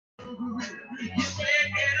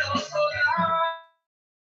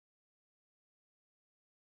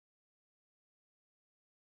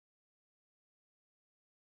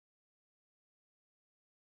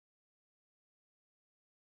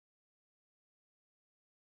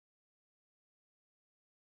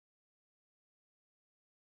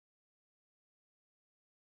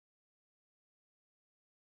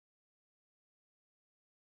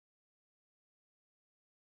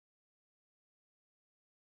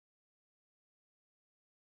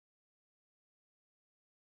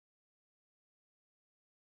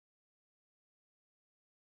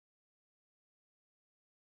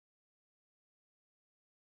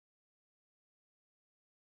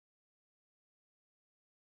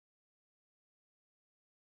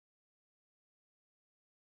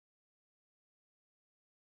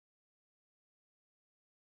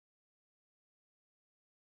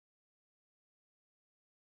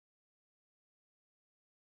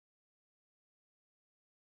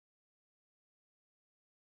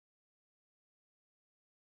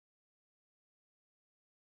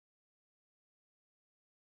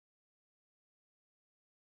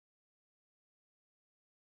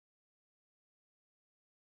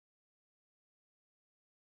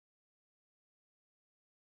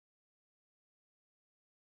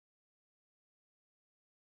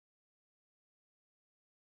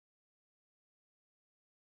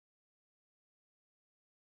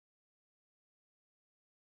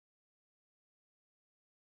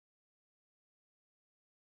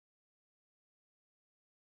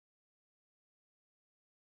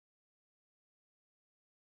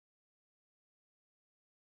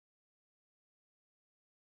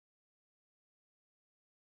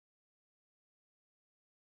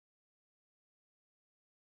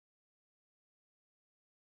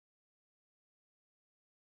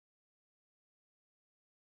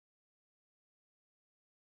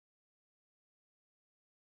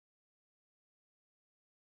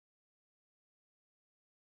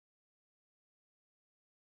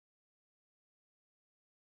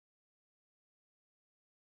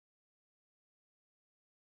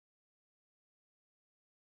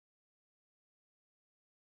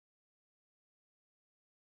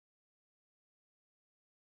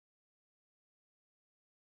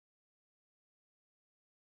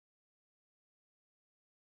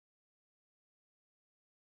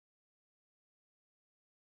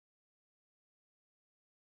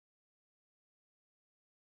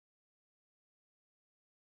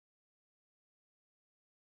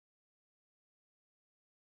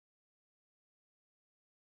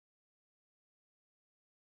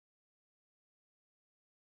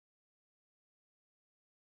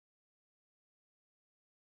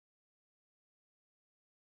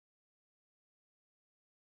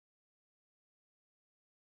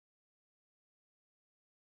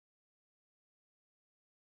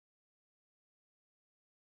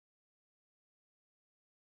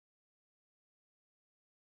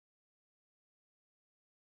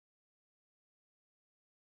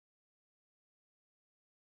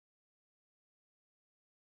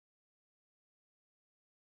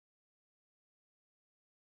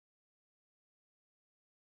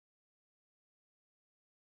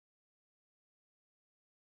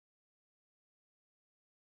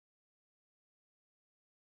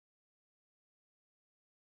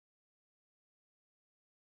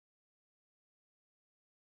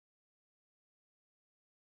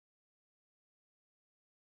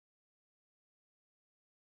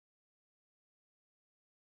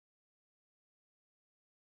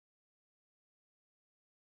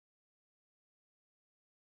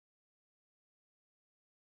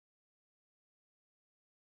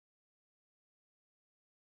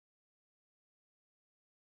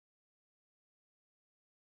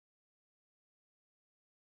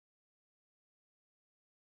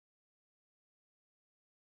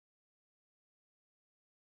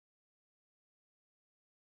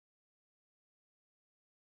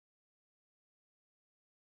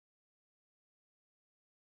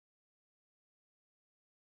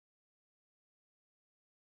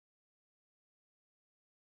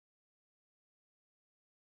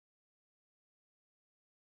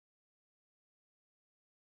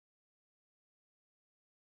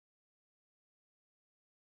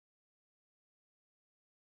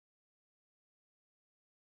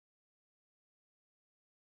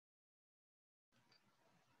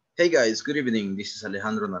Hey guys, good evening. This is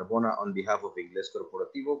Alejandro Narbona on behalf of Inglés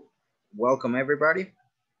Corporativo. Welcome everybody.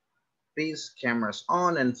 Please, cameras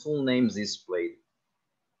on and full names displayed.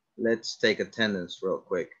 Let's take attendance real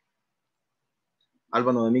quick.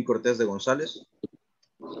 Alba Noemí Cortés de González.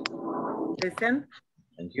 Present.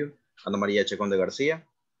 Thank you. Ana María Chacón de García.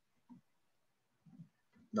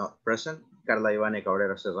 Not present. Carla Ivane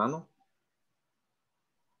Cabrera Serrano.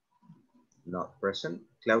 Not present.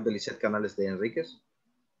 Claudia Lisette Canales de Enríquez.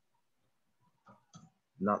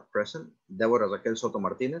 Not present. Débora Raquel Soto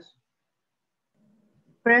Martínez.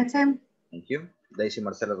 Present. Thank you. Daisy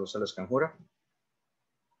Marcela Rosales Canjura.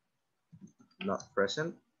 Not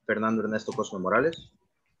present. Fernando Ernesto Cosme Morales.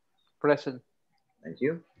 Present. Thank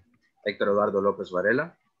you. Héctor Eduardo López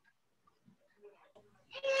Varela.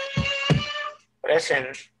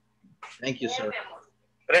 Present. Thank you, sir.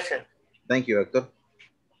 Present. Thank you, Héctor.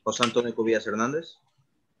 José Antonio Cubillas Hernández.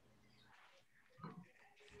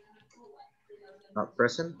 Not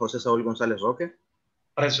present. José Saúl González Roque.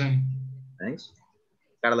 Present. Thanks.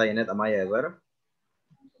 Carla Yanet Amaya Herrera.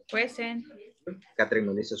 Present. Catherine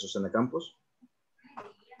Melissa Susana Campos.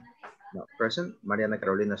 Not present. Mariana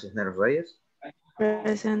Carolina Cisneros Reyes.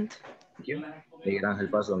 Present. Thank you. Miguel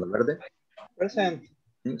Ángel Paz Valverde. Present.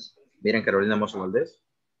 Thanks. Miren Carolina Mozo Valdés.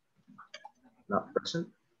 Not present.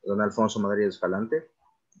 Don Alfonso Madrid Escalante.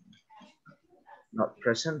 Not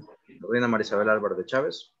present. Reina Marisabel Álvarez de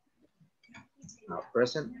Chávez. Not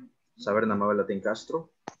present. Saberna Mabel Latín Castro.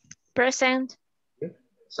 Present. Okay.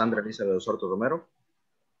 Sandra Elizabeth Osorto Romero.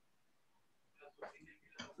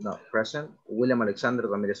 Not present. William Alexander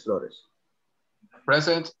Ramirez Flores.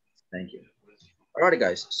 Present. Thank you. Alrighty,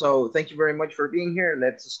 guys. So thank you very much for being here.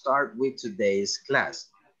 Let's start with today's class.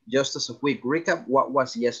 Just as a quick recap, what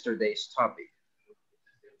was yesterday's topic?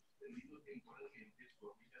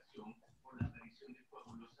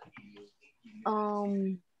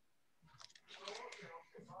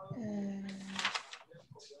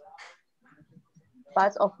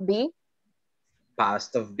 Past of be.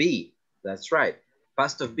 Past of be. That's right.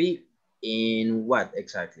 Past of be in what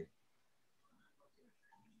exactly?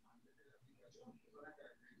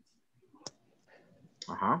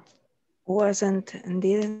 Uh-huh. Wasn't and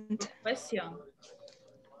didn't. Question.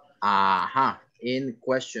 Uh-huh. In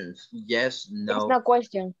questions. Yes, no. It's not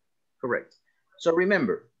question. Correct. So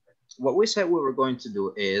remember, what we said we were going to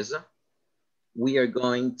do is we are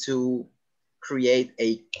going to create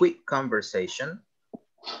a quick conversation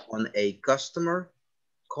on a customer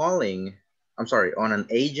calling, I'm sorry, on an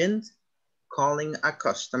agent calling a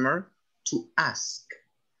customer to ask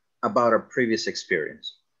about a previous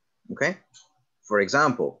experience, okay? For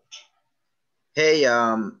example, hey,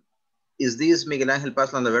 is this Miguel Ángel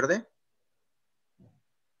Paz Landaverde?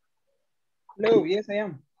 Hello, yes, I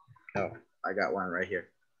am. Oh, I got one right here.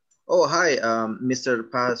 Oh, hi, Mr.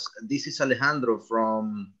 Paz. This is Alejandro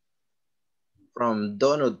from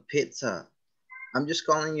Donut Pizza. I'm just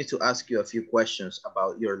calling you to ask you a few questions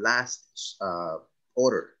about your last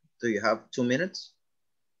order. Do you have 2 minutes?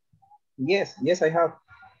 Yes, I have.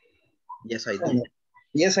 Yes, I do.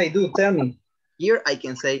 Yes, I do. Tell me. Here I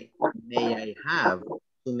can say, may I have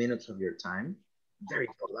 2 minutes of your time? Very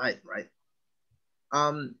polite, right?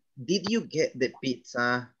 Did you get the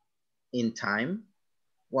pizza in time?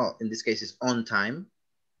 Well, in this case, it's on time.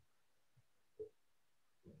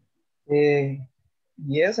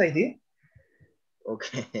 Yes, I did.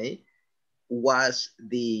 Okay. Was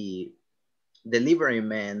the delivery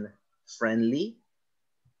man friendly?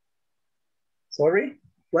 Sorry,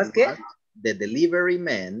 Was the delivery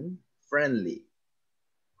man friendly?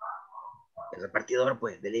 El repartidor,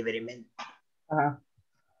 pues, delivery man. Ajá.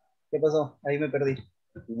 ¿Qué pasó? Ahí me perdí.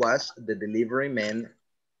 Was the delivery man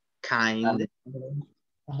kind?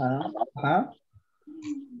 Ajá. Ajá.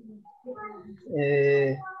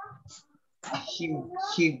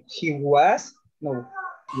 He was. No.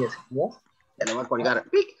 Yes, he was. Ya le voy a colgar.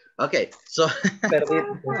 Okay, so. Perdí.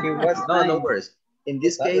 He was. No worries. In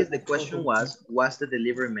this case, the question was the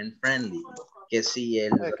delivery man friendly? Que si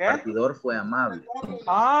el repartidor fue amable.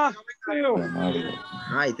 Ah,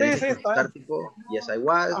 Y tienes que contestar tipo, yes, I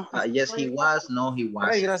was, yes, he was, no, he was.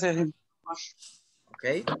 ay, gracias.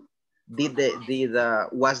 Okay.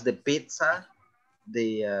 Was the pizza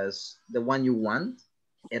the one you want?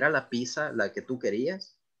 ¿Era la pizza la que tú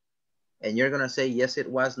querías? And you're going to say, yes, it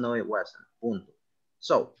was, no, it wasn't. Punto.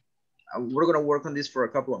 So, we're going to work on this for a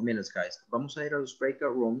couple of minutes, guys. Vamos a ir a los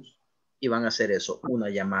breakout rooms y van a hacer eso, una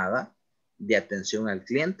llamada de atención al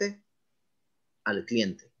cliente,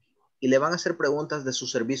 y le van a hacer preguntas de su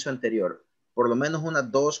servicio anterior, por lo menos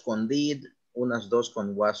unas 2 con did, unas 2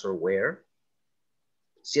 con was or where.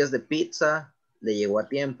 Si es de pizza, le llegó a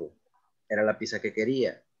tiempo, era la pizza que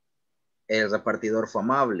quería. El repartidor fue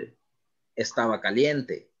amable. Estaba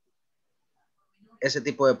caliente. Ese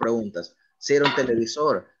tipo de preguntas. Si era un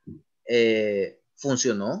televisor,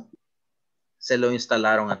 ¿funcionó? ¿Se lo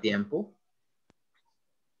instalaron a tiempo?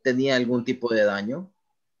 ¿Tenía algún tipo de daño?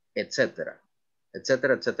 Etcétera.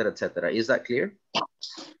 Etcétera, etcétera, etcétera. Is that clear?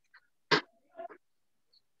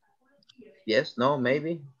 Yes, no,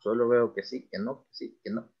 maybe. Solo veo que sí, que no, que sí, que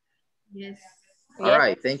no. Yes. All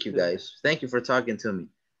right, thank you guys. Thank you for talking to me.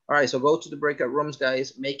 All right, so go to the breakout rooms,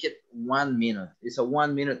 guys. Make it 1 minute. It's a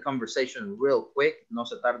 1 minute conversation, real quick. No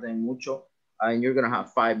se tarden mucho. And you're gonna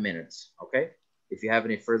have 5 minutes, okay? If you have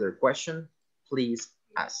any further question, please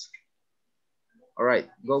ask. All right,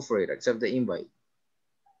 go for it. Accept the invite.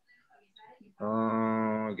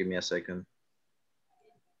 Give me a second.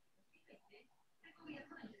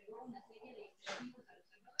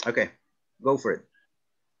 Okay, go for it.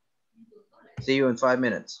 See you in 5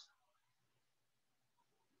 minutes.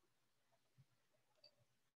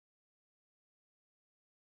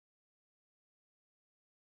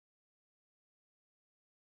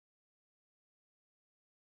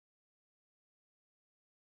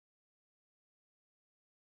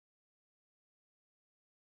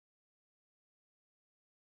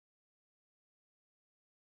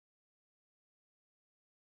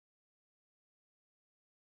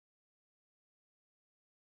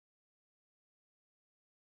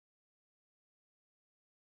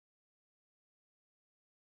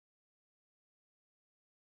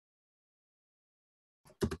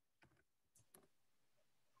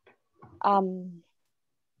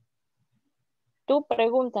 Tú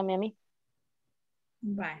pregúntame a mí.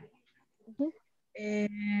 Vale. Ujú.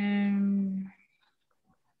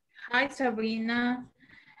 Hi, Sabrina.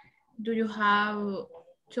 Do you have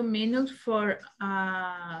 2 minutes for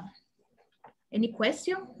any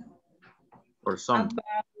question? Or some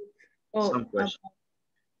question.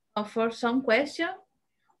 For some question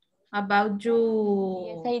about you.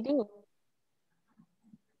 Yes, I do.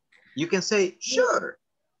 You can say, sure.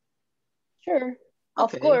 Sure.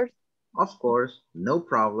 Okay. Of course. Of course, no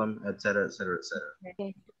problem, etc., etc., etc.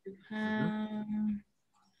 Okay.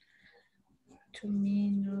 2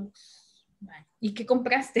 minutes. Vale. ¿Y qué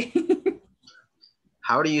compraste?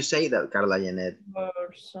 How do you say that, Carla Janet?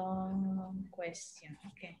 For some question.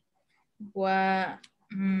 Okay. What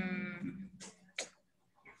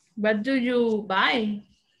do you buy?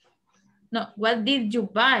 No, what did you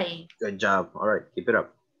buy? Good job. All right, keep it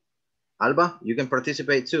up. Alba, you can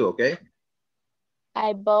participate too, okay?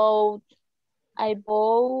 I bought a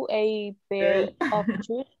pair of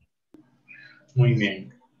shoes. Muy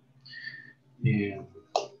bien.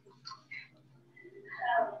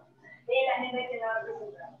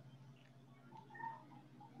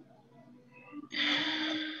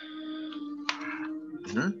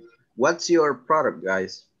 What's your product,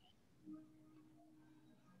 guys?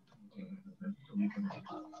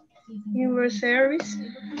 Your service.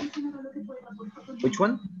 Which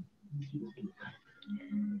one?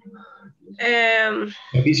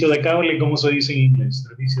 Servicio de cable, ¿cómo se dice en inglés?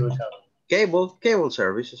 Servicio de cable. Cable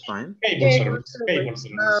service is fine. Cable service. Cable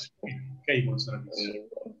service. Cable service.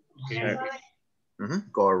 Okay.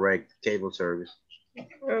 Correct, cable service.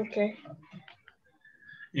 Okay.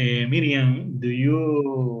 Miriam, do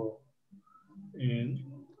you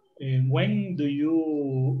when do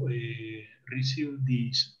you receive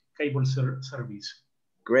this cable service?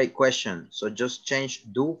 Great question. So just change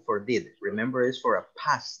do for did. Remember, it's for a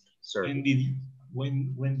past service.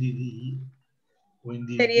 When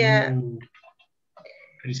did Sería, you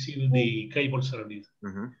receive the cable service?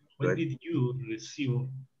 When Good. did you receive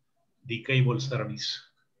the cable service?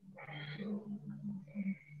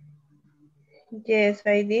 yes,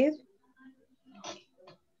 I did.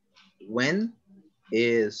 When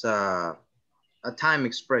is a time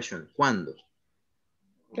expression. ¿Cuándo?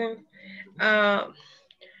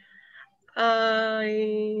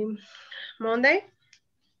 Monday.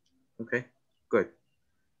 Okay, good.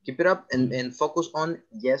 Keep it up and focus on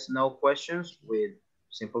yes, no questions with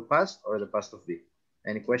simple past or the past of be.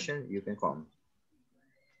 Any question, you can call me.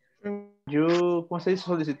 You, ¿cómo se dice?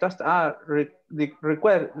 Solicitaste.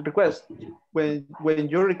 Request. When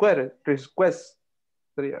you request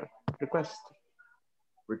sería request.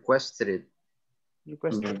 Requested it.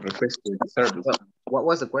 Requested service. What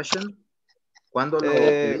was the question? ¿Cuándo lo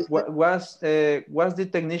pediste? Was the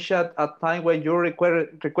technician at time when you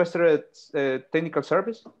requested technical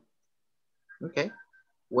service? Okay.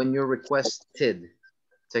 When you requested.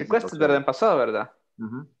 Requested, ¿verdad? En pasado, ¿verdad?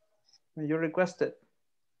 When you requested.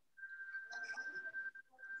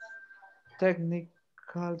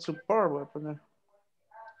 Technical support, voy a poner.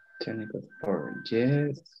 Technical support,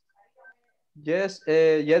 yes. Yes,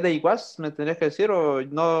 yeah, they was, me tendrías que decir, o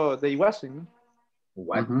no, they wasn't, ¿no?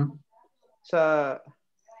 What? O sea,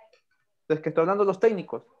 es que estoy hablando de los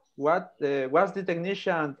técnicos. What was the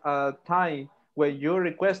technician time when you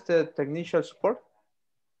requested technician support?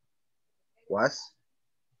 Was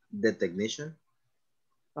the technician?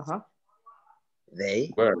 Ajá.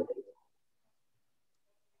 They? Where?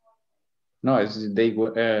 No, it's they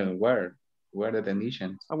were the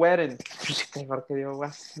technicians. Weren't. Porque digo,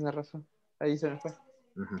 was, tiene razón. Ahí se me fue.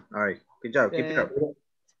 All right. Good job. Keep it up.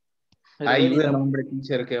 Ayuda, hombre,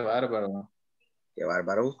 teacher, qué bárbaro. Qué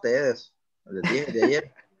bárbaro ustedes. Les dije de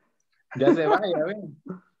ayer. Ya se vaya, ven.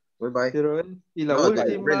 Goodbye. Quiero ver. Y la No,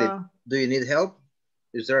 última. really, do you need help?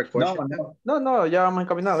 Is there a question? No, ya vamos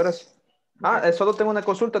encaminados, gracias. Solo tengo una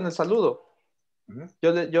consulta en el saludo.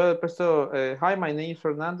 Yo he puesto, hi, my name is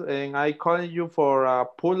Fernando, and I call you for a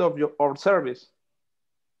pool of your service.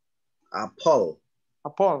 A poll. A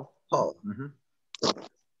poll. Poll.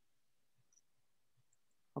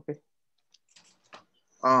 Okay.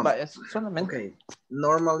 Solamente. Okay.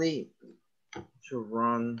 Normally, to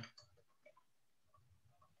run,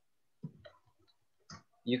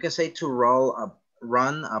 you can say to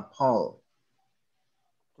run a poll.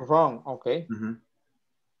 Wrong, okay.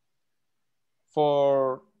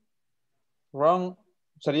 For run,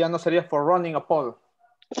 no sería for running a poll.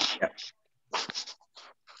 Yeah.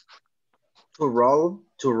 To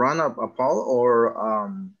run a poll, or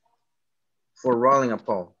for rolling a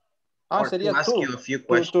poll. Sería to ask you a few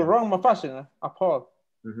questions. To run más fácil, a poll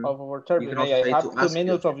of our service. May I have 2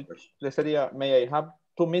 minutes of, sería, may I have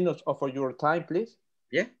 2 minutes of your time, please?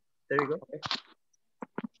 Yeah, there you go.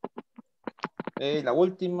 Okay. La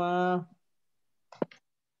última.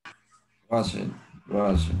 Wasn't.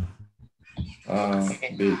 Because.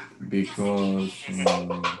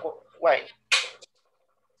 Why?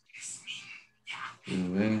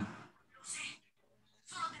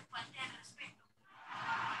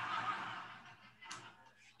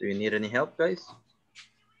 Do you need any help, guys?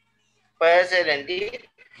 Puede ser indeed.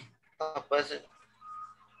 No, puede ser.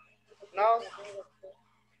 No.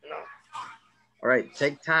 All right,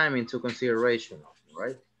 take time into consideration,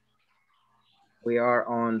 right? We are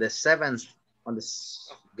on the 7th, on the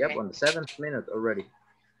 7th minute already.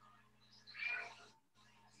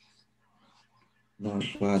 No,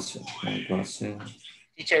 it wasn't.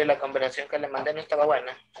 Teacher, la conversación que le mandé no estaba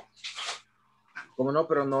buena. ¿Cómo no?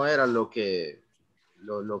 Pero no era lo que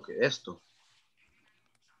esto.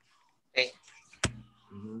 Sí.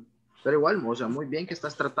 Pero igual, o sea, muy bien que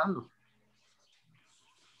estás tratando.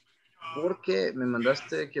 Porque me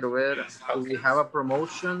mandaste, quiero ver, do we have a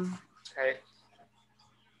promotion?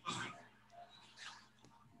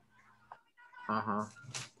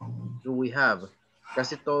 Do we have?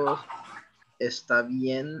 Casi todos está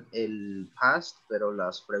bien el past, pero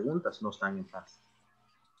las preguntas no están en past.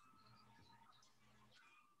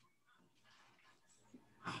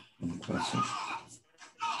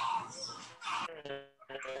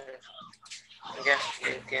 Ya,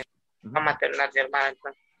 entiendo. Vamos a terminar de armar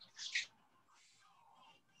entonces.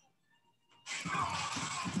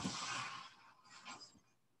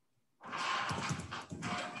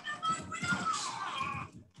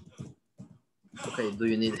 Okay, do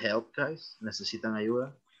you need help, guys? ¿Necesitan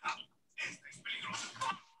ayuda?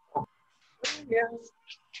 Yeah.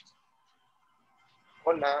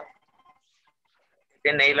 Hola.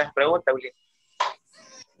 ¿Tiene ahí las preguntas, William?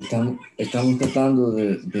 Estamos tratando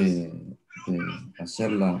de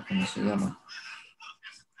hacerla, ¿cómo se llama?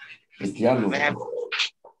 El diálogo.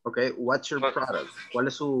 Okay, what's your product? ¿Cuál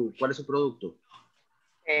es su producto?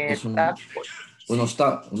 Unos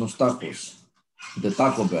tacos de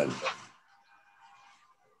Taco Bell.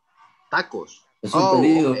 Tacos. Es un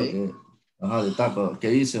pedido okay. De taco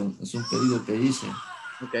que hice, es un pedido que hice.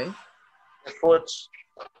 Okay. Foods.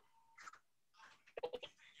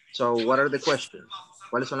 So, what are the questions?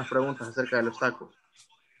 ¿Cuáles son las preguntas acerca de los tacos?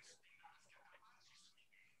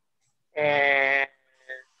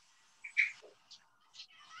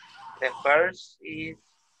 The first is,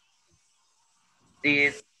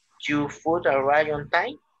 did your food arrive on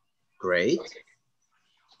time? Great.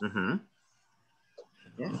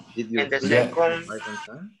 Yeah. Did your And the food second, arrive on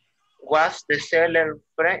time? was the seller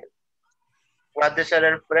friendly?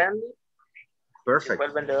 Perfect. Si fue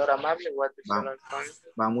el vendedor amable, was the seller friendly?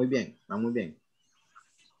 Va muy bien, va muy bien.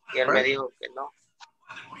 Y él me dijo que no.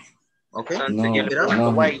 Okay. Entonces yo le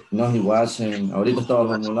pregunto, why? No, he wasn't. Ahorita estaba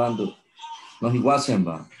formulando. No, he wasn't,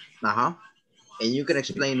 va. And you can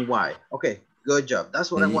explain why. Okay, good job.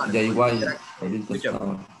 That's what I wanted. Yeah, why? Good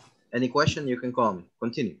job. Any question, you can call me.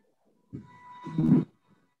 Continue.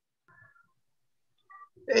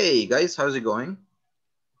 Hey, guys, how's it going?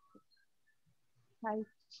 Hi.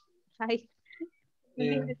 Hi.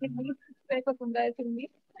 Yeah. Estoy acostumbrada a decir mi.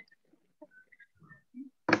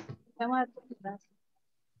 Estamos acostumbrados.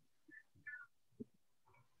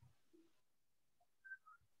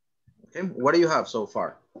 Okay, what do you have so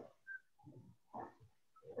far?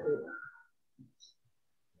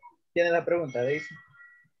 Tiene la pregunta, Daisy.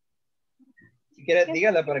 Si quiere,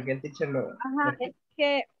 dígala para que el teacher lo... Ajá, es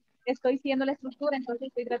que estoy siguiendo la estructura, entonces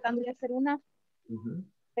estoy tratando de hacer una,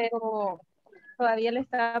 pero todavía le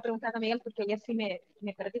estaba preguntando a Miguel porque ayer sí me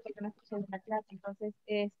perdí porque no escuché una clase. Entonces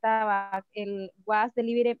estaba el was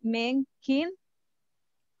delivery man king.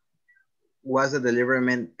 Was the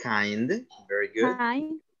deliveryman kind? Very good.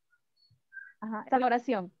 Kind. Ajá, esa es la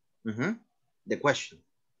oración. The question.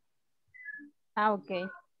 Ah, ok.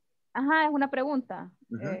 Ajá, es una pregunta.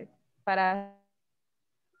 Para...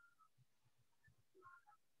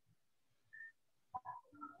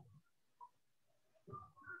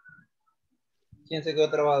 ¿Quién se quedó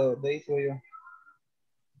trabado? ¿Daisy o yo?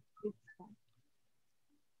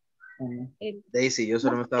 Daisy, yo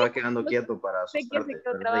solo me estaba quedando quieto para asustarte. Se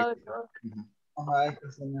quedó trabado todo. Ajá, es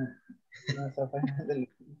que se me está fallando el...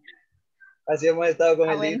 Así hemos estado con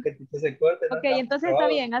el link que el teacher se corte. Ok, entonces está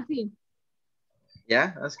bien, así.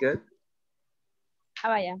 Yeah, that's good. Ah,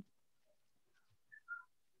 vaya.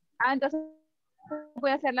 Ah, entonces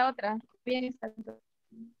voy a hacer la otra. Bien, está.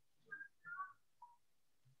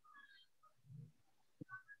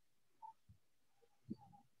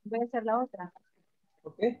 Voy a hacer la otra.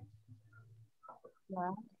 Ok.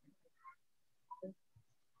 Ya.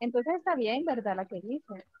 Entonces está bien, ¿verdad? La que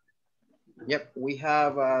dice. Yep, we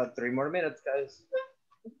have 3 more minutes, guys.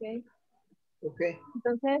 Ok. Ok.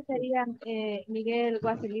 Entonces sería Miguel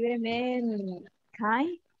was deliveryman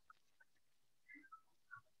kind.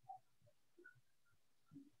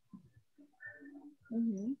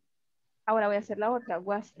 Ahora voy a hacer la otra.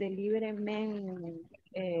 Was deliveryman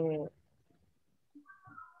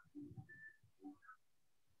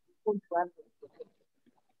puntual.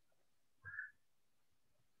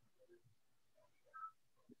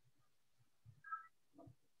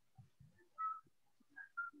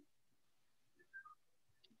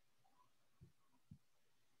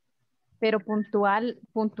 Pero puntual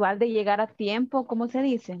de llegar a tiempo, ¿cómo se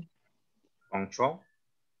dice? Punctual.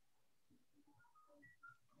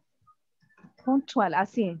 Puntual,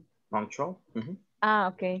 así. Punctual.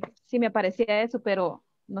 Ah, ok. Sí me parecía eso, pero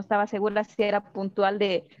no estaba segura si era puntual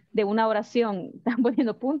de una oración. ¿Están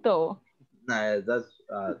poniendo punto? No, that's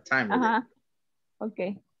time. Ajá. Ok.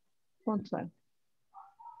 Puntual.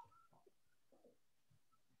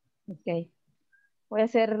 Ok. Voy a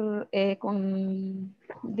hacer con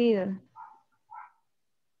did.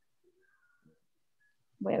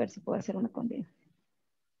 Voy a ver si puedo hacer una con did.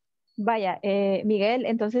 Vaya, Miguel,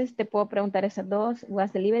 entonces te puedo preguntar esas dos.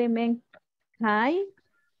 Was deliveryman kind?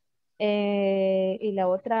 Y la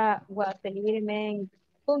otra, was deliveryman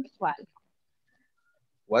puntual.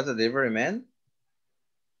 Was the deliveryman?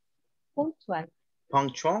 Puntual.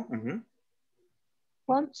 Punctual.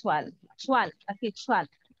 Puntual. Chual, así, chual.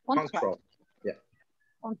 Punctual. Yeah.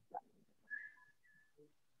 Puntual.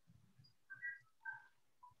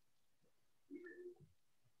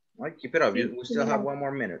 All right, keep it up. Sí, We still have 1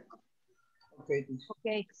 more minute. Ok. Ok,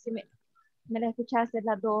 sí me la escuchaste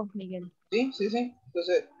las dos, Miguel. Sí, sí, sí.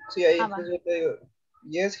 Entonces, sí, ahí entonces yo te digo,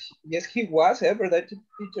 yes, he was ever that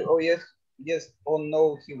teacher, or yes, or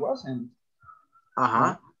no, he wasn't.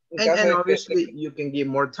 And obviously you can give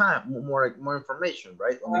more time, more information,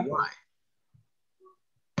 right? On why.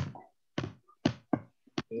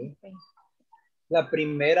 Okay. La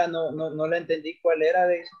primera no la entendí, ¿cuál era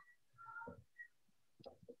de eso?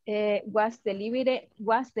 Was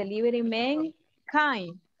deliveryman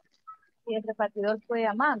kind. Y el repartidor fue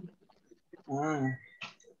amable.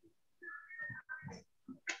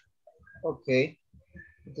 Ok.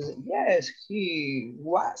 Entonces, yes, he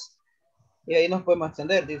was. Y ahí nos podemos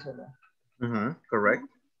extender, dice. Correct.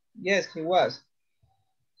 Yes, he was.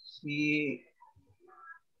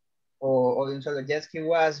 O de un solo, yes, he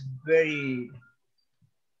was very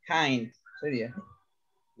kind. Sería.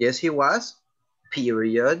 Yes, he was.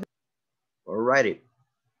 Period. All righty.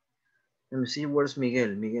 Let me see, where's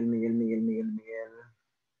Miguel? Miguel.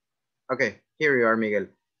 Okay, here you are, Miguel.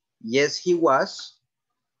 Yes, he was.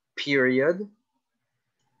 Period.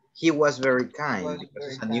 He was very kind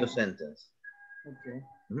because it's a new sentence. Okay.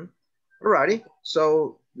 Alrighty,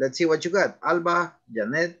 so let's see what you got. Alba,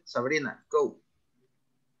 Janet, Sabrina, go.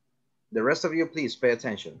 The rest of you, please pay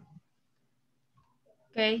attention.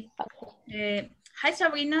 Okay. Hi,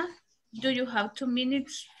 Sabrina. Do you have 2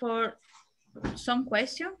 minutes for some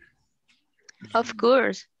question? Of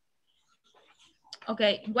course.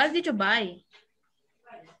 Okay, what did you buy?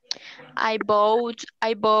 I bought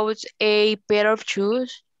a pair of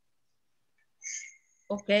shoes.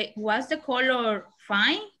 Okay, was the color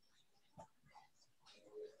fine?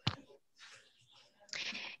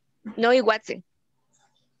 No, it wasn't.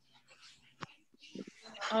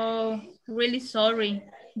 Oh, really sorry.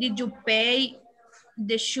 Did you pay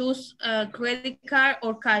the shoes credit card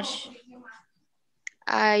or cash?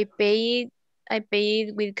 I paid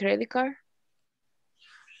with credit card.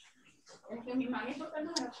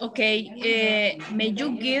 Okay, may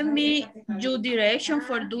you give me your direction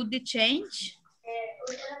for do the change?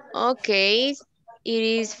 Okay, it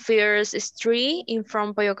is First Street in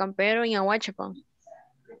front Pollo Campero in Ahuachapán.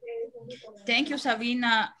 Thank you,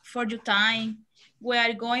 Sabina, for your time. We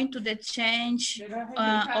are going to the change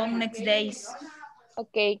on next days.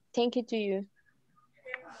 Okay, thank you to you.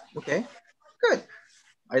 Okay, good.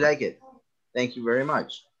 I like it. Thank you very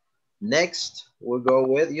much. Next, we'll go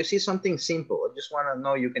with, you see something simple. I just want to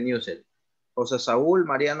know you can use it. Jose Saúl,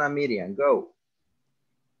 Mariana, Miriam, go.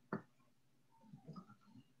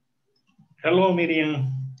 Hello,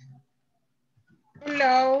 Miriam.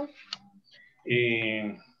 Hello.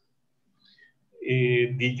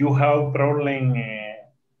 Did you have problem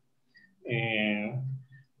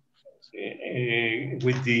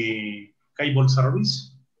with the cable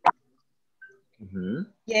service? Mm-hmm.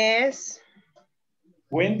 Yes.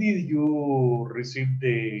 When did you receive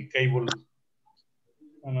the cable?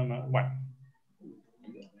 No. Bueno.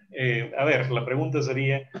 A ver, la pregunta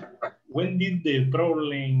sería, when did the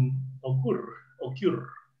problem occur?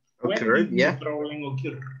 When did the problem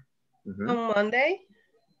occur? Mm-hmm. On Monday.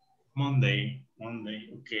 Monday,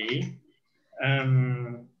 okay.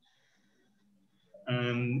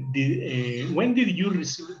 When did you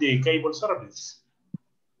receive the cable service?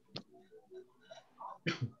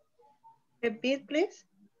 Repeat, please.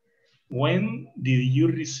 When did you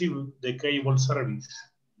receive the cable service?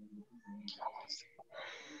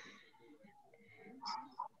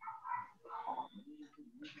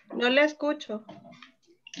 No le escucho.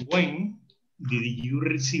 When did you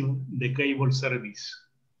receive the cable service?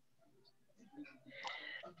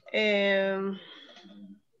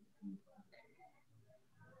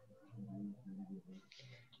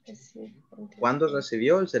 ¿Cuándo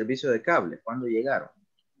recibió el servicio de cable? ¿Cuándo llegaron?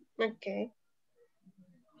 Okay.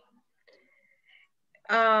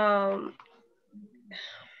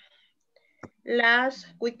 Last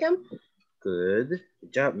weekend. Good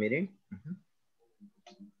job, Miriam. Mm-hmm.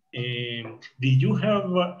 Did you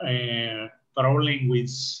have a problem with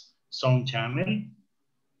some channel?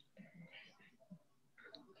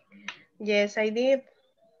 Yes, I did.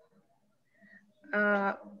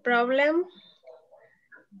 Problem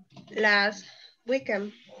last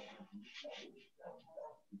weekend.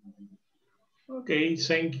 Okay,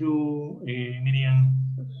 thank you, Miriam.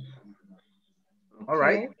 All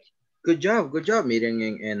right. Good job, Miriam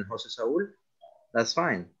and Jose Saúl. That's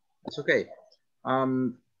fine. It's okay.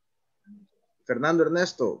 Fernando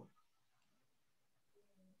Ernesto,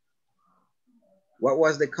 what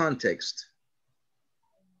was the context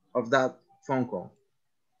of that phone call?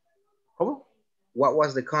 ¿Cómo? What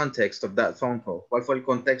was the context of that phone call? ¿Cuál fue el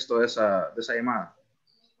contexto de esa llamada?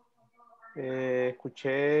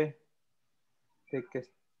 Escuché de que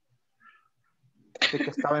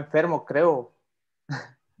estaba enfermo, creo.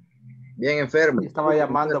 Bien enfermo. Y estaba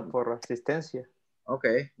llamando por asistencia. Ok,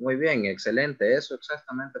 muy bien, excelente. Eso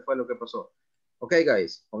exactamente fue lo que pasó. Ok,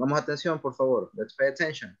 guys, pongamos atención, por favor. Let's pay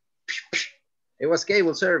attention. It was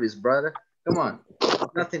cable service, brother. Come on.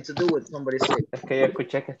 Nothing to do with somebody sick. Es que yo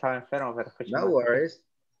escuché que estaba enfermo, pero escuché no worries.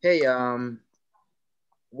 Hey,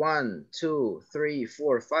 1, 2, 3,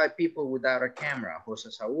 4, 5 people without a camera. José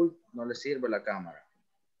Saúl no le sirve la cámara.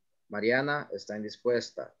 Mariana está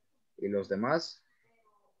indispuesta. ¿Y los demás?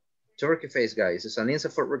 Turkey face, guys. It's an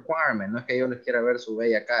INSAFORP requirement. No es que yo les quiera ver su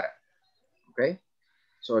bella cara. Okay?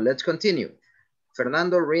 So let's continue.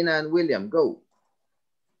 Fernando, Rina, and William, go.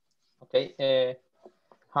 Okay.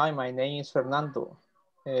 Hi, my name is Fernando.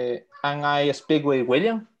 And I speak with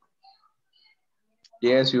William?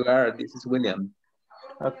 Yes, you are. This is William.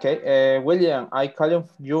 Okay. William, I call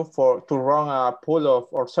you to run a pool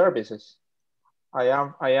of our services. I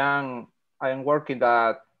am working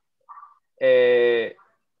at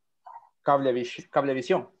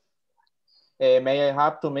Cablevisión. May I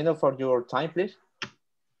have 2 minutes for your time, please?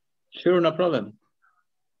 Sure, no problem.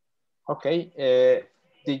 Okay.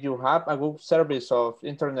 Did you have a good service of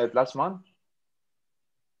internet last month?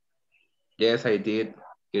 Yes, I did.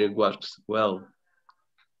 It works well.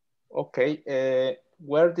 Okay.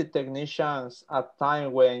 Were the technicians at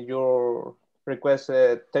time when you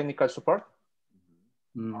requested technical support?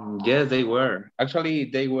 Yes, they were. Actually,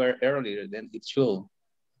 they were earlier than it should.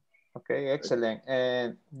 Okay, excellent.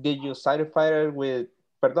 And did you satisfy with,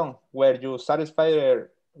 were you satisfied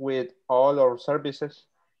with all our services?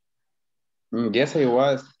 Yes, I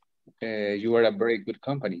was. You are a very good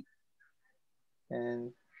company.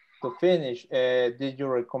 And to finish, did you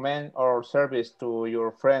recommend our service to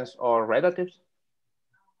your friends or relatives?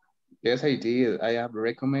 Yes, I did. I have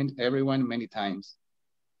recommended everyone many times.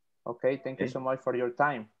 Okay, thank you so much for your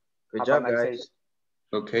time. Good job, guys.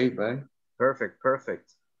 Okay, bye. Perfect,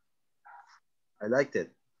 perfect. I liked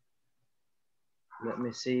it. Let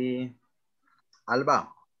me see. Alba,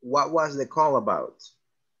 what was the call about?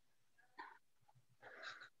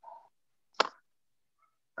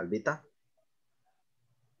 Albita?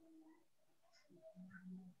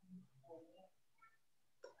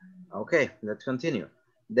 Okay, let's continue.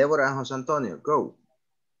 Deborah and Jose Antonio, go.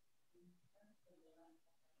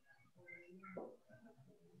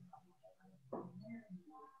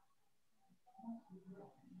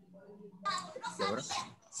 Deborah?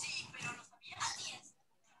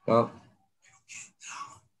 Well,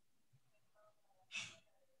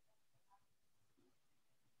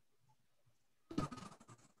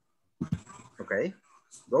 Okay,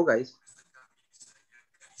 go guys.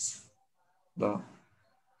 no.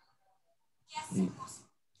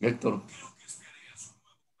 Héctor.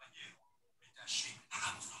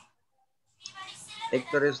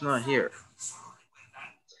 Hector is not here.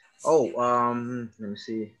 Oh, let me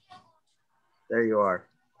see. There you are.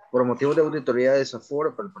 Por motivos de auditoría de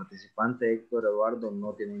INSAFORP, el participante Héctor Eduardo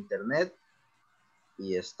no tiene internet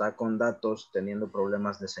y está con datos teniendo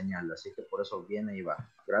problemas de señal, así que por eso viene y va.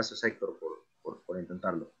 Gracias Héctor por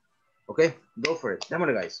intentarlo. Ok, go for it.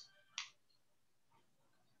 Démosle, guys.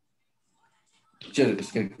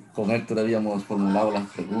 Es que con Héctor habíamos formulado las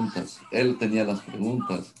preguntas. Él tenía las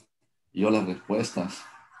preguntas y yo las respuestas.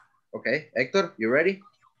 Ok, Héctor, you ready?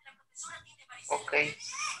 Okay.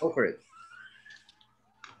 Go for it.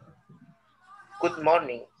 Good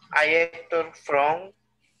morning. I Hector from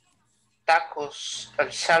Tacos,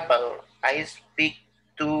 El Salvador. I speak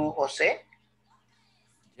to Jose.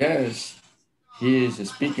 Yes, he is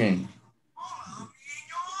speaking.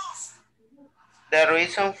 The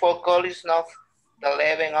reason for call is not the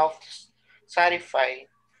level of satisfied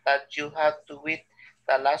that you have to with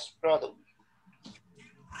the last product.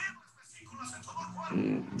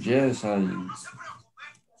 Yes,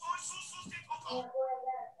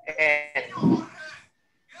 And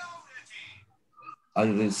I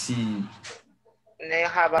received.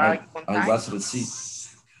 I was received.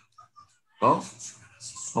 Oh,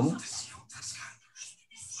 ¿cómo?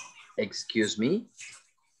 Excuse me.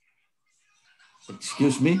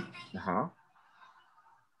 Excuse me. Uh-huh.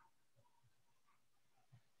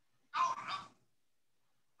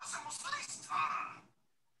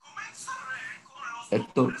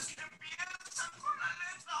 Héctor.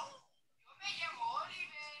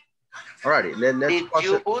 Alrighty, let's Did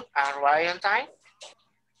you put arrive on time?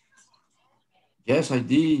 Yes, I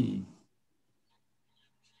did.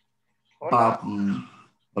 Hola.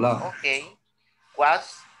 Okay.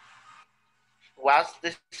 Was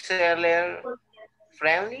the seller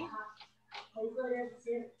friendly?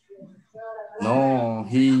 No,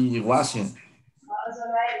 he wasn't.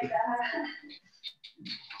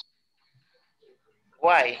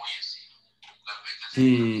 Why?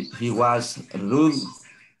 He was rude.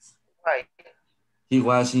 Why? He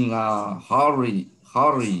was in a hurry.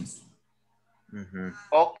 Mm-hmm.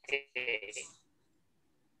 Okay.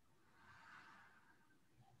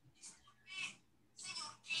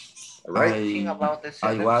 Right.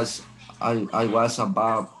 I was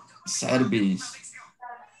about service.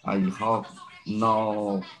 I hope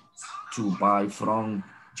not to buy from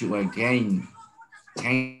you again.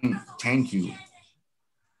 Thank you.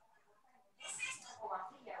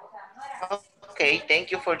 Okay, thank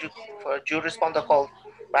you for you respond the call.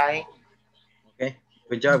 Bye. Okay,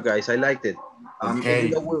 good job, guys. I liked it. Okay,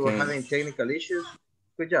 even though we were having technical issues,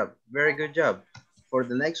 good job. Very good job. For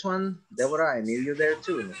the next one, Deborah, I need you there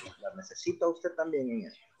too. La necesito a usted también en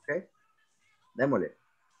eso. Okay, démosle.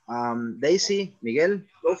 Daisy, Miguel,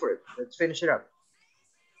 go for it. Let's finish it up.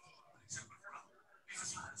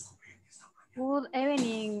 Good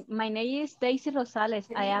evening. My name is Daisy Rosales.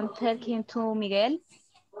 I am talking to Miguel.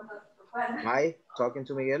 Hi, talking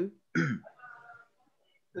to Miguel.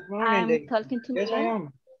 Good morning, Daisy. Talking to yes, Miguel. I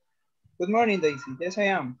am. Good morning, Daisy. Yes, I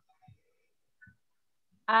am.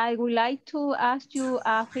 I would like to ask you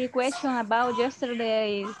a free question about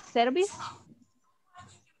yesterday's service.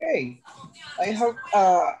 Hey, I have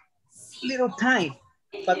a little time,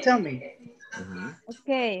 but tell me. Mm-hmm.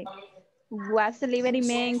 Okay. Was the delivery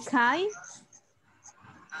man kind?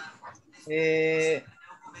 Yes,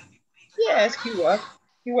 he was.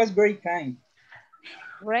 He was very kind.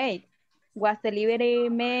 Great. Was the delivery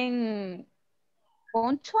man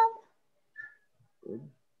punctual?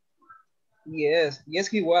 Yes, yes,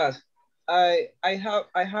 he was. I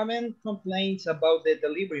haven't complaints about the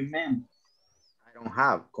delivery man. I don't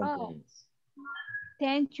have complaints.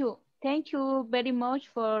 Thank you. Thank you very much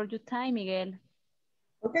for your time, Miguel.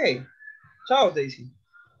 Okay. Ciao, Daisy.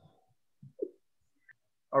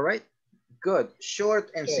 All right. Good. Short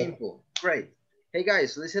and simple. Great. Hey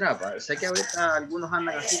guys, listen up. Sé que ahorita algunos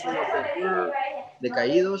andan así como que full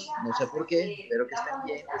decaídos. No sé por qué. Espero que estén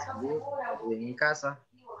bien de salud, bien en casa.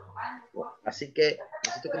 Así que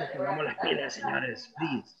necesito que nos pongamos las pilas, señores.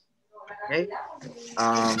 Please. Okay.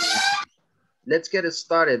 Let's get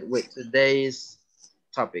started with today's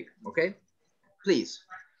topic. Okay. Please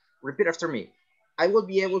repeat after me. I will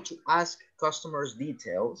be able to ask customers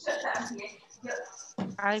details.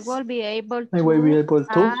 I will be able to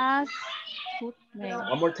ask.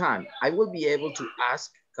 One more time. I will be able to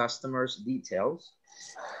ask customers details.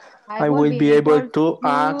 I will be able to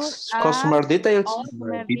ask customer details.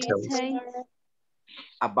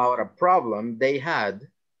 About a problem they had.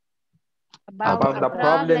 About the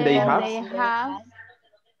problem they have.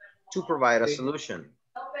 To provide a solution.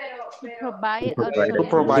 To provide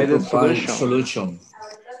a solution.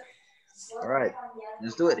 All right,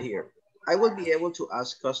 let's do it here. I will be able to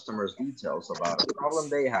ask customers details about a problem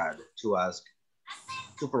they had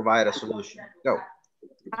to provide a solution. Go.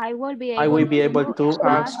 I will be able to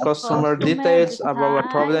ask customer details about a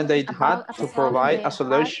problem they had to provide a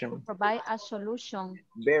solution.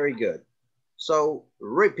 Very good. So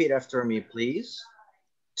repeat after me, please.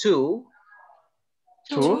 To.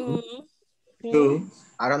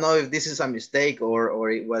 I don't know if this is a mistake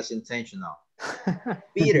or it was intentional.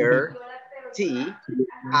 Peter T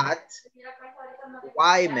at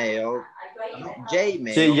Gmail.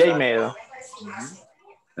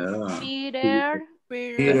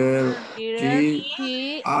 Peter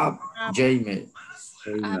T at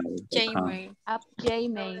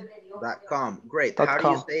gmail.com. Great.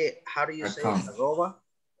 How do you say arroba?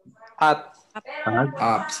 At.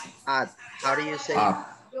 How do you say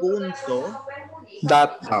punto?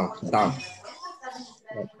 Dot.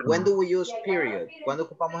 When do we use period? ¿Cuándo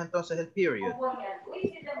ocupamos entonces el period?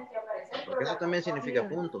 Porque eso también significa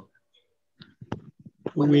punto.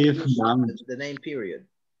 When do we use the name period?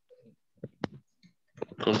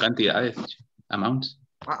 Con cantidades, amounts.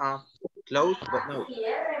 Close, but no.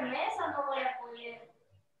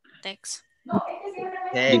 Text.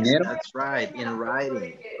 Text, that's right, in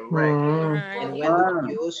writing, correct. And when do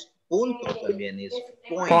we use punto también is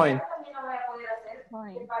point.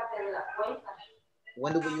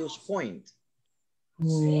 When do we use point?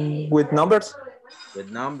 With numbers? With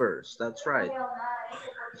numbers, that's right.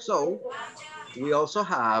 So, we also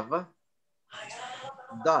have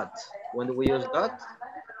dot. When do we use dot?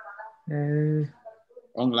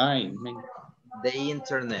 Online. The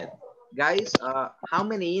internet. Guys, how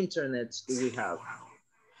many internets do we have?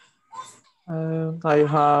 I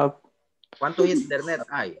have... ¿Cuántos internet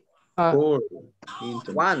hay?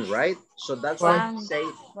 One, right? So that's why we say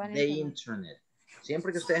the internet.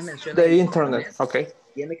 Siempre que ustedes mencionen the internet, okay.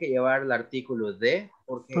 Tiene que llevar el artículo de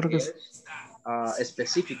porque es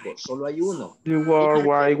específico, solo hay uno. The World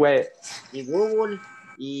Wide Web. Y Google,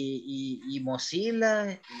 y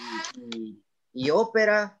Mozilla, y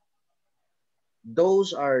Opera,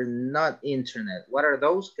 those are not internet. What are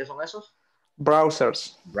those? ¿Qué son esos?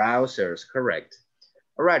 Browsers. Browsers, correct.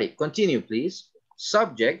 Alrighty, continue please.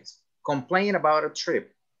 Subject, complain about a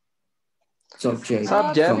trip. Subject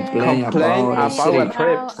complain about a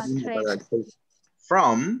trip.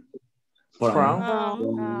 From, I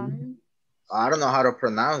don't know how to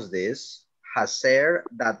pronounce this,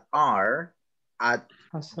 hacer.r at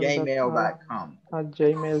gmail.com. At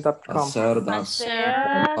gmail.com.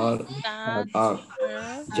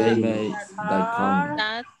 Gmail.com.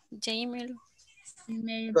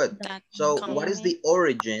 Good. So what is the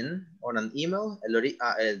origin on an email?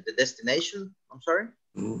 The destination, I'm sorry?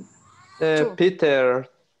 Peter.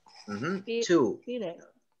 To.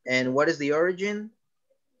 And what is the origin?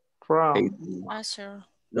 From.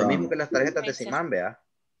 Lo mismo que las tarjetas de Simán, vea.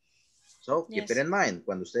 So keep it in mind.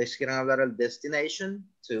 Cuando ustedes quieran hablar al destination,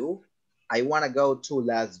 to, I want to go to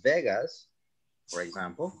Las Vegas, for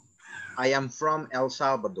example. I am from El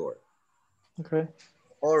Salvador. Okay.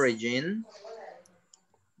 Origin,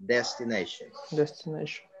 destination.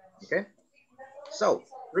 Destination. Okay. So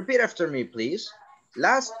repeat after me, please.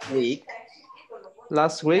 Last week.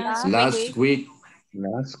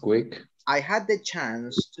 I had the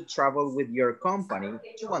chance to travel with your company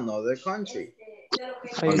to another country.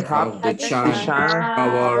 I have the chance to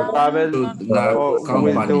travel travel to the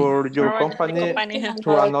with company. your company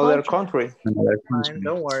to another country. Fine,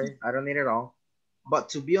 don't worry. I don't need it all. But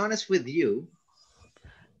to be honest with you,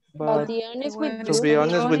 But be honest with to be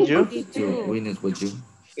honest with you,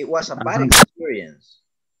 it was a bad experience.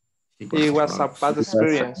 it was a bad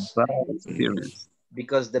experience.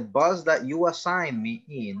 Because the bus that you assigned me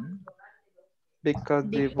in Because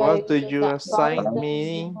the boss that you assigned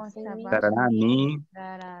me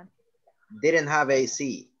didn't have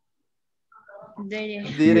AC.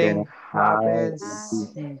 didn't have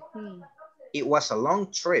AC. It was a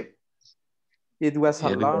long trip. It was a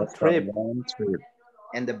long trip.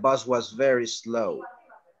 And the bus was very slow.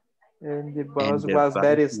 And the bus was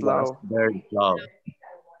very slow.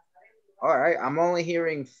 All right, I'm only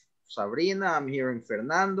hearing Sabrina, I'm hearing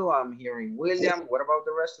Fernando, I'm hearing William. What about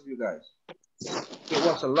the rest of you guys? It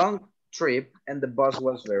was a long trip and the bus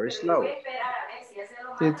was very slow.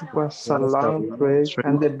 It was a long trip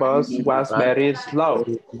and the bus was very slow.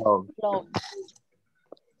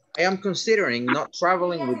 I am considering not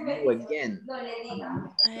traveling with you again.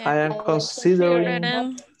 I am considering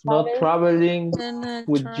not traveling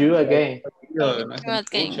with you again.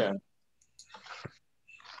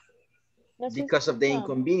 Because of the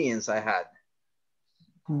inconvenience I had.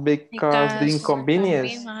 Because the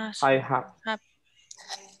inconvenience I have.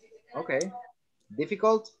 Okay,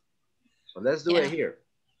 difficult? So let's do it here.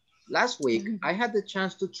 Last week, I had the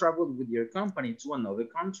chance to travel with your company to another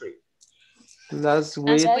country. Last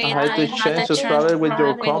week, I had the chance to travel with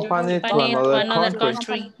your company to another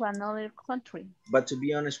country. But to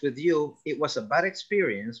be honest with you, it was a bad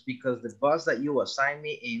experience because the bus that you assigned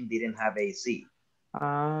me in didn't have AC.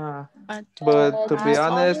 But to be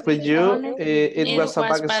honest with you, it was a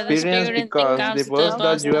bad experience because the bus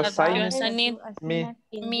that you assigned me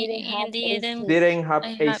didn't have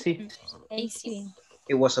AC.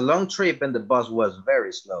 It was a long trip and the bus was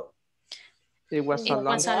very slow. It was a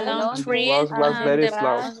long trip. The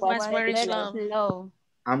bus was very slow.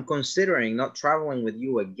 I'm considering not traveling with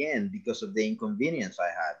you again because of the inconvenience I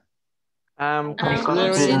had. I'm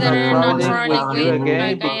considering not traveling with you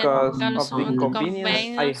again because of the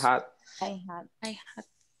inconvenience I had.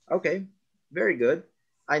 Okay, very good.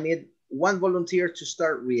 I need one volunteer to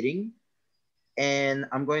start reading. And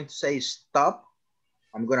I'm going to say stop.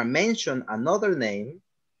 I'm going to mention another name.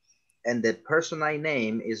 And the person I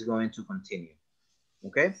name is going to continue.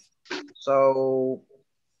 Okay? So,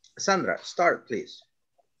 Sandra, start, please.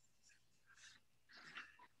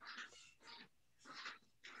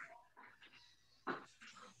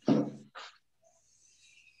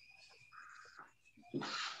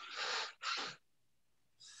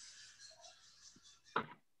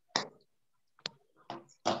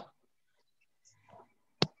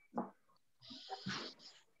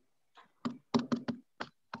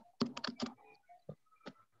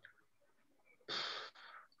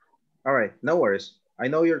 All right, no worries. I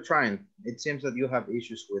know you're trying. It seems that you have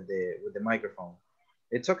issues with the microphone.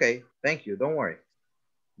 It's okay. Thank you. Don't worry.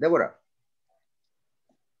 Deborah.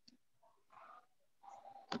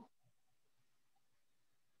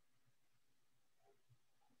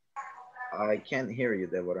 I can't hear you,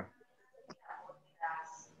 Deborah.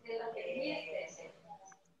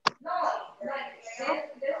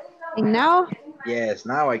 And now? Yes,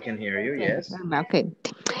 now I can hear you, yes. Okay.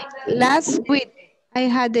 Last week, I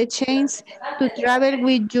had the chance to travel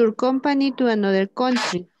with your company to another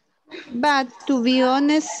country. But to be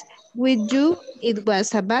honest with you, it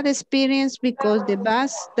was a bad experience because the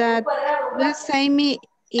bus that you assigned me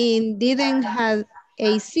in didn't have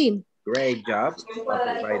AC. Great job. Stop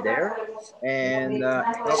it right there. And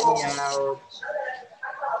help me out,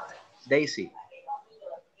 Daisy.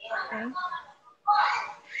 Okay.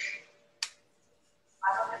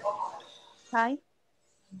 Hi.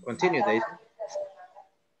 Continue, Daisy.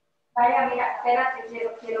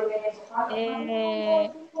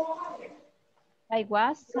 I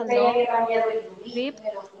was a long trip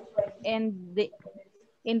and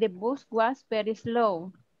the bus was very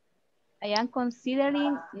slow. I am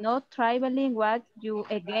considering not traveling with you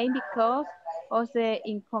again because of the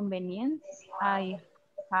inconvenience I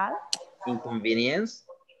had. Inconvenience?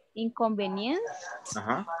 Inconvenience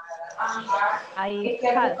Uh-huh. I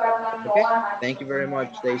had. Okay, thank you very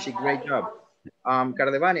much, Daisy. Great job.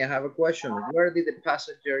 Cardevani, I have a question. Where did the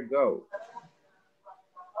passenger go?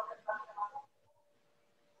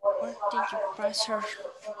 Where did your passenger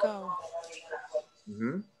go?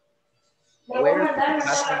 Mm-hmm. Where did the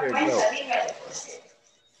passenger go?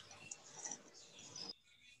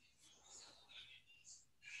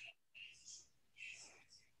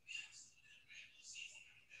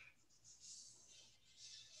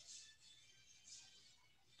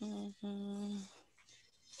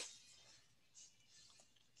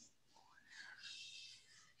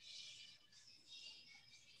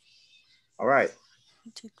 All right.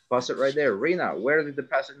 Pause it right there. Rina, where did the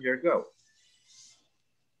passenger go?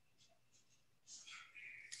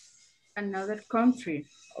 Another country.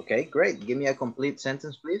 Okay, great. Give me a complete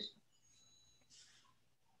sentence, please.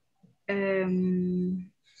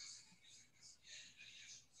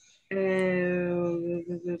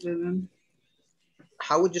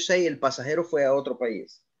 How would you say el pasajero fue a otro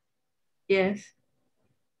país? Yes.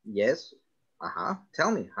 Yes.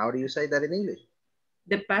 Tell me, how do you say that in English?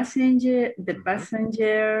 The passenger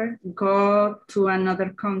go to another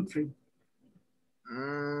country.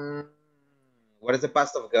 What is the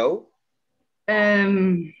past of go?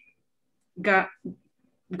 Goes.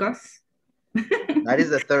 That is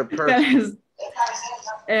the third person.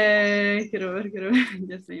 Quiero ver, ya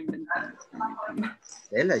estoy inventando.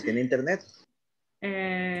 Él tiene internet.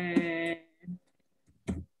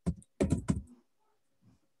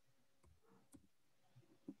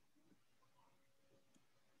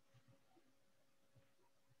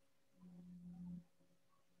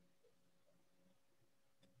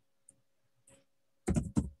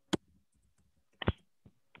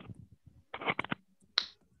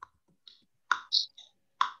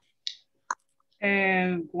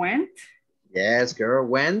 Went. Yes, girl,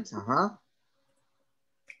 went.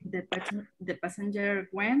 The passenger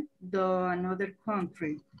went to another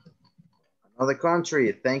country. Another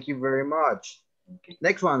country. Thank you very much. Okay.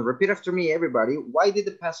 Next one. Repeat after me, everybody. Why did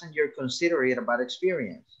the passenger consider it a bad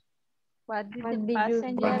experience? What did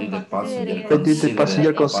the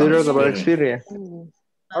passenger consider the bad experience?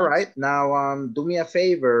 All right. Now, do me a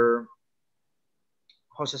favor,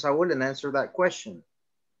 Jose Saúl, and answer that question.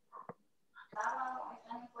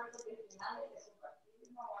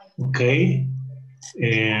 Okay.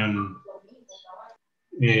 The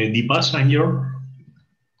passenger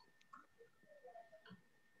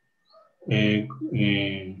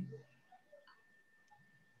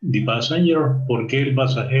 ¿por qué el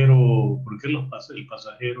pasajero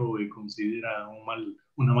considera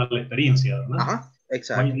una mala experiencia, ¿verdad?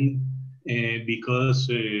 Exactly. Because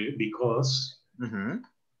the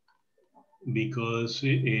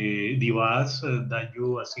bus that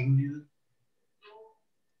you assigned,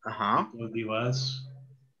 because the bus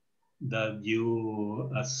that you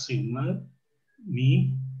assigned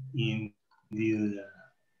me in the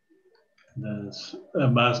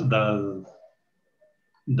bus that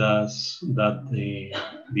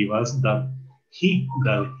he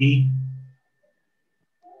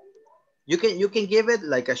You can give it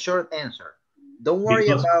like a short answer. Don't worry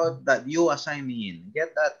about that you assign me in.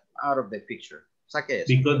 Get that out of the picture. Because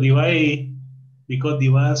the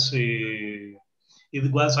bus it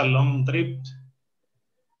was a long trip.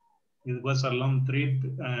 It was a long trip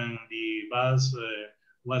and the bus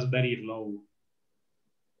was very slow.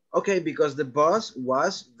 Okay, because the bus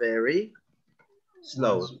was very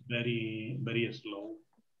slow. Was very, very slow.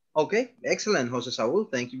 Okay, excellent, Jose Saúl.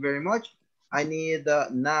 Thank you very much. I need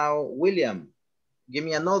now William. Give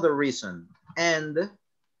me another reason. And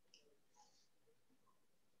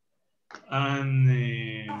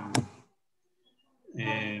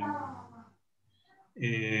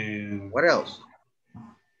what else?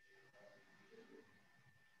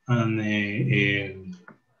 And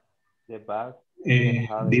the bus.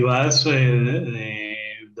 The bus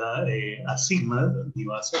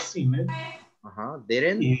assigned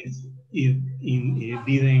didn't? It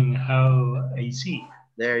didn't have AC.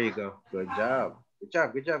 There you go. Good job. Good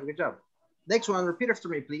job. Good job. Good job. Next one. Repeat after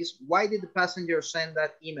me, please. Why did the passenger send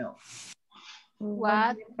that email?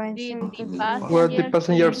 What did the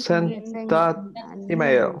passenger send that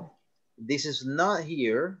email? This is not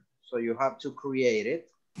here, so you have to create it.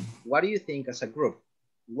 What do you think as a group?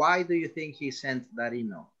 Why do you think he sent that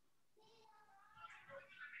email?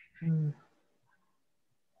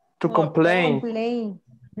 To complain. Okay,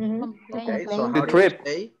 so how do you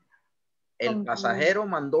say? El pasajero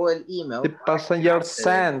mandó el email. The passenger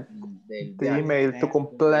sent the email to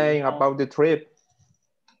complain about the trip.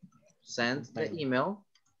 Sent the email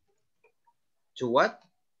to what?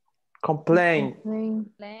 Complain.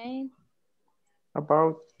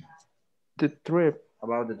 About the trip.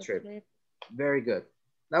 About the trip. Very good.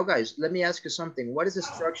 Now, guys, let me ask you something. What is the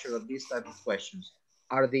structure of these type of questions?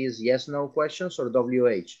 Are these yes/no questions or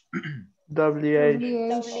WH?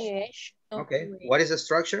 WH. Okay. What is the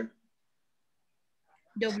structure?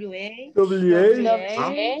 WH.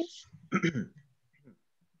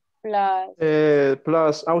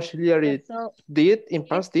 Plus auxiliary did in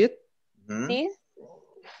past did. Did.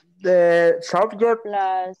 The subject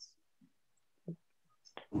Plus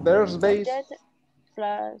verb base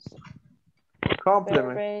plus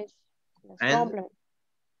complement complement.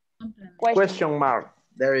 question mark.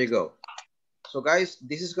 There you go. So guys,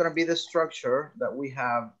 this is going to be the structure that we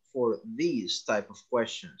have for these type of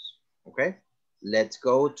questions. Okay, let's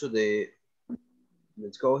go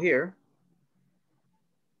here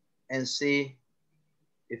and see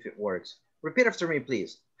if it works. Repeat after me,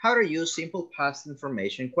 please. How to use simple past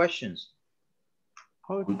information questions.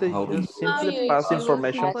 How to use simple past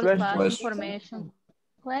information Information.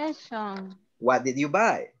 Question. What did you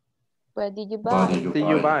buy? What did you buy? What did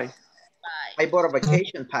you buy? I bought a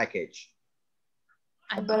vacation package.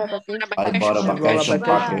 I bought a vacation I bought a vacation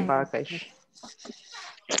package.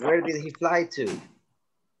 Where did he fly to?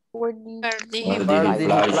 Where did Where did he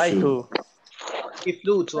fly to? He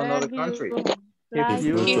flew to another country.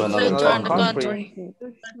 He flew to another country.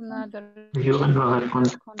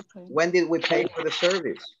 When did we pay for the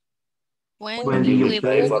service? When did we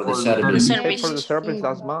pay for the service? We paid for the service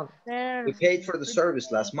last month. We paid for the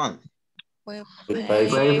service last month. We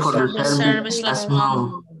paid for the service last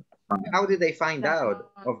month. How did they find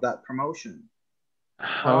out of that promotion?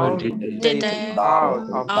 How did they find out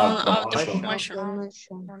of that promotion?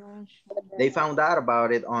 They found out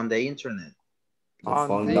about it on the internet. They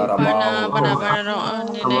found out about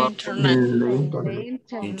on the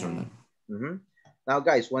internet. Now,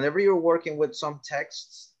 guys, whenever you're working with some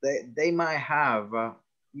texts, they might have,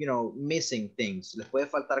 you know, missing things. Les puede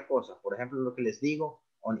faltar cosas. Por ejemplo, lo que les digo,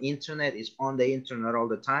 on internet is on the internet all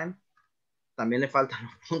the time. También le faltan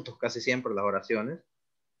los puntos casi siempre las oraciones.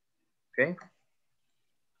 Okay.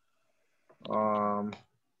 All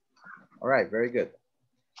right, very good.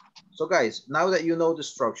 So guys, now that you know the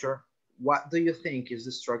structure, what do you think is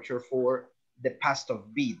the structure for the past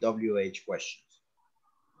of be, WH questions?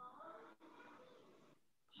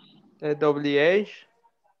 WH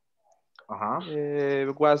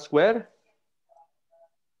was where?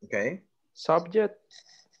 Okay. Subject.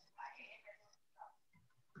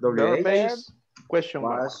 WH base, question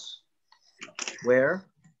mark. Was where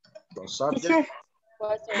plus subject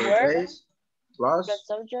base plus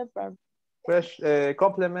subject verb.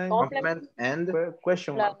 Complement and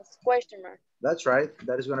question mark. Question mark. That's right.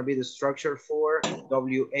 That is going to be the structure for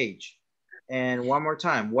WH. And one more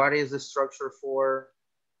time, what is the structure for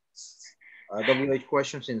WH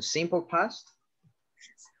questions in simple past?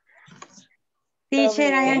 Teacher,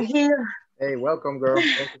 I am here. Hey, welcome, girl.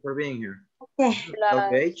 Thank you for being here. Okay.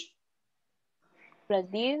 WH. Plus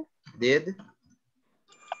Did.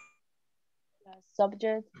 Plus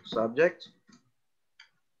subject. Subject.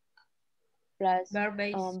 Plus verb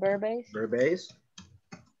base. Verb base. Verb base.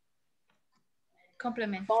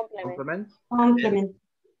 Complement. Complement. Complement.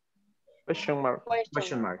 Question mark.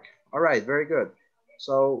 Question mark. All right, very good.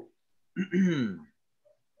 So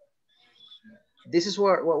this is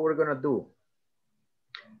what we're gonna do.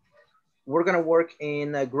 We're gonna work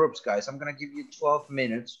in groups, guys. I'm gonna give you 12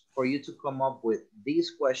 minutes for you to come up with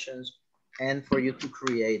these questions and for you to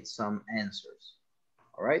create some answers.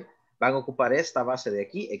 All right. Van a ocupar esta base de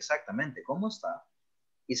aquí exactamente como está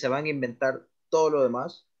y se van a inventar todo lo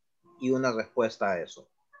demás y una respuesta a eso.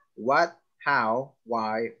 What, how,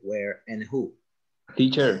 why, where, and who.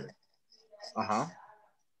 Teacher. Ajá.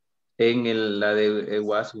 En la de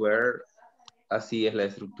was, where, así es la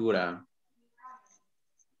estructura.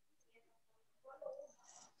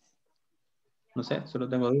 No sé, solo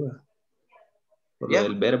tengo dudas. Por lo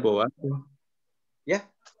del verbo base. Yeah.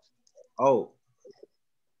 Oh.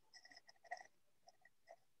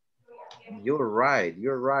 You're right,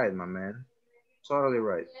 my man. Totally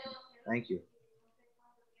right. Thank you.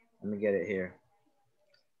 Let me get it here.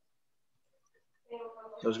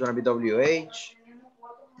 So it's going to be WH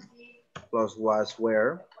plus was,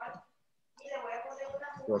 where,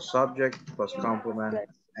 plus subject, plus complement,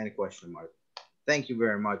 and question mark. Thank you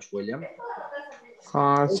very much, William.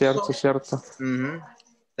 Cierto.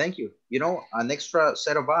 Thank you. You know, an extra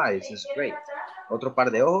set of eyes is great. Otro par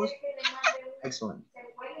de ojos. Excellent.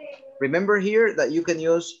 Remember here that you can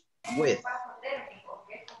use with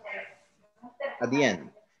at the end.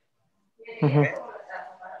 Okay.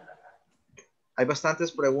 Hay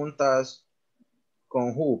bastantes preguntas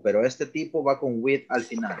con who, pero este tipo va con with al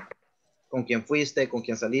final. Con quién fuiste, con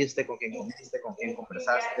quién saliste, con quién comiste, con quién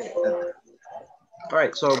conversaste, etc. All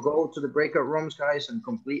right, so go to the breakout rooms, guys, and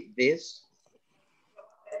complete this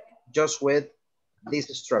just with this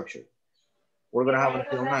structure. We're going to have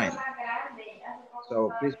until 9.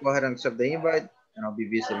 So please go ahead and accept the invite, and I'll be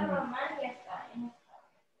visiting you.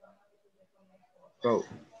 Go.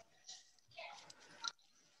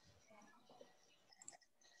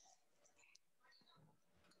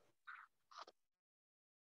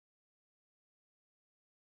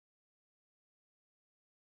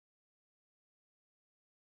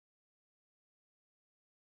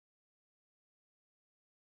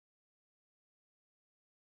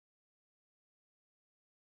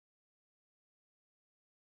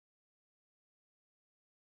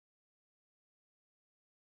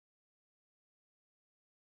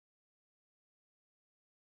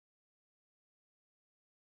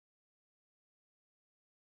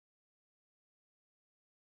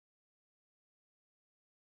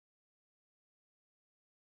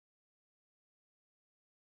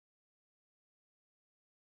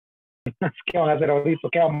 ¿Qué van a hacer ahorita?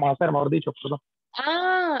 ¿Qué vamos a hacer, mejor dicho? Perdón.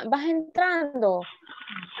 Ah, vas entrando.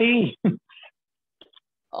 Sí.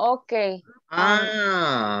 Ok. Vas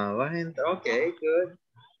a entrar. Ok, good.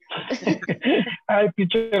 Ay,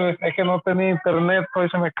 teacher, es que no tenía internet, hoy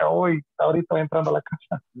se me acabó y ahorita voy entrando a la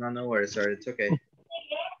casa. No worries, sorry, it's okay.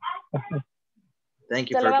 Thank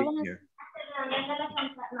you Solo for vamos being here.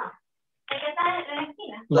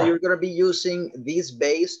 So you're going to be using this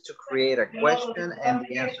base to create a question and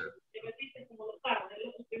the answer.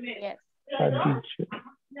 Yes.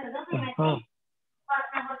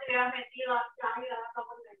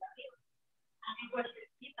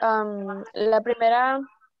 La primera.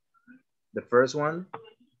 The first one.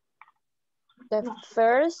 The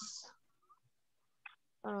first.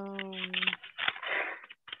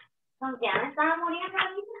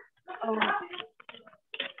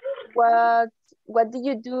 What did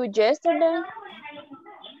you do yesterday?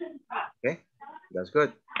 Okay, that's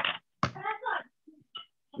good.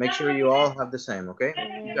 Make sure you all have the same, okay?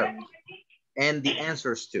 Go. And the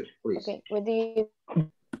answers too, please. Okay, what do you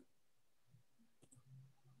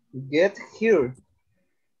get here?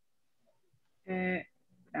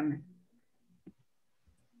 Espérame.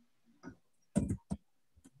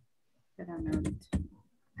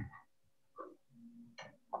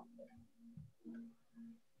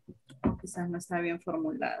 Quizás no está bien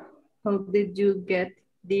formulado. How did you get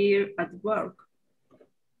there at work?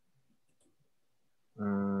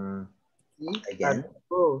 Again.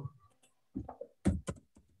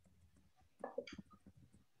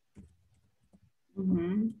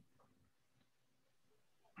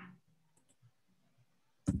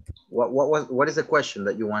 What is the question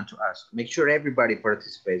that you want to ask? Make sure everybody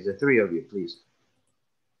participates, the three of you, please.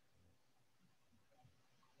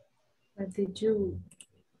 What did you...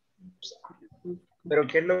 ¿Pero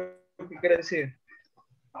qué es lo que quiere decir?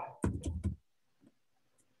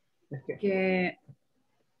 Que...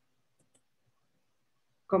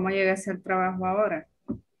 ¿Cómo llegas al trabajo ahora?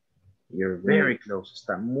 You're very close.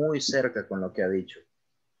 Está muy cerca con lo que ha dicho.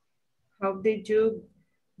 How did you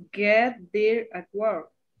get there at work?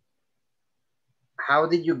 How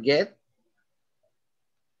did you get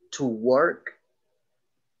to work?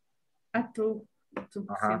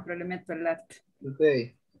 Siempre le meto el at.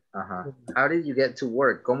 Okay. How did you get to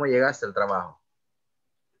work? ¿Cómo llegaste al trabajo?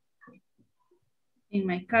 In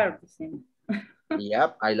my car.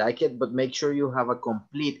 Yep, I like it, but make sure you have a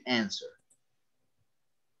complete answer.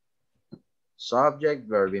 Subject,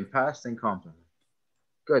 verb in past, and complement.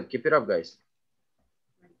 Good, keep it up, guys.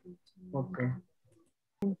 Okay.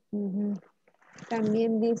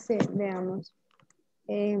 También dice, veamos,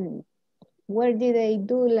 where did they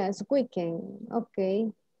do last weekend?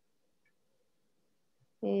 Okay.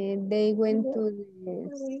 They went to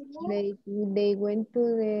they went to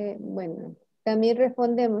the, bueno, también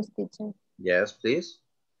respondemos, teacher. Yes, please.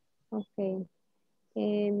 Okay.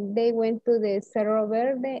 And they went to the Cerro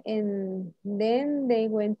Verde and then they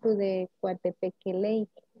went to the Coatepeque Lake.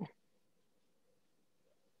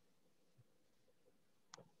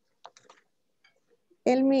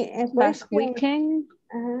 Tell me a question. Last weekend.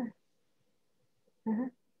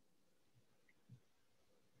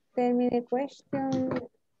 Tell me the question,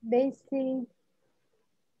 Daisy.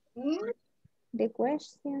 The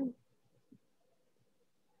question.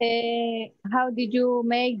 How did you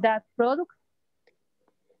make that product?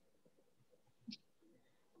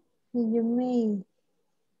 You made.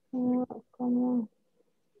 ¿Cómo?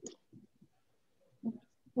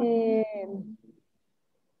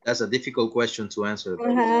 That's a difficult question to answer.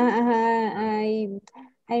 I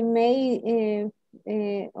made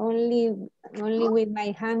only with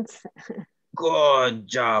my hands. Good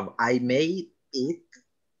job. I made it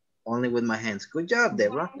only with my hands. Good job,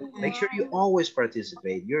 Deborah. Make sure you always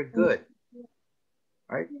participate. You're good.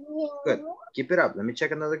 All right, good. Keep it up. Let me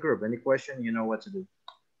check another group. Any question, you know what to do.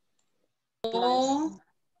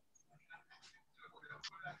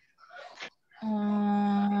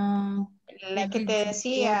 La que te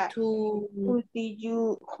decía, who did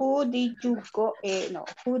you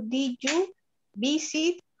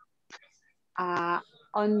visit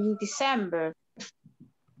on December?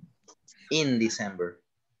 In December.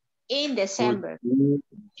 In December.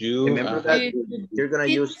 Remember that you're gonna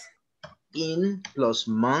use in plus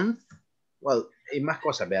month. Well, hay más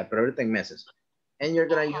cosas, vea, pero ahorita en meses. And you're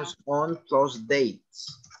gonna use on plus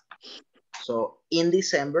dates. So in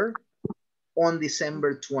December, on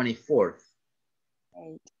December 24th.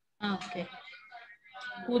 Okay.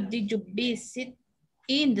 Who did you visit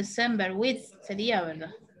in December with? Sería,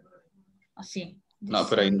 ¿verdad? Así. No,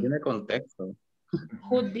 pero ahí no tiene contexto.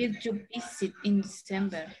 Who did you visit in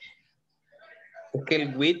December? Es que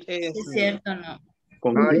el with es... Sí, es cierto, no.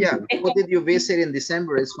 Yeah. Who did you visit in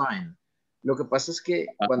December is fine. Lo que pasa es que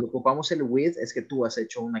cuando ocupamos el with es que tú has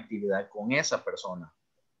hecho una actividad con esa persona.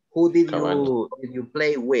 Who did you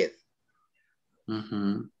play with?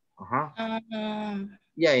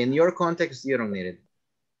 Yeah, in your context you don't need it.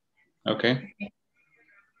 Okay.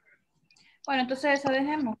 Bueno, entonces eso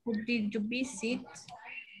dejemos. Who did you visit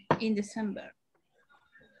in December?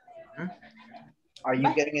 Are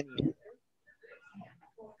you getting it?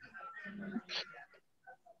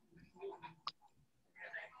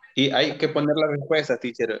 Y hay que poner la respuesta,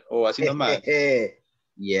 teacher, o así nomás.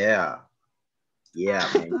 Yeah. Yeah,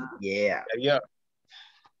 man. Yeah.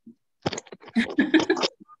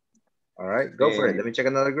 All right, go for it. Let me check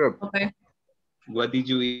another group. Okay. What did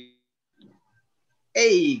you eat?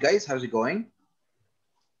 Hey, guys, how's it going?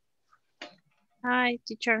 Hi,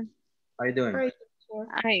 teacher. How you doing?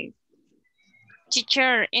 Hi.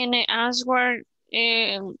 Teacher, in the answer,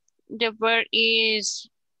 the verb is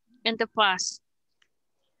in the past.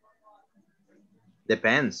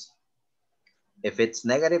 Depends. If it's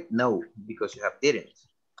negative, no, because you have didn't.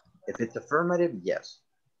 If it's affirmative, yes.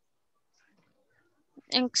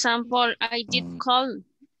 Example, I did call.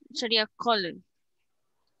 Sería call.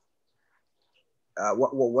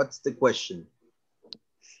 What's the question?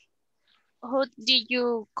 Who did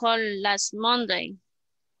you call last Monday?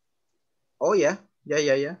 Oh, yeah.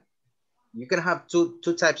 Yeah. You can have two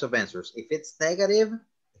types of answers. If it's negative,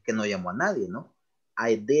 es que no llamó a nadie, ¿no?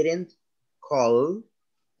 I didn't call,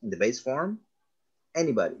 in the base form,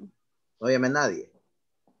 anybody. No llamé a nadie.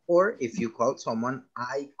 Or if you called someone,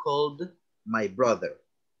 I called my brother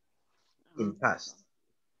in past.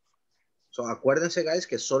 So acuérdense, guys,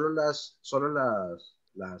 que solo las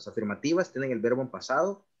afirmativas tienen el verbo en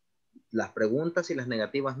pasado. Las preguntas y las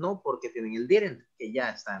negativas no, porque tienen el didn't, que ya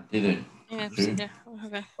están. Okay.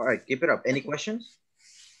 All right, keep it up. Any questions?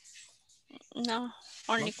 No,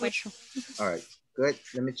 only question. All right, good.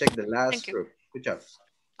 Let me check the last group. Good job.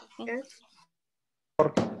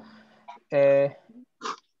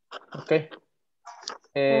 Okay.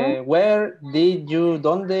 Where did you,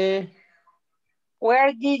 ¿dónde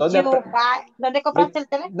compraste el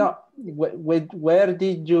teléfono? No, where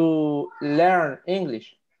did you learn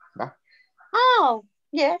English? Oh,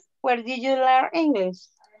 yes. Where did you learn English?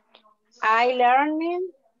 I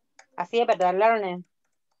learning. Así es, ¿verdad? Learning.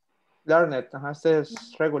 Learn it. Este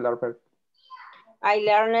es regular verb. I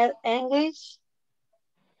learned English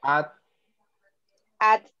At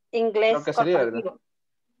Inglés lo que sería, ¿verdad?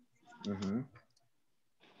 Corporativo.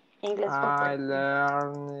 Inglés I Corporativo.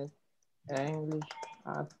 learned English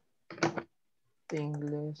at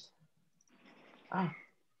English.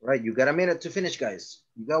 Right, you got a minute to finish, guys.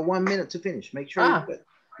 You got 1 minute to finish. Make sure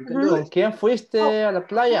you can do ¿Con it. quién fuiste a la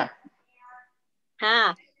playa?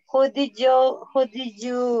 Who did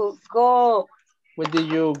you go? Where did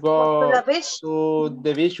you go to the beach? To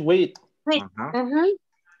the beach with? With.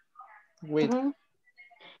 With.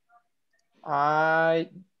 I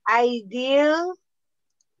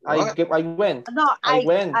went. No, I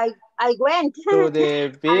went. I went to the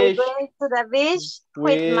beach. I went to the beach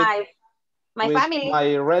with my family.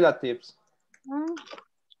 My relatives.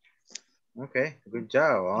 Okay, good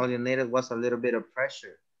job. All you needed was a little bit of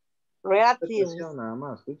pressure. Relatives. Nada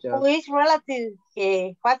más. Good job. Who is relative?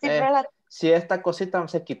 What is relative? Si esta cosita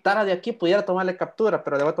se quitara de aquí, pudiera tomarle captura,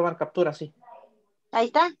 pero le voy a tomar captura, sí. Ahí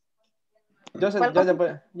está.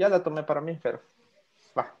 Ya la tomé para mí, pero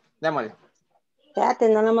va, démosle. Espérate,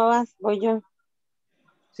 no me vas, voy yo.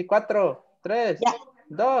 Sí, 4, 3,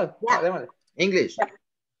 2, va, démosle. English.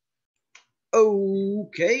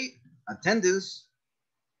 Okay, attendance.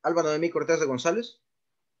 Alba Noemí Cortés de González.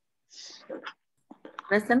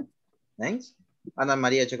 Present. Thanks. Ana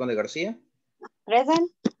María Chacón de García. Present.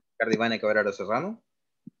 Cardivania Cabrera Serrano.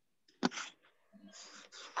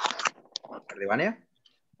 Cardivania.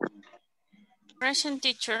 Present,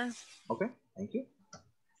 teacher. Okay, thank you.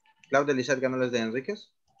 Claudia Lizeth Canales de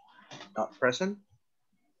Enríquez. Present.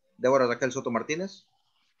 Débora Raquel Soto Martínez.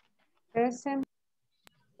 Present.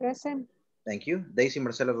 Present. Thank you. Daisy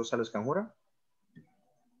Marcela Rosales Canjura.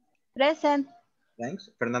 Present.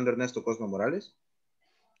 Thanks. Fernando Ernesto Cosmo Morales.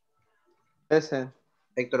 Present.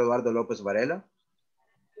 Héctor Eduardo López Varela.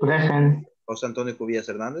 Present. José Antonio Cubillas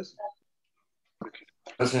Hernández.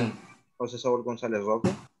 Present. José Saúl González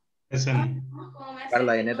Roque. Present.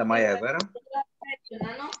 Carla Eneta Maya Herrera.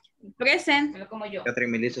 Present.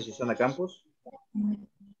 Catherine Melissa Susana Campos.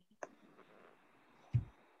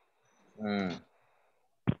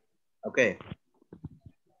 Ok.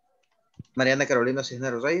 Mariana Carolina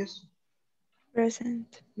Cisneros Reyes.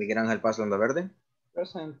 Present. Miguel Ángel Paz Landaverde.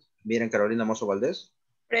 Present. Miren Carolina Mozo Valdés.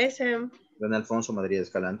 Present. Don Alfonso Madrid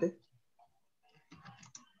Escalante.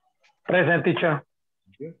 Present, teacher.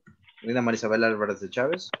 Thank you. Lina Marisabel Álvarez de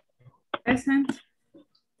Chávez. Present.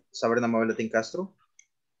 Sabrina Mabelatín Castro.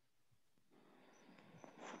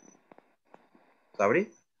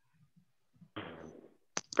 Sabri.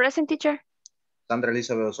 Present, teacher. Sandra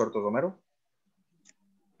Elizabeth Osorto Romero.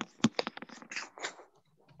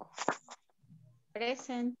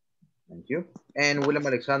 Present. Thank you. And William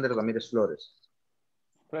Alexander Ramirez Flores.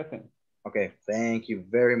 Present. Okay, thank you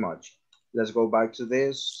very much. Let's go back to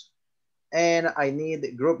this. And I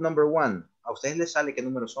need group number 1. A ustedes les sale qué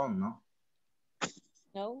números son, ¿no?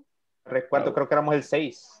 No. Recuerdo, creo que éramos el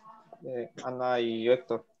 6. Ana y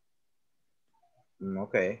Héctor.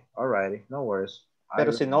 Okay, alrighty, no worries.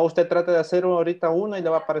 Pero si no, usted trate de hacer ahorita uno y le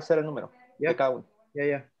va a aparecer el número de cada uno.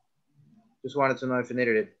 Yeah. Just wanted to know if you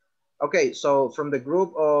needed it. Okay, so from the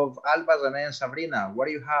group of Alba, René, and Sabrina, what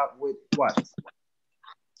do you have with what?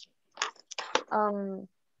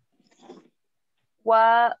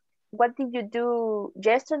 What did you do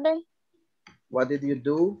yesterday? What did you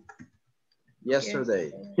do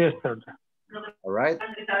yesterday? Yesterday. All right.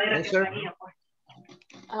 Answer.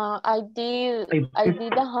 I did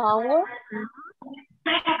the homework.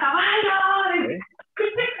 Okay.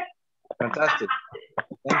 Fantastic.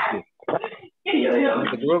 Thank you.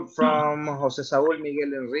 The group from Jose Saúl,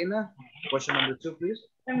 Miguel, and Rina. Question number 2, please.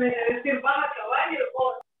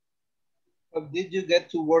 How did you get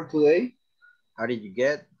to work today? How did you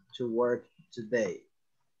get to work today?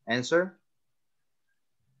 Answer.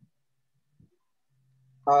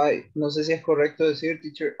 No sé si es correcto decir,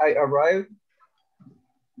 teacher, I arrived.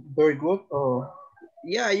 Very good. Or...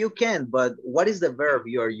 Yeah, you can, but what is the verb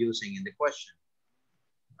you are using in the question?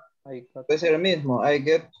 Puede ser el mismo. I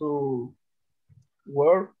get to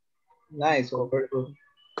work. Nice or very good.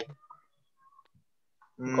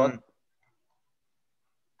 Right.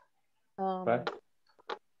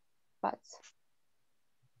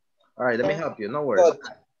 All right, let me help you. No worries.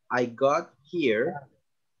 I got here,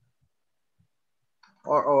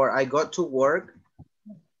 or I got to work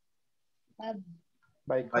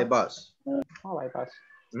by bus. Oh, by bus.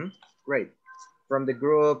 Great. From the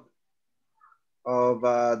group of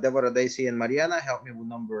Deborah, Daisy, and Mariana, help me with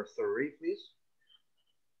number 3, please.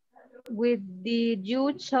 Did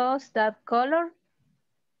you choose that color?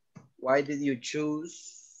 Why did you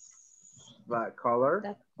choose that color?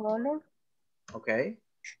 That color. Okay.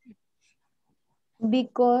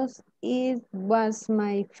 Because it was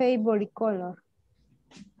my favorite color.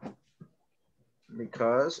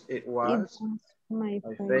 Because it was my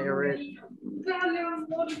favorite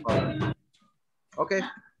color. Okay,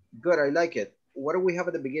 good, I like it. What do we have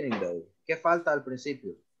at the beginning though? ¿Qué falta al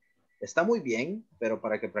principio? Está muy bien, pero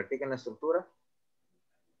para que practiquen la estructura.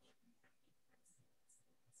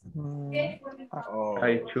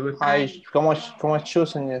 I choose. ¿Cómo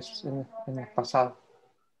choose en el pasado?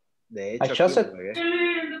 De hecho, I chose it.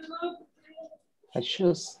 I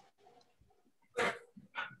choose.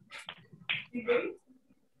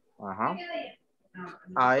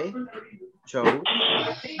 I chose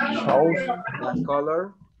that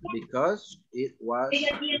color because it was my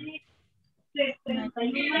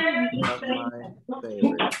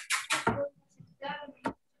favorite.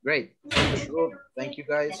 Great. Thank you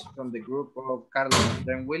guys. From the group of Carlos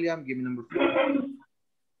and William, give me number 4.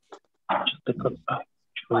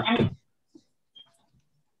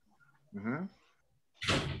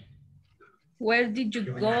 Where did you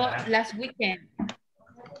go last weekend?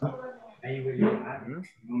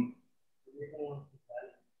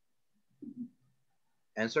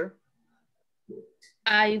 Answer.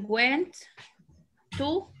 I went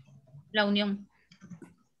to La Unión.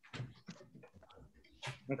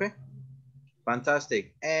 Okay.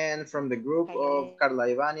 Fantastic. And from the group of Carla,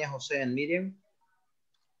 Ivania, Jose, and Miriam.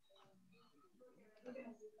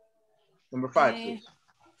 Number 5, please.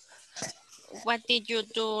 What did you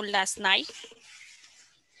do last night?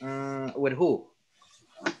 With who?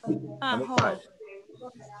 Number 5.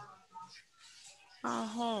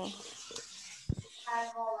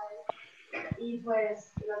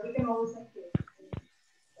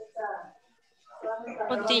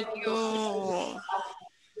 What did you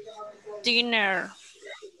dinner?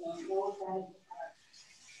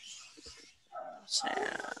 O sea,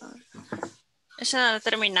 esa no la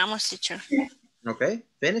terminamos, teacher. Okay,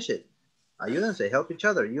 finish it. Ayúdense, help each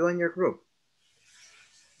other, you and your group.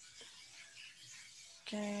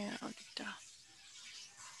 Okay, ahorita.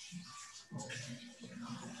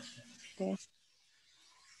 Okay.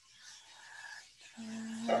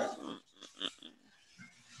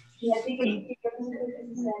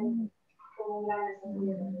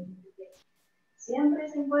 Siempre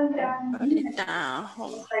se encuentran. Ahorita. Y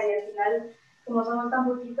al final, como somos tan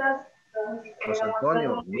poquitas, José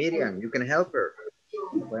Antonio, Miriam, you can help her.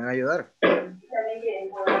 Pueden ayudar.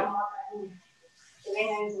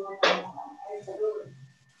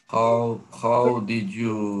 How did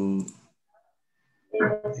you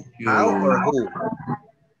How or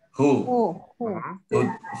who?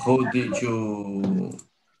 Who did you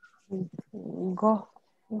Go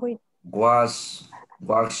with. was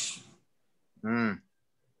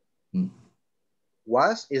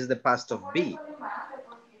Was is the past of be.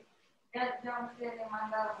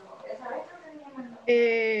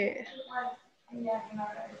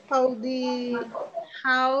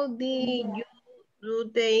 How did you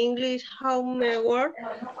do the English homework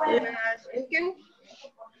last weekend?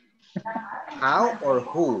 How or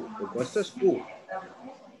who? El puesto es who.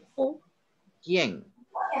 ¿Quién?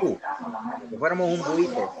 Who. Si fuéramos un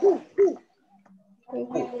buito. Who.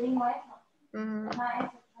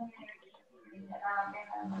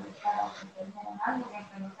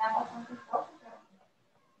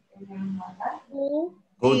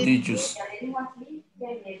 Who did you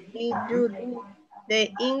do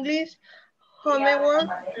the English homework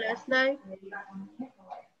last night?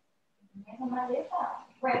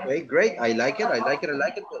 Okay, great. I like it.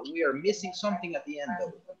 But we are missing something at the end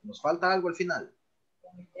though. Nos falta algo al final.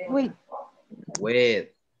 With.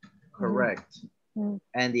 Correct.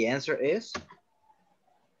 And the answer is?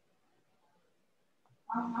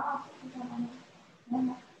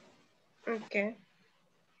 Okay.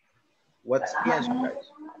 What's the answer,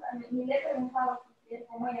 guys?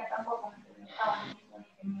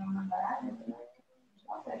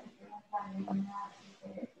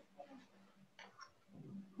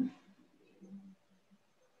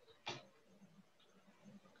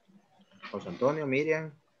 José Antonio,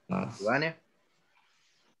 Miriam, Ivania.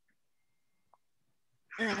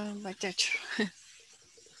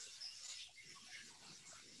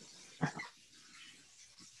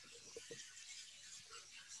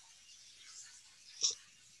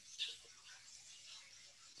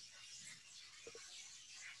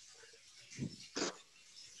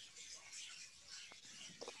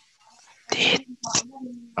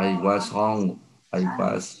 I was home. I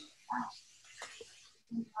was.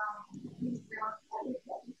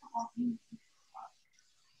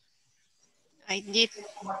 I did.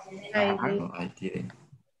 No, I didn't.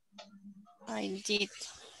 I did.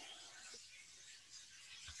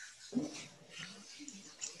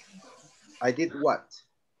 I did what?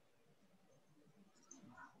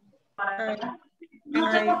 I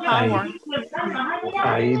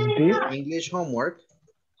did. English homework.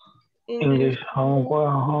 English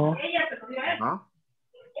homework.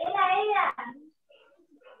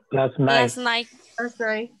 Last night.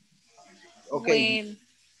 Okay.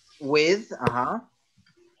 With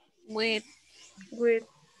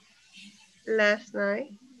last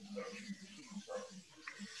night.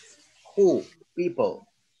 Who? People.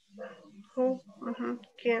 Who?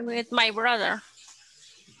 With my brother.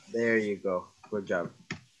 There you go. Good job.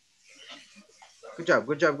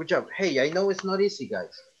 Good job. Hey, I know it's not easy,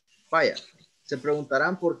 guys. Vaya, se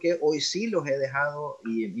preguntarán por qué hoy sí los he dejado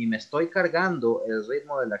y me estoy cargando el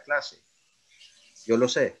ritmo de la clase. Yo lo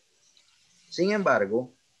sé. Sin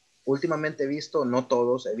embargo, últimamente he visto, no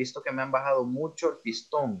todos, he visto que me han bajado mucho el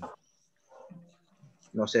pistón.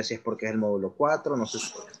 No sé si es porque es el módulo 4, no sé si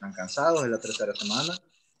es porque están cansados, es la tercera semana.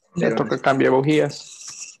 Ya toca cambio de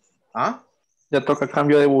bujías. ¿Ah? Ya toca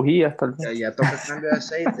cambio de bujías, tal vez. Ya toca cambio de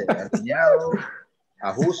aceite, alineado,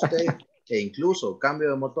 ajuste e incluso cambio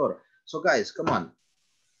de motor. So guys, come on.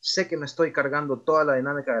 Sé que me estoy cargando toda la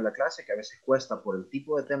dinámica de la clase, que a veces cuesta por el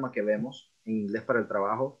tipo de tema que vemos en inglés para el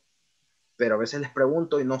trabajo, pero a veces les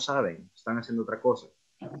pregunto y no saben, están haciendo otra cosa.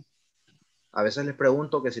 A veces les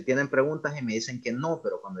pregunto que si tienen preguntas y me dicen que no,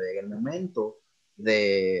 pero cuando llega el momento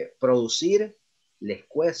de producir, les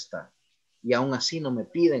cuesta y aún así no me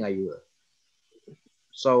piden ayuda.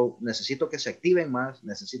 So, necesito que se activen más,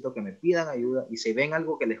 necesito que me pidan ayuda y si ven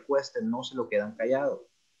algo que les cueste, no se lo quedan callados.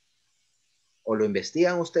 O lo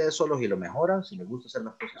investigan ustedes solos y lo mejoran, si les gusta hacer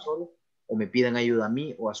las cosas solos, o me piden ayuda a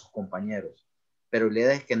mí o a sus compañeros. Pero la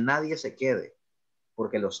idea es que nadie se quede,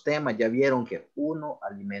 porque los temas ya vieron que uno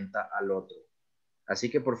alimenta al otro.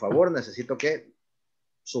 Así que por favor necesito que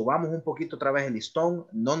subamos un poquito otra vez el listón,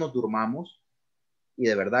 no nos durmamos y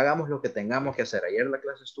de verdad hagamos lo que tengamos que hacer. Ayer la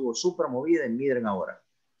clase estuvo súper movida y miren ahora.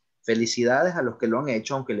 Felicidades a los que lo han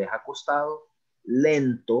hecho, aunque les ha costado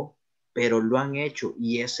lento, pero lo han hecho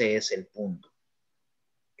y ese es el punto.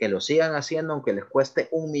 Que lo sigan haciendo aunque les cueste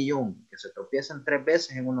 1.000.000, que se tropiecen 3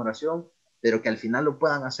 veces en una oración, pero que al final lo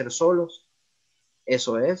puedan hacer solos.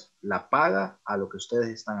 Eso es la paga a lo que ustedes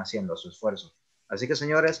están haciendo, a su esfuerzo. Así que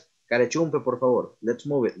señores, carechumpe por favor. Let's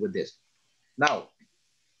move it with this. Now,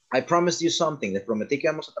 I promised you something. Les prometí que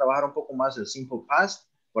vamos a trabajar un poco más el simple past.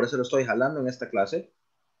 Por eso lo estoy jalando en esta clase.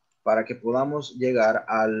 Para que podamos llegar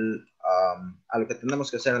a lo que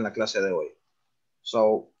tenemos que hacer en la clase de hoy.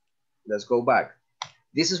 So, let's go back.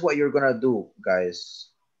 This is what you're going to do,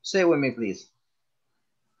 guys. Say with me, please.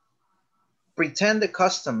 Pretend the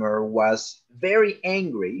customer was very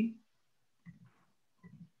angry.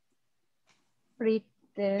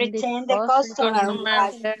 Pretend the customer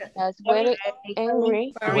was very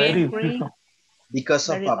angry. Because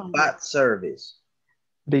of a bad service.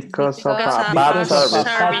 Because of a bad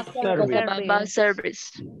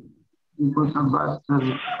service.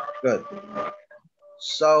 Good.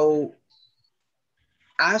 So,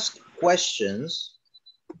 ask questions.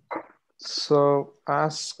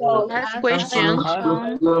 Ask questions.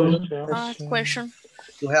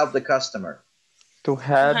 To help the customer. To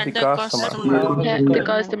help the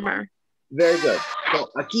customer. Very good.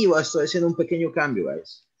 So, aquí estoy haciendo un pequeño cambio,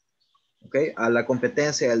 guys. Okay, a la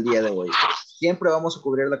competencia del día de hoy. Siempre vamos a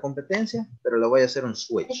cubrir la competencia, pero le voy a hacer un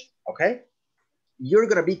switch. Okay? You're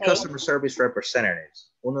going to be customer service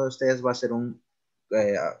representatives. Uno de ustedes va a ser un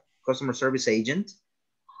customer service agent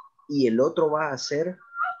y el otro va a ser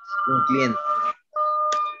un cliente.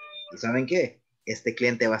 ¿Y saben qué? Este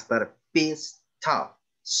cliente va a estar pissed off,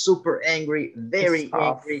 super angry, very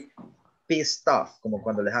angry, pissed off. Como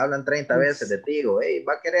cuando les hablan 30 veces de ti, digo, hey,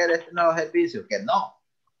 ¿va a querer este nuevo servicio? Que no.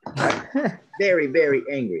 Right? Very, very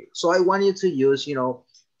angry. So I want you to use, you know,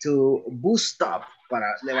 to boost up,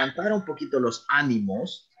 para levantar un poquito los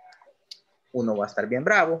ánimos. Uno va a estar bien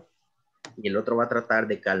bravo y el otro va a tratar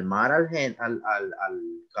de calmar al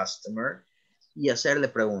customer y hacerle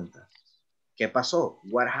preguntas. ¿Qué pasó?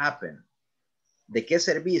 What happened? ¿De qué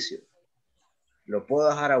servicio? ¿Lo puedo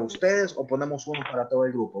dejar a ustedes o ponemos uno para todo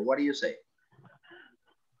el grupo? What do you say?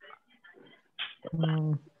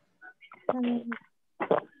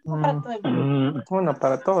 Uno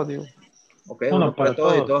para todos, digo. Ok, uno para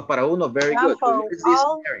todos y todos para uno. Very good.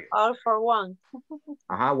 All for one.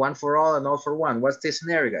 Ajá, one for all and all for one. What's this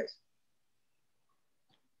scenario, guys?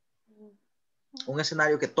 Un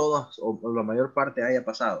escenario que todos o la mayor parte haya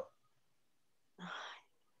pasado.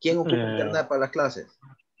 ¿Quién ocupa internet para las clases?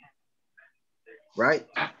 Right?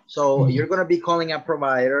 So you're going to be calling a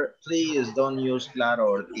provider. Please don't use Claro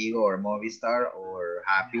or Tigo or Movistar or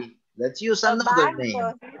Happy. Let's use another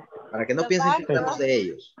name. Para que no piensen que hablamos de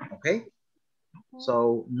ellos. Okay?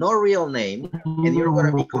 So no real name and you're going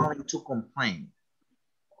to be calling to complain.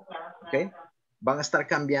 Okay? Van a estar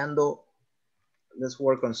cambiando. Let's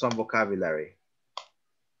work on some vocabulary.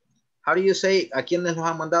 How do you say, a quienes nos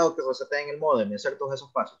han mandado que reseteen el modem y hacer todos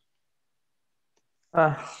esos pasos?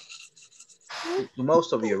 To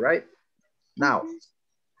most of you, right? Now,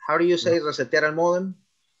 how do you say resetear el modem?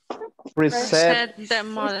 Reset the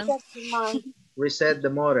modem. Reset the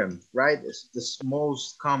modem, right? It's the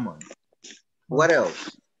most common. What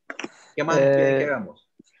else? ¿Qué más quieren que hagamos?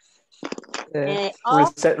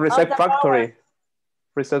 Reset factory.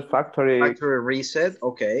 Reset factory. Factory reset,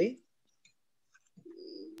 okay.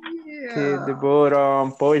 Yeah. The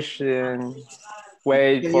button, push, and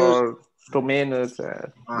wait for 2 minutes,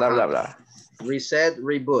 blah, blah, blah. Reset,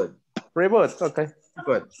 reboot. Reboot, okay.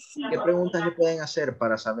 Good. ¿Qué preguntas le pueden hacer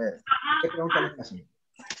para saber? ¿Qué preguntas le hacen?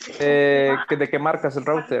 ¿De qué marca es el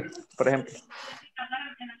router, por ejemplo?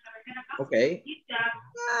 Ok.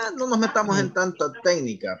 No nos metamos en tanta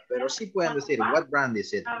técnica, pero sí pueden decir, what brand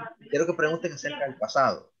is it? Quiero que pregunten acerca del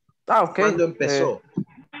pasado. Ok. ¿Cuándo empezó?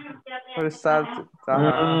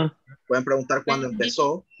 Pueden preguntar cuándo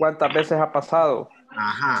empezó. ¿Cuántas veces ha pasado?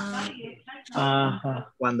 Ajá.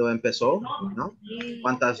 ¿Cuándo empezó? ¿No?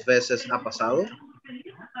 ¿Cuántas veces ha pasado?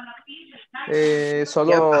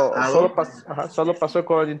 Solo pasó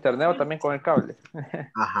con el internet o también con el cable.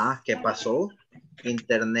 Ajá, ¿qué pasó?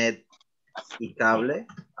 Internet y cable.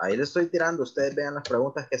 Ahí le estoy tirando. Ustedes vean las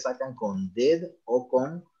preguntas que sacan con did o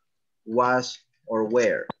con was or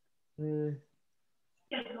where.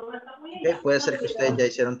 Okay, puede ser que ustedes ya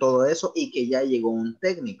hicieron todo eso y que ya llegó un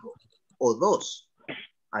técnico o dos.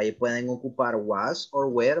 Ahí pueden ocupar was or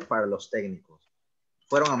where para los técnicos.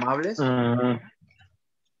 ¿Fueron amables?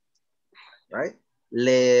 Right?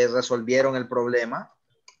 ¿Le resolvieron el problema?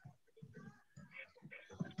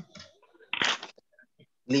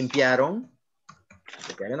 ¿Limpiaron?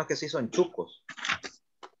 Porque hay unos que sí son chucos.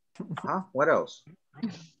 What else?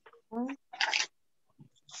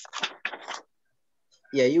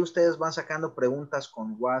 Y ahí ustedes van sacando preguntas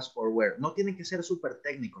con was or where. No tienen que ser súper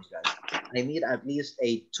técnicos, guys. I need at least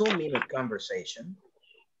a 2-minute conversation.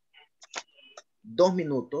 2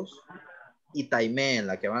 minutos. Y timeen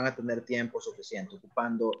la que van a tener tiempo suficiente.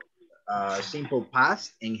 Ocupando simple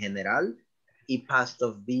past en general. y past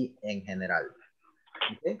of be en general.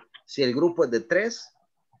 ¿Okay? Si el grupo es de 3,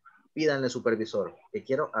 pídanle supervisor, que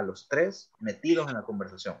quiero a los 3 metidos en la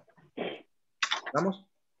conversación. ¿Vamos?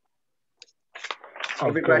 Okay.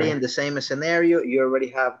 Everybody in the same scenario, you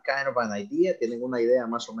already have kind of an idea, tienen una idea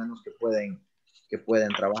más o menos que pueden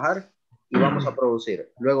trabajar y vamos a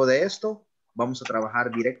producir. Luego de esto, vamos a trabajar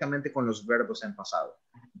directamente con los verbos en pasado.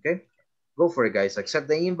 Okay? Go for it, guys. Accept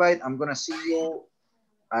the invite. I'm going to see you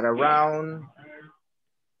at around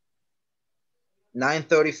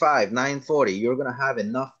 9:35, 9:40. You're going to have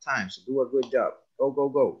enough time, so do a good job. Go, go,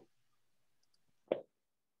 go.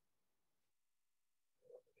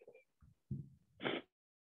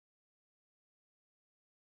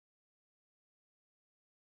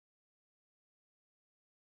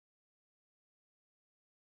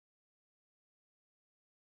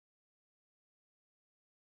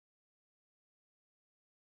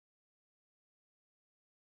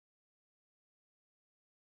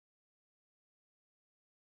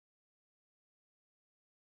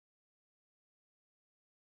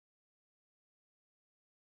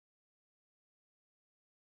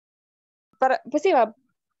 Pues sí, va,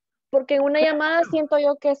 porque en una llamada siento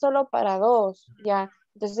yo que es solo para 2, ya.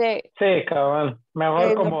 Entonces. Sí, cabal.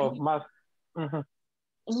 Mejor como más.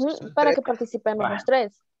 Para que participemos los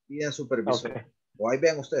 3. Pidan supervisor. Okay. O ahí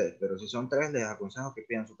vean ustedes, pero si son 3, les aconsejo que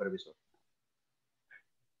pidan supervisor.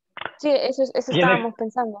 Sí, eso estábamos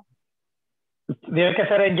pensando. Tiene que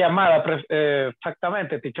ser en llamada,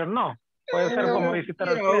 exactamente, teacher, no. Puede ser como visitar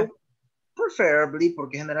al cliente. Preferably,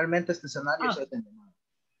 porque generalmente este escenario se hace en llamada.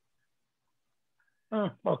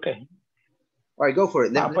 Okay. All right, go for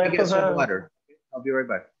it. Let me get some water. I'll be right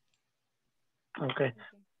back. Okay.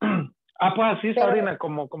 Pues así, Sabrina,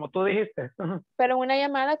 como tú dijiste. Pero una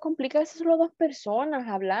llamada complica a veces solo 2 personas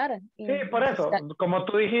hablar. Sí, por eso, como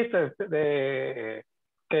tú dijiste, de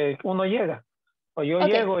que uno llega. O yo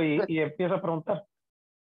llego y empiezo a preguntar.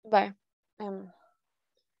 Vale.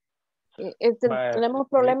 Tenemos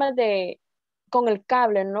problemas con el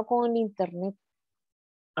cable, no con el internet.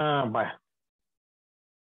 Vale.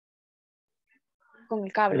 Con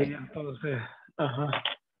el cable. Sí, entonces,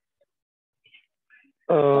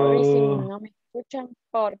 Sorry si no me escuchan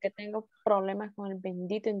porque tengo problemas con el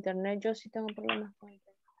bendito internet. Yo sí tengo problemas con el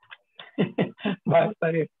internet. Vale, está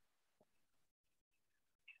bien.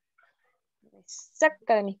 Me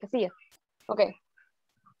saca de mis casillas. Ok.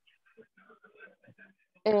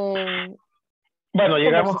 Bueno,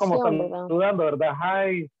 llegamos como saludando, ¿verdad?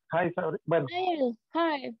 Hi, bueno.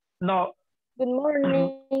 Hi. No. Good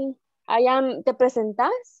morning. ¿Te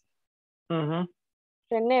presentás?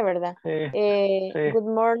 René, ¿verdad? Sí. Good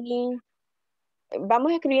morning.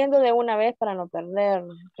 Vamos escribiendo de una vez para no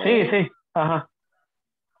perdernos. ¿Okay? Sí. Ajá.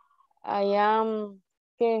 I am,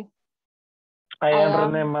 ¿qué? I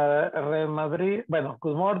am René Madrid. Bueno,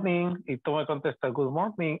 good morning. Y tú me contestas good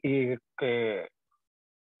morning. Y que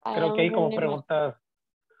creo que ahí como preguntas.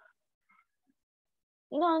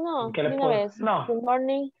 No, de una vez. No. Good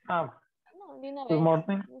morning. No, de una good vez.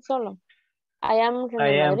 morning. Solo. I am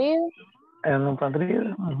René Madrid. En Madrid.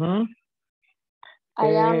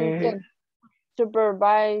 I am, ¿qué?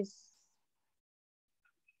 Supervisor,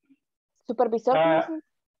 ¿cómo se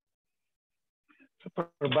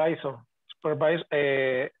Supervisor.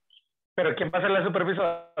 Pero ¿quién va a ser la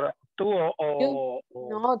supervisora? ¿Tú o...?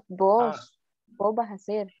 No, vos. Vos vas a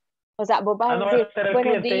ser. O sea, vos vas a decir,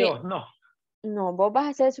 buenos días. No, vos vas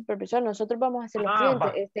a ser el supervisor. Nosotros vamos a ser los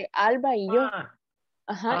clientes. Alba y yo.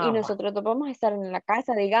 Y nosotros vamos a estar en la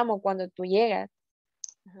casa, digamos, cuando tú llegas.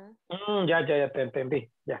 Ya te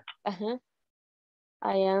entendí. Ya.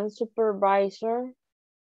 I am supervisor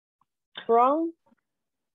from...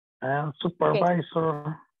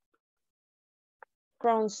 supervisor.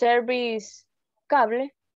 From service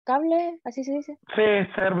cable, así se dice. Sí,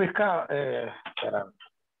 service cable,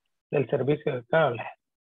 del servicio de cable.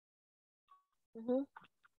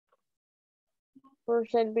 Por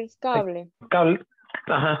service cable. Cable,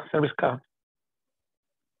 service cable.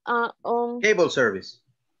 Cable service.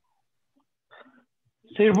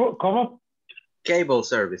 ¿Cómo? Cable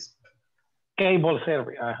service. Cable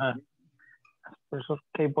service, Eso es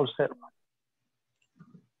cable service.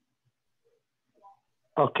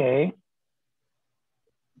 Okay.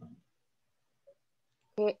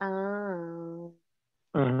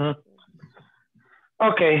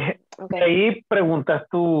 Okay. Ahí preguntas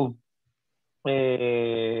tú.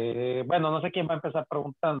 Bueno, no sé quién va a empezar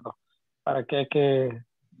preguntando. ¿Para qué que...?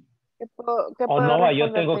 O no,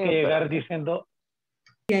 yo tengo que llegar diciendo...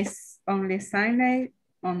 Yes, only sign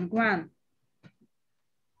on one.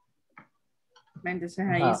 Entonces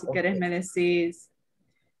ahí si quieres me decís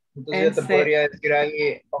Entonces yo te podría decir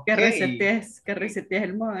ahí, ok. Que resetees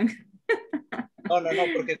el modem. No,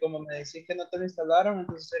 porque como me decís que no te lo instalaron,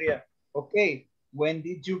 entonces sería, ok, when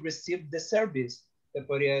did you receive the service? Te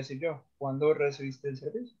podría decir yo, ¿cuándo recibiste el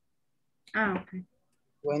servicio? Ah, ok.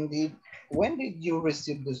 When did you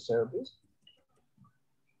receive the service?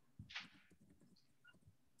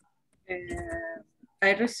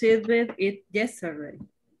 I received it yesterday.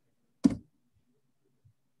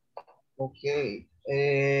 Okay.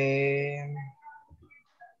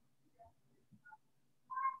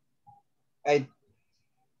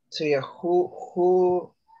 Sería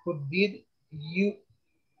who did you,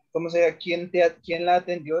 ¿cómo sería? ¿Quién la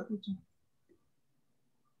atendió, teacher?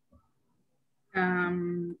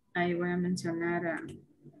 Ahí voy a mencionar a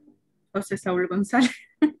José Saúl González.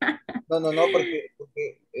 No, porque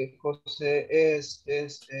José es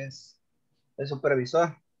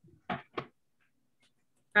supervisor.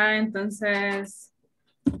 Entonces,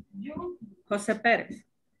 José Pérez.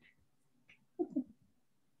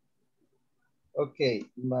 Ok,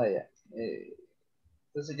 vaya.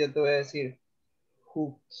 Entonces yo te voy a decir,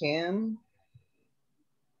 who can,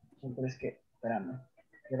 pero es que, espérame,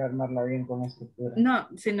 quiero armarla bien con estructura. No,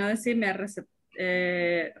 sino decirme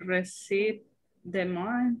receive the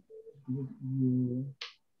money.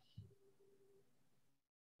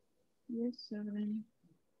 Yesterday.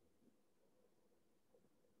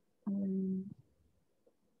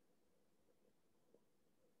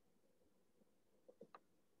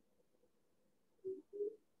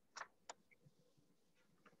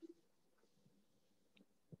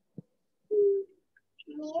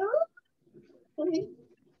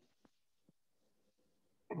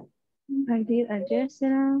 I did a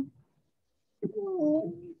yesterday.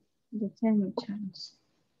 The 10 chance.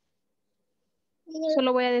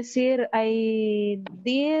 Solo voy a decir I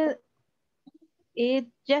did it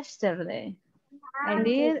yesterday. I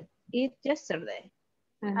did it yesterday.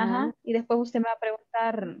 Ajá. Y después usted me va a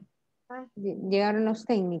preguntar. ¿Llegaron los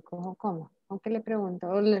técnicos o cómo? ¿O qué le pregunto?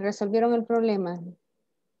 ¿O le resolvieron el problema?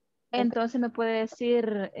 Entonces me puede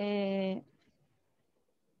decir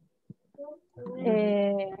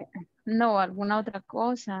no, alguna otra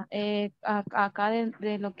cosa. Acá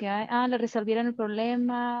de lo que hay. Le resolvieron el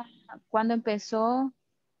problema. ¿Cuándo empezó?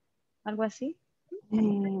 Algo así.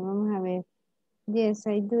 Vamos a ver. Yes,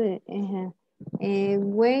 I do it.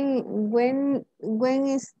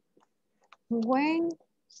 When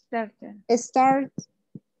start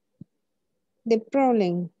the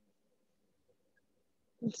problem.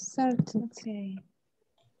 Okay.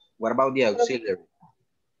 What about the auxiliary?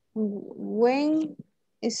 When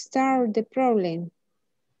start the problem?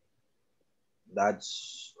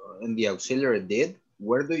 That's in the auxiliary did.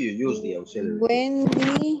 Where do you use the auxiliary?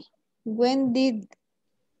 When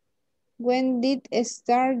did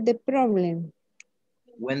start the problem?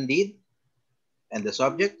 When did? And the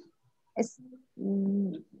subject?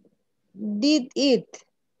 Did it?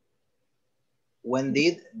 When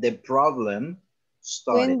did the problem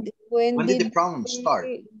start? When did the problem start?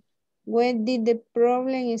 When did the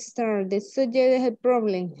problem start? The subject is a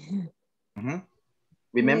problem.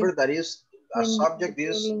 Remember that is a subject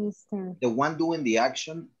is the one doing the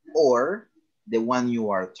action or the one you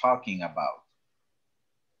are talking about.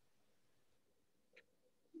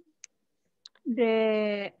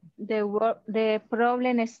 The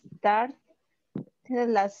problem start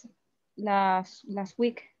last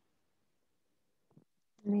week.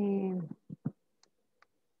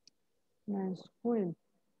 Last week.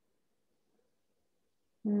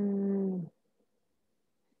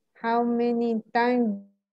 How many times?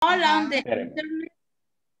 Hold on the internet.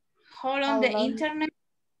 Hold on the internet.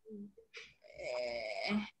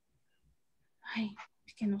 Ay,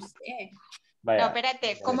 es que no sé. Vaya. No,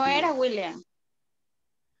 espérate, ¿cómo era, William?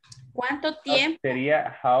 ¿Cuánto tiempo?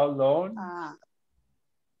 Sería how long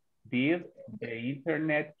did the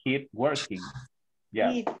internet keep working?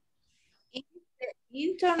 Yeah. The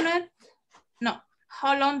internet, no,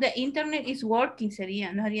 how long the internet is working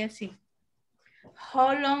sería, no sería así.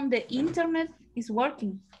 How long the internet is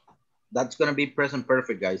working? That's going to be present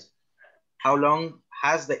perfect, guys. How long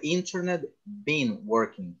has the internet been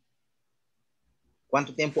working?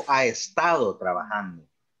 ¿Cuánto tiempo ha estado trabajando?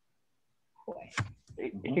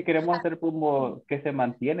 Es que queremos hacer como que se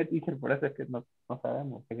mantiene, teacher, por eso es que no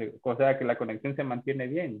sabemos. O sea, que la conexión se mantiene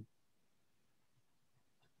bien.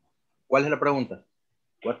 ¿Cuál es la pregunta?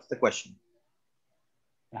 What's the question?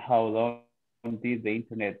 How long did the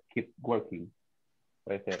internet keep working?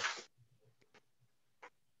 Puede ser.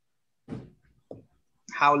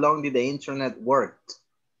 How long did the internet work?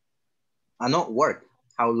 Not work.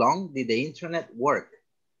 How long did the internet work?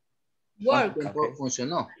 ¿Cuánto tiempo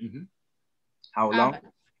funcionó? How long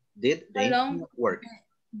Did the internet work?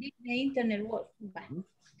 Did the internet work?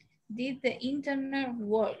 Did the internet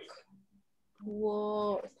work?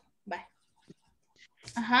 Bye.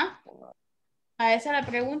 Ajá. A esa es la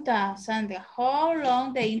pregunta, Sandra. How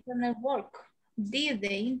long the internet work? Did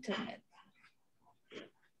the internet?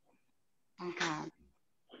 Ajá.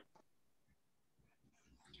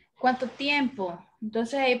 ¿Cuánto tiempo?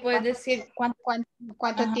 Entonces ahí puedes decir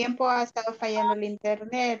 ¿Cuánto tiempo ha estado fallando el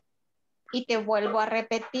internet? Y te vuelvo a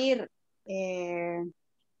repetir.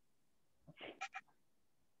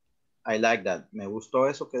 I like that. Me gustó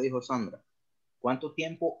eso que dijo Sandra. ¿Cuánto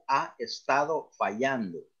tiempo ha estado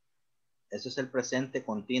fallando? Ese es el presente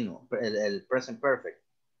continuo, el present perfect,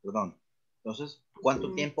 perdón. Entonces,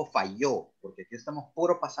 ¿cuánto tiempo falló? Porque aquí estamos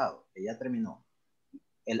puro pasado, que ya terminó.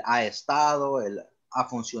 El ha estado, el ha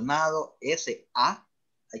funcionado, ese ha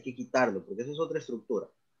hay que quitarlo, porque esa es otra estructura,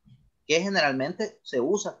 que generalmente se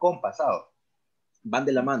usa con pasado. Van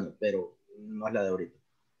de la mano, pero no es la de ahorita.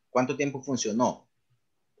 ¿Cuánto tiempo funcionó?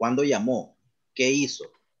 ¿Cuándo llamó? ¿Qué hizo?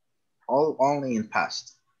 All only in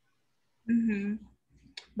past.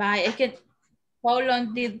 Bye. Es que, how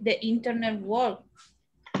long did the internet work?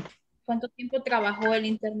 ¿Cuánto tiempo trabajó el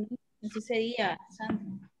internet? Así sería,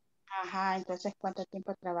 Sandra. Ajá, entonces, ¿cuánto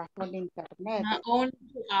tiempo trabajó el internet? Only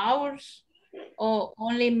 2 hours. O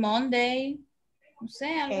only Monday. No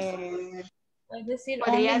sé, algo así. Puedes decir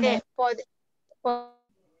Podría only Monday.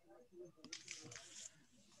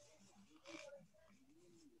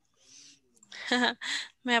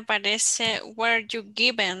 Me aparece were you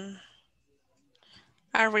given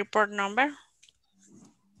a report number.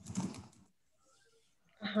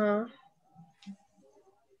 Ajá.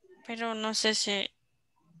 Pero no sé si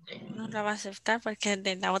no la va a aceptar porque es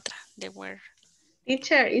de la otra, de where.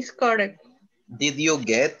 Teacher is correct. Did you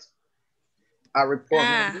get a report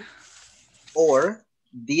number? Or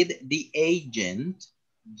did the agent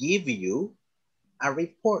give you a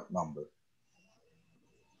report number?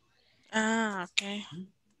 Ok.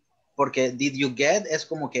 Porque did you get es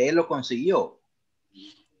como que él lo consiguió.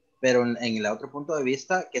 Pero en el otro punto de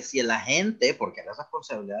vista, que si el agente, porque es la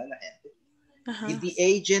responsabilidad de la gente, did the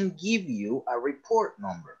agent give you a report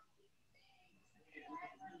number?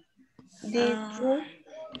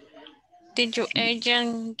 Did your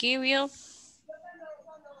agent give you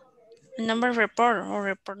a number report or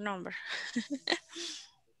report number?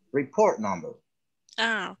 Report number.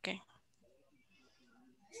 Ok.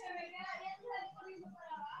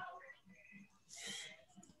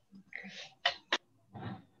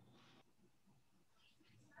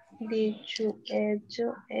 Dicho,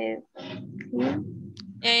 hecho,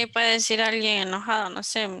 Y ahí puede decir alguien enojado, no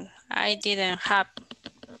sé, I didn't have.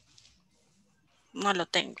 No lo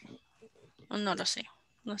tengo. No lo sé.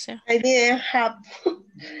 No sé. I didn't have.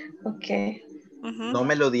 Ok. ¿No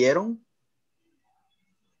me lo dieron?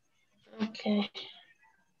 Ok.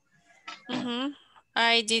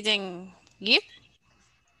 I didn't give.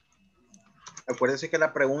 Acuérdense que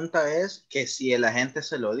la pregunta es que si el agente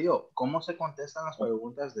se lo dio. ¿Cómo se contestan las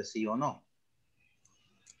preguntas de sí o no?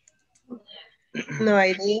 No,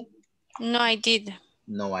 I did. No, I did.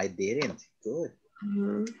 No, I didn't. Good.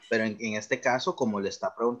 Pero en este caso, como le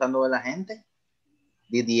está preguntando a la gente,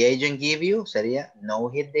 did the agent give you? Sería no,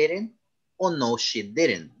 he didn't o no, she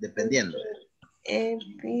didn't, dependiendo.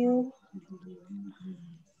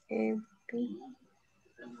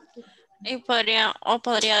 Y podría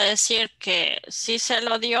decir que sí se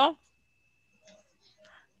lo dio,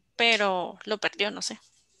 pero lo perdió, no sé.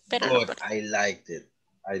 Pero lo perdió. I liked it.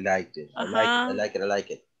 I liked it. I like it. I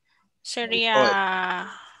like it.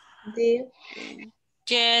 Sería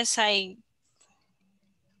yes, I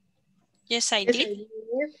did.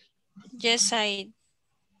 Yes, I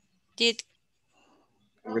did.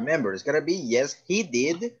 Remember, it's gotta be yes, he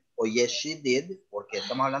did o yes, she did, porque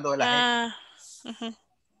estamos hablando de la gente.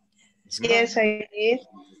 Yes, I did.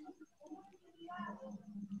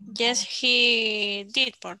 Yes, he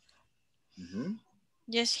did.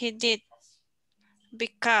 Yes, he did.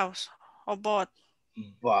 Because or but.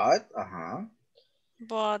 But,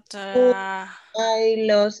 But I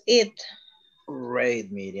lost it.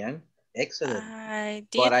 Great, Miriam. Excellent. I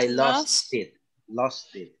did But I lost it.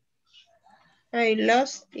 Lost it. I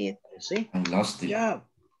lost it. See? I lost it. Yeah.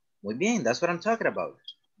 Muy bien. That's what I'm talking about.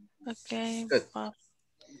 Okay. Good. All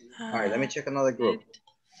right, let me check another group.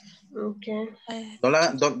 Okay.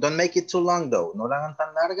 Don't make it too long, though. No la hagan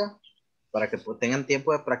tan larga para que tengan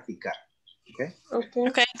tiempo de practicar. Okay?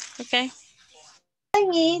 Okay.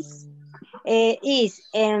 Is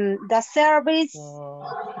the service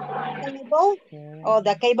cable o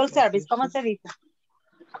the cable service, ¿cómo se dice?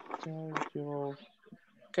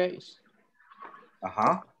 Case.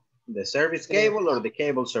 The service cable or the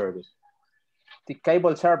cable service? The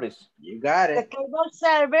cable service. You got The it. cable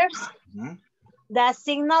servers, the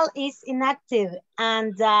signal is inactive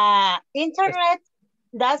and the internet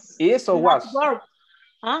does Is or not was? work.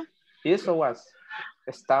 Huh? Is or was?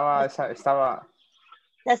 Estaba.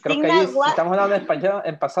 The Creo que signal ahí, si was. estamos hablando en español,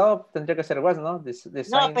 en pasado tendría que ser was, ¿no?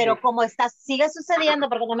 No, pero como está, sigue sucediendo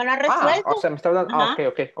porque no me lo han resuelto. O sea, me está hablando.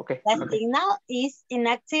 Ok. The signal is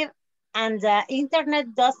inactive and the internet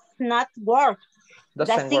does not work. The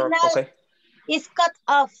signal is cut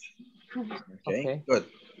off. Okay, good.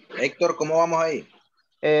 Héctor, ¿cómo vamos ahí?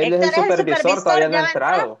 Él es el supervisor, todavía no ha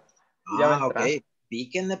entrado. Ok.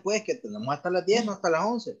 Píquenle pues, que tenemos hasta las 10, no hasta las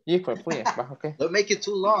 11. Hijo, ok. Don't make it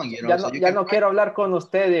too long, you know. Ya no quiero hablar con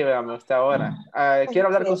usted, dígame usted ahora. Quiero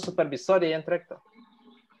hablar con su supervisor y ya entra Héctor.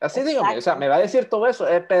 Así dígame, o sea, me va a decir todo eso,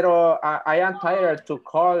 pero I am tired to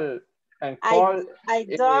call and call. I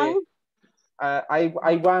don't.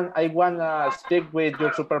 I want to speak with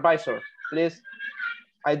your supervisor, please.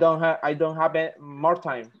 I don't have more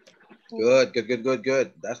time. Good.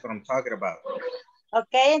 That's what I'm talking about.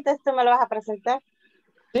 Ok, entonces tú me lo vas a presentar.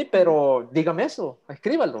 Sí, pero dígame eso,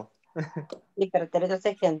 escríbalo. Sí, pero te lo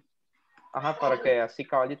sé que. Ajá, para que así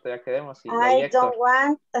caballito ya quedemos. I don't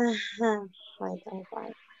want.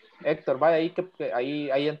 Héctor, vaya ahí, que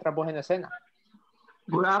ahí entras vos en escena.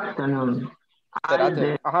 Good afternoon.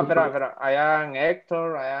 Espérate. Ajá, espera. I am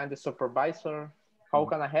Héctor, I am the supervisor. How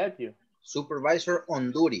can I help you? Supervisor on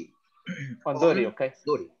duty. On duty, okay.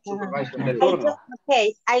 Duty. Supervisor.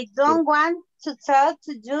 I don't want to talk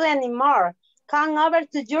to you anymore. Come over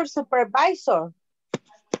to your supervisor.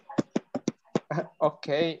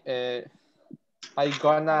 Okay. I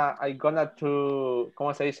gonna to,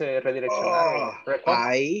 ¿cómo se dice? Redireccionar.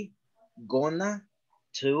 I gonna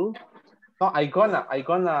to. No, I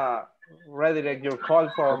gonna redirect your call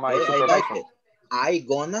for my supervisor. I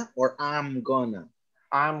gonna or I'm gonna?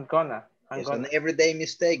 I'm gonna. It's an everyday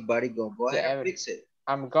mistake, buddy. Go ahead and fix it.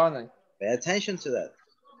 I'm gonna. Pay attention to that.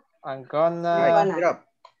 I'm gonna.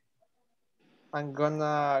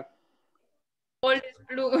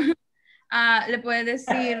 Le puede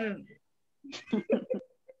decir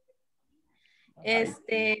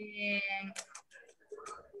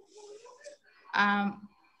I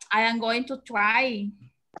am going to try.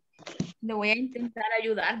 Le voy a intentar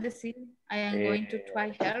ayudar, decir I am going to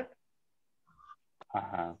try help.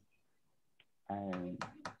 Ajá.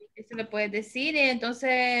 Eso le puede decir,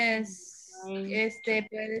 entonces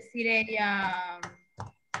puede decir ella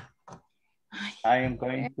I am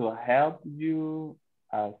going to help you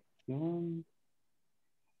as soon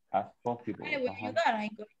as possible. Le voy a ayudar,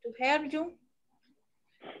 I'm going to help you.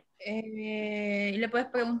 Y le puedes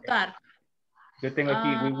preguntar. Yo tengo aquí,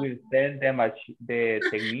 we will send them the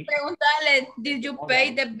technician. Preguntarle, did you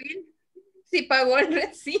pay the bill? Si pagó el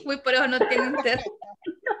recibo y por eso no tiene internet.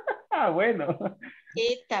 Bueno.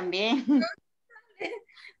 Y también.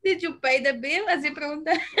 Did you pay the bill? Así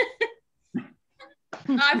pregunta.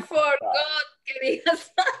 I forgot que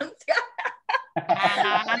digas.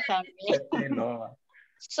 También. No.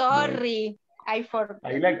 Sorry, I forgot.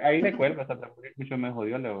 Ahí le cuelgo, hasta mucho me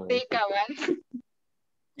jodió. Sí, cabal.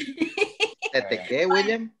 ¿Te qué,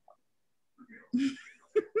 William?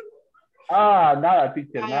 Nada,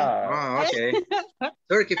 teacher, nada. Okay.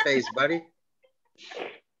 Turkey face, buddy.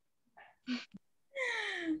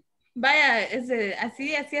 Vaya,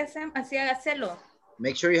 así hacerlo.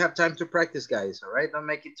 Make sure you have time to practice, guys. All right, don't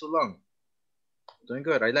make it too long. Doing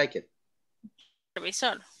good, I like it.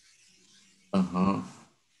 Supervisor.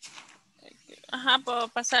 Ajá, puedo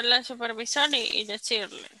pasarle al supervisor y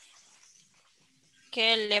decirle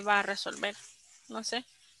que él le va a resolver. No sé.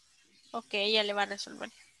 O que ella le va a resolver.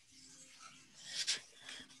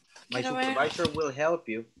 My supervisor will help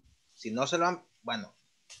you. Si no se lo han... Bueno,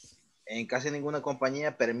 en casi ninguna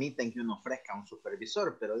compañía permiten que uno ofrezca un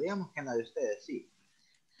supervisor, pero digamos que nadie de ustedes sí.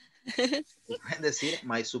 Pueden decir,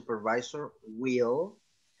 my supervisor will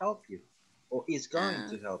help you. O is going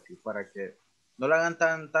to help you. Para que no la hagan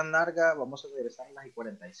tan larga, vamos a regresar a las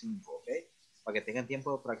 45, ¿ok? Para que tengan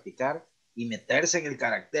tiempo de practicar y meterse en el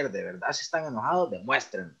carácter. De verdad, si están enojados,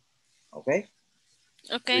 demuéstrenlo. ¿Ok?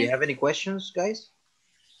 Okay. Do you have any questions, guys?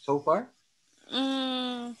 So far?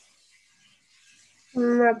 No,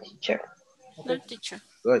 teacher. Okay. No, teacher.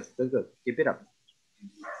 Good. Keep it up.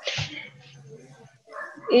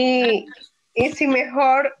 Y si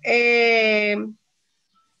mejor quien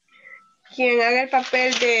haga el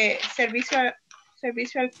papel de servicio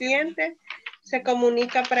al cliente se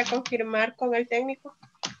comunica para confirmar con el técnico.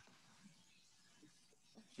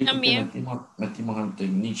 Sí, también. Metimos al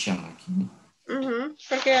technician aquí.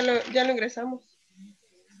 Porque ya lo ingresamos.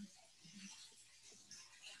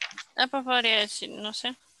 Pues podría decir, no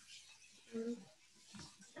sé.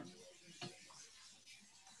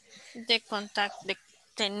 De contact, de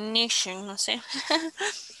technician, no sé.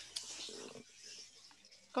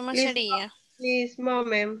 ¿Cómo sería? Please,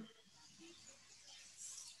 moment.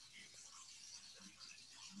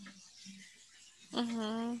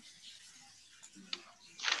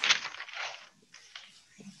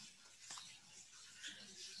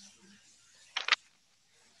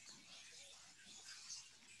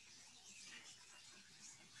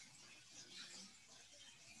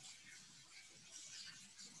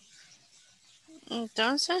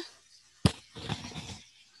 Entonces.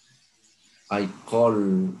 I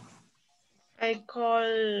call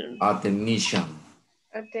A technician.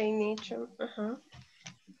 A technician.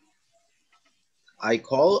 I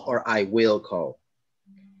call or I will call.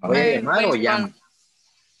 Voy a I llamar o llamo.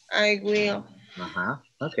 I will. Ajá,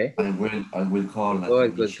 ok. I will call.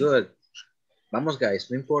 Good. Vamos,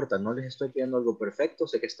 guys, no importa, no les estoy pidiendo algo perfecto,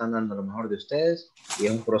 sé que están dando lo mejor de ustedes y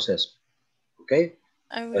es un proceso, ¿ok?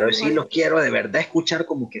 Pero sí lo quiero de verdad escuchar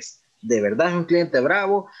como que de verdad es un cliente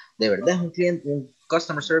bravo, de verdad es un cliente, un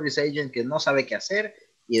customer service agent que no sabe qué hacer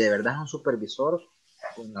y de verdad es un supervisor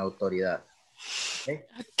con autoridad.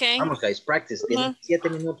 Okay. Vamos, guys, practice. Tienen 7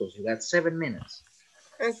 minutos. You got 7 minutes.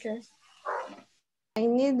 Okay. I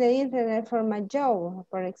need the internet for my job,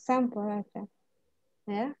 for example.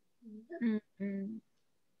 Yeah? You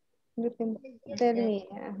can tell me.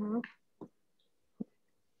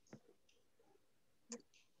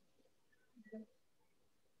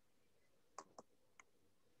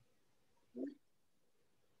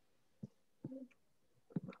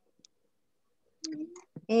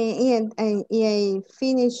 And I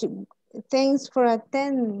finish. Thanks for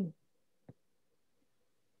attending.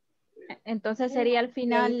 Entonces sería al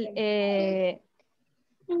final,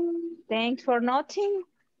 thanks for nothing.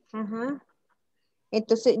 Ajá.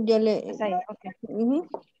 Entonces yo le...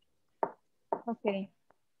 Ok.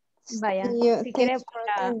 Vaya. Yo, si quiere,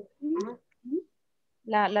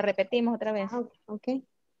 la repetimos otra vez. Ok.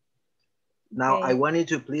 Now, I want you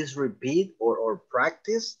to please repeat or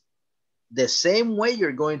practice the same way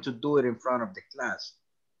you're going to do it in front of the class.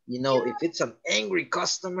 You know, if it's an angry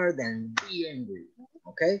customer, then be angry,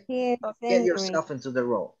 okay? Get yourself into the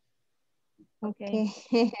role. Okay.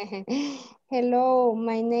 Hello,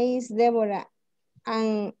 my name is Deborah,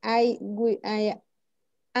 and I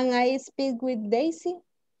speak with Daisy.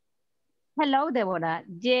 Hello, Deborah.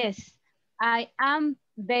 Yes, I am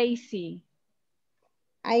Daisy.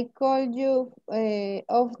 I called you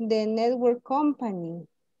of the network company.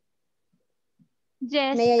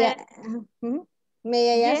 Yes.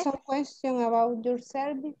 May I ask a question about your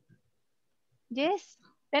service? Yes,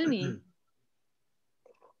 tell me.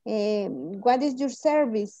 What is your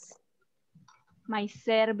service? My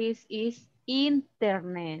service is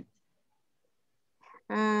internet.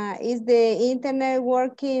 Is the internet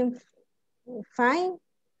working fine?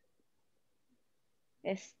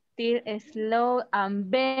 Still slow and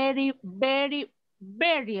very, very,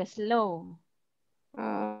 very slow.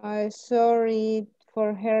 Sorry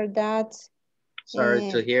for hear that.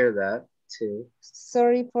 Sorry to hear that too.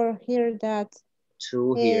 Sorry for hear that.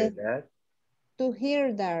 To hear that. To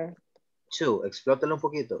hear that. To, explótalo un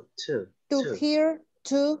poquito. To hear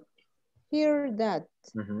that.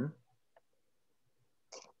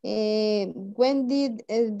 When did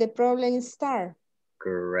the problem start?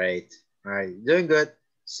 Great. All right, doing good.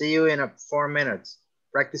 See you in 4 minutes.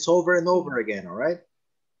 Practice over and over again, all right?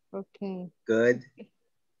 Okay. Good.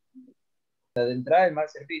 La de entrada el mal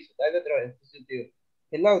servicio. Dale otra vez.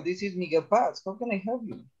 Hello, this is Miguel Paz. How can I help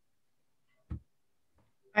you?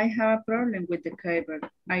 I have a problem with the cable.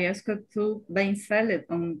 I asked to be installed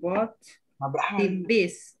on what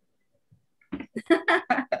TVs.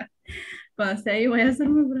 Cuando esté ahí voy a hacer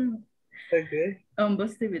muy bravo. Okay. On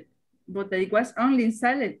both TVs. But it was only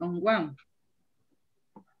installed on one.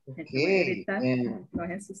 Okay. And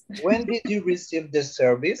when did you receive the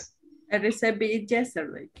service? I received it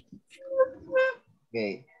yesterday.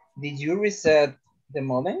 Okay. Did you reset the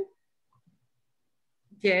modem?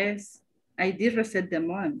 Yes, I did reset the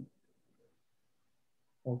modem.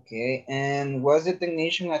 Okay. And was the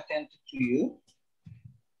technician attentive to you?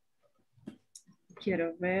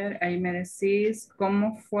 Quiero ver, ahí me decís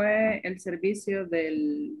cómo fue el servicio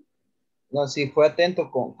del... No, sí, fue atento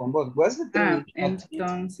con vos. Was the technician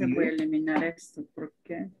entonces voy a eliminar esto, ¿por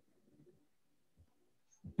qué?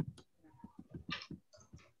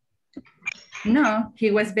 No,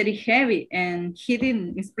 he was very heavy and he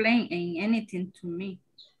didn't explain anything to me.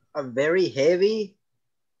 Very heavy.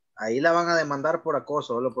 Ahí la van a demandar por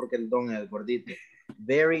acoso, solo porque el don es gordito.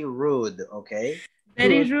 Very rude, okay?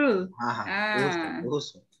 Very rude. Ajá,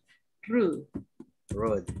 uso. Rude.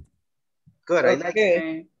 Rude. Good. I like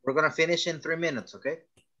Okay. it. We're gonna finish in 3 minutes, okay?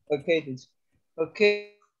 Okay.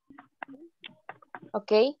 Okay.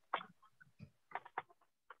 Okay.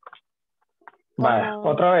 Vale,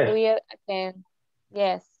 otra vez. Do you again?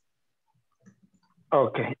 Yes.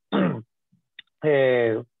 Okay.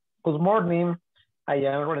 Good morning. I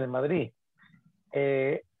am René Madrid.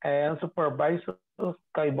 I am supervisor of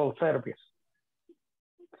cable service.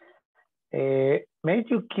 May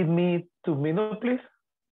you give me 2 minutes, please?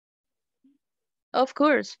 Of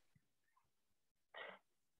course.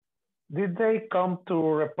 Did they come to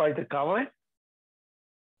repair the cable?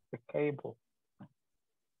 The cable.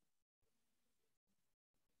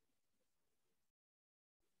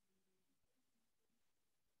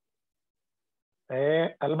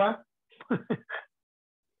 Alba.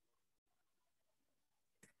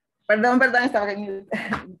 Perdón, estaba en mute.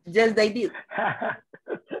 Yes, they did.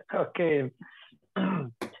 Okay.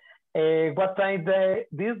 What time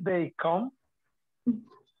did they come?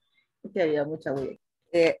 Okay, había mucha bulla.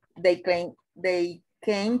 They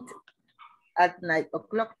came at 9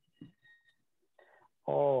 o'clock.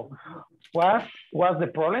 Oh, what's the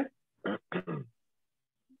problem?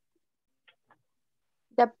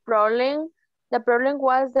 The problem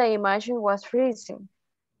was the imagine was freezing.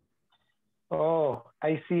 Oh,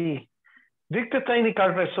 I see. Did the technical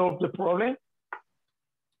resolve the problem?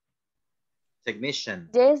 Technician.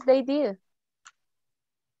 Yes, they did.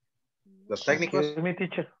 Los técnicos. Excuse me,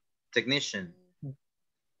 teacher. Technician.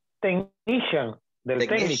 Technician.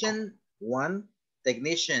 Technician, one.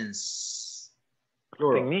 Technicians.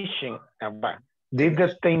 Plural. Technician. Did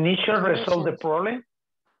the technician resolve the problem?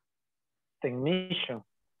 Technician.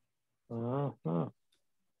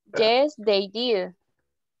 Yes, they did.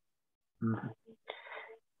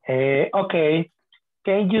 Okay.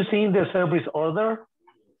 Can you see the service order?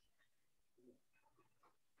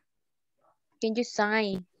 Can you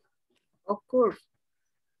sign? Of course.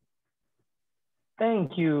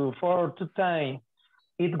 Thank you for the time.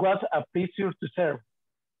 It was a pleasure to serve.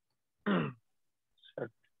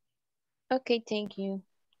 Okay, thank you.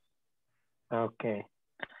 Okay.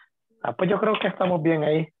 Pues yo creo que estamos bien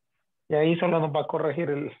ahí. Y ahí solo nos va a corregir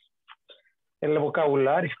el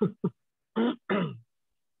vocabulario.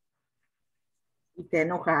 Y te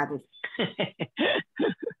enojado.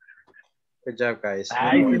 Good job, guys.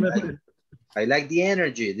 Ay, I like the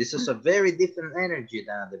energy. This is a very different energy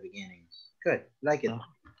than at the beginning. Good, like it.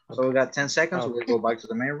 So we got 10 seconds. Okay. We'll go back to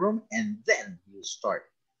the main room and then you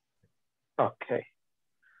start. Okay.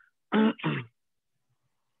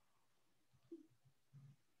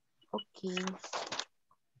 Okay.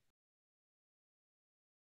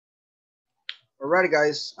 Alright,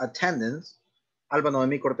 guys. Attendance. Alba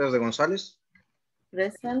Noemí Cortés de González.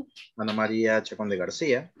 Present. Ana María Chacón de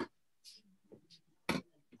García.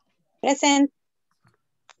 Present.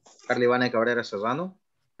 Carla Ivana Cabrera Serrano.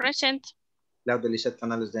 Present. Claudia Lisette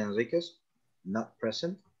Canales de Enríquez. Not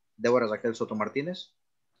present. Débora Raquel Soto Martínez.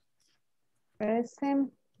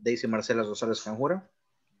 Present. Daisy Marcela Rosales Canjura.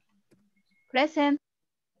 Present.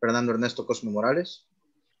 Fernando Ernesto Cosme Morales.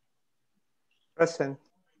 Present.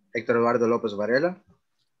 Héctor Eduardo López Varela.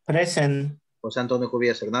 Present. José Antonio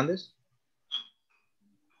Cubillas Hernández.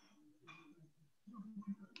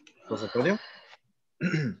 José Antonio.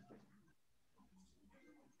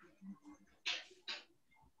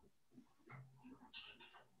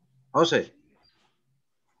 José.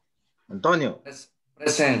 Antonio.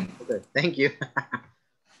 Present. Okay, thank you.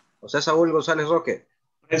 José Saúl González Roque.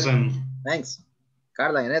 Present. Thanks.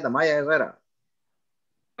 Carla Yaneta Maya Herrera.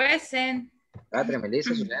 Present. Catherine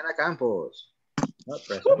Melissa Juliana Campos. Not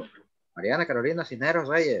present. Mariana Carolina Cisneros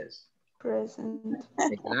Reyes. Present.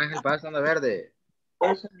 Miguel Ángel Paz Anda Verde.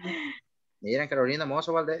 Present. Miriam Carolina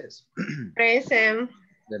Mozo Valdés. Present.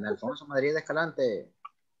 Don Alfonso Madrid Escalante.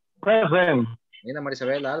 Present. Nina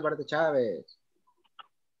Marisabel Álvarez de Chávez.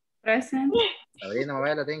 Present. Sabrina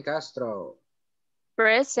Mabel Latín Castro.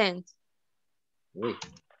 Present. Uy.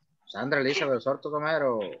 Sandra Elizabeth Sorto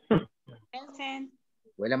Romero. Present.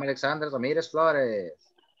 William Alexander Ramírez Flores.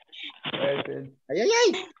 Present. Ay, ay,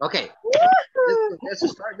 ay. Okay. Let's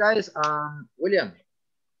start, guys. William,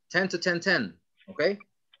 10 to 10, 10. Okay.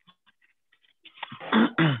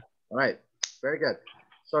 All right. Very good.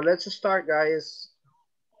 So let's start, guys.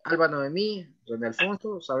 Alba Noemí, René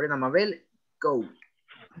Alfonso, Sabrina Mabel, go.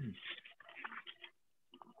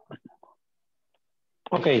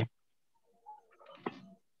 Okay.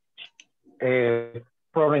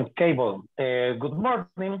 Problem cable. Good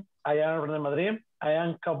morning. I am René Madrid. I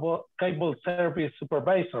am cable service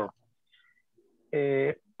supervisor.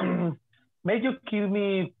 May you give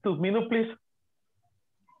me 2 minutes, please?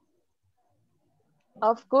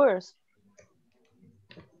 Of course.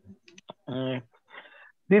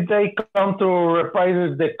 Did they come to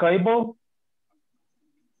replace the cable?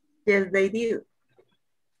 Yes, they did.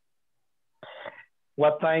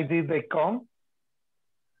 What time did they come?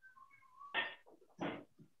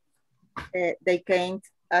 They came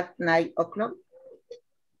at 9 o'clock.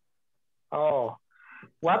 Oh,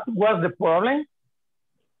 what was the problem?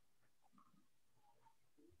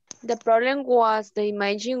 The problem was the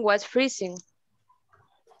imaging was freezing.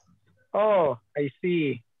 Oh, I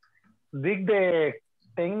see. Did the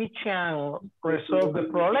technician resolve the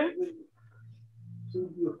problem?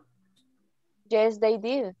 Yes, they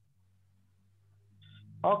did.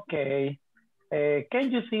 Okay.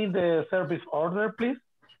 Can you see the service order, please?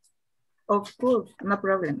 Of course, no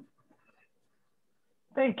problem.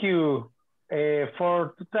 Thank you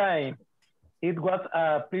for the time. It was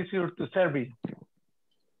a pleasure to serve you.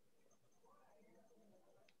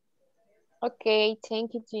 Okay,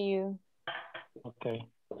 thank you to you. Okay,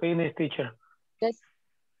 finish, teacher.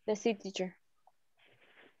 That's it, teacher.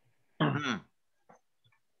 Mm.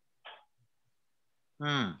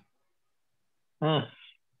 Mm. Mm.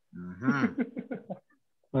 Mm-hmm.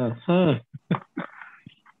 Mm-hmm.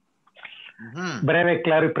 Mm-hmm. Breve,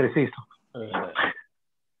 claro y preciso.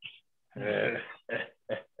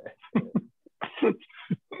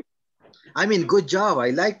 I mean, good job. I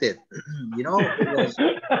liked it. You know, it was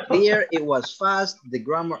clear, it was fast, the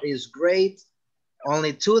grammar is great.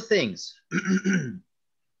 Only two things.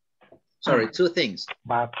 Sorry, two things.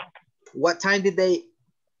 But what time did they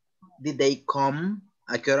come?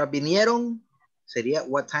 ¿A qué hora vinieron? Sería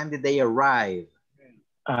what time did they arrive?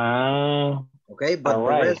 Okay, but the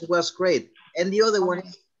rest was great. And the other one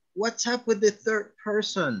is, what's up with the third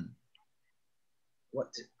person?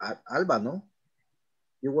 What, Alba, no?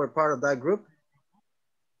 You were part of that group?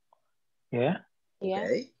 Yeah.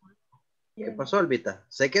 Okay. ¿Qué pasó, Albita?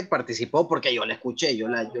 Sé que participó porque yo le escuché, yo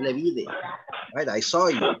le vi. Right, I saw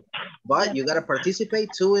you. But you gotta participate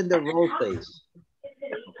too in the role plays.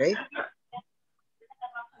 Okay?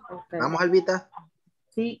 ¿Vamos, Albita?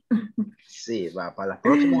 Sí. Sí, va. Para las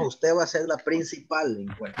próximas usted va a ser la principal.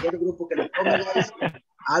 En cualquier grupo que le tome, guys,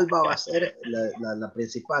 Alba va a ser la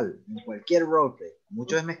principal. En cualquier roleplay.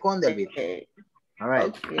 Muchos me esconde, Albita. All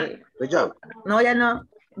right. Okay. Good job. No, ya no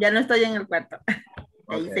estoy en el cuarto.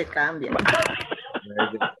 Ahí se cambia.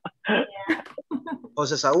 Very good.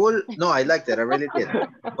 José Saúl, no, I liked it, I really did.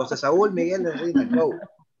 José Saúl, Miguel, and Rina, go.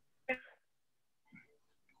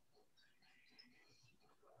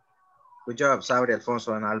 Good job, Sabri,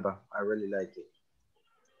 Alfonso, and Alba. I really like it.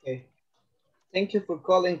 Okay. Thank you for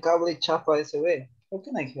calling Cable Chapa SB. How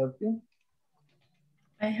can I help you?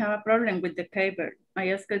 I have a problem with the cable. I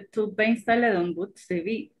asked to be installed on both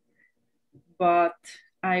TV, but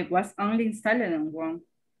I was only installed on one.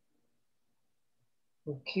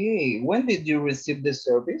 Okay, when did you receive the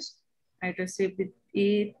service? I received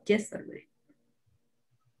it yesterday.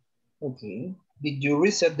 Okay, did you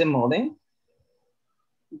reset the modem?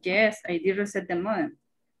 Yes, I did reset the modem.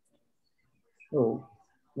 Oh,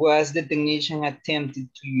 was the technician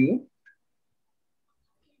attempted to you?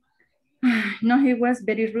 No, he was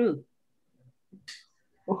very rude.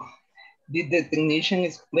 Oh, did the technician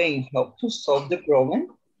explain how to solve the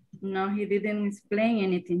problem? No, he didn't explain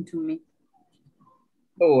anything to me.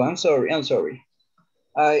 Oh, I'm sorry.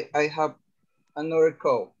 I have another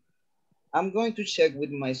call. I'm going to check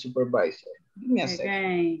with my supervisor. Give me a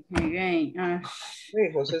second. Again.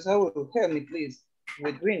 Hey, Jose Saúl, help me please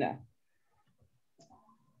with Rina.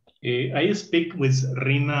 I speak with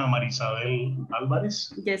Rina Marisabel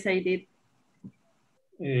Alvarez. Yes, I did.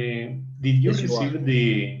 Did you receive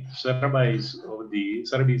the service of the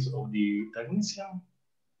technician?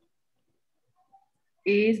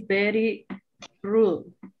 It's very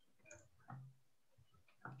rude.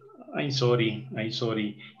 I'm sorry.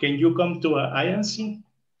 Can you come to INC?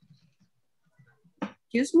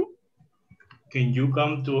 Excuse me? Can you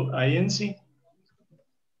come to INC?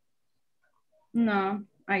 No,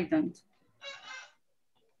 I don't.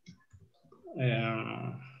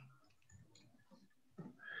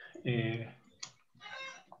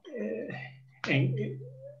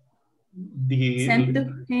 Send to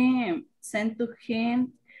him.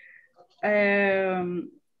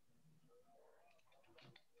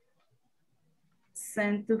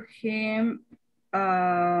 Send to him.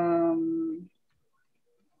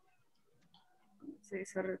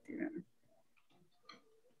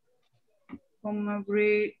 Come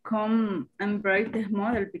and break the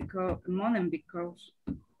modem because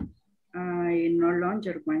I no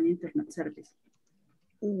longer want internet service.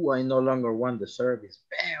 Ooh, I no longer want the service.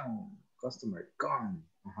 Bam! Customer gone.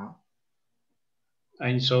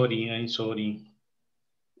 I'm sorry.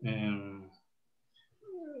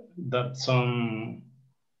 That song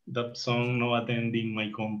no attending my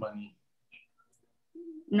company.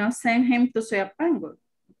 No send him to Soyapango.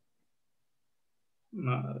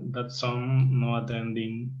 No, that song no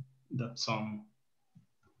attending that song.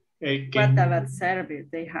 What about service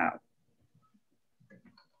they have?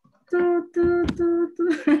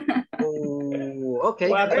 Oh, okay.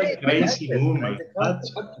 What Great. a crazy woman. What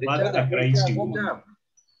a crazy woman.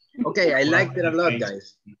 Okay, I liked it a What lot, crazy-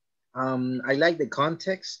 guys. I like the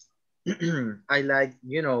context. I like,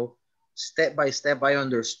 you know, step by step, I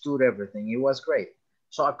understood everything. It was great.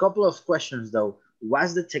 So a couple of questions though.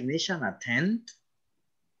 Was the technician attent?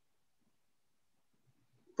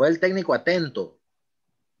 ¿Fue el técnico atento?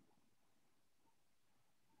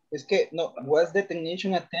 Es que, no, was the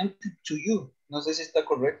technician attentive to you? No sé si está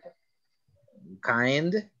correcto.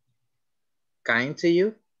 Kind to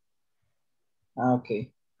you? Ah,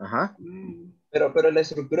 ok. Ajá. Pero la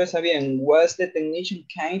estructura está bien. Was the technician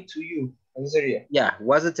kind to you? Eso sería. Yeah,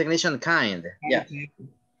 was the technician kind? Yeah.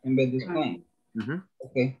 En vez de kind. Mhm.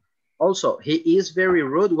 Okay. Also, he is very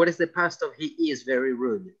rude. What is the past of he is very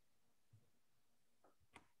rude?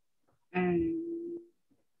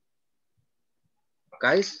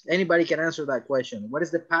 Guys, anybody can answer that question. What is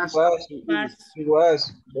the past of he is? He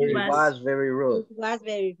was Very rude. Was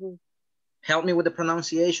very rude. Help me with the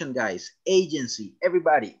pronunciation, guys. Agency.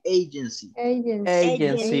 Everybody. Agency.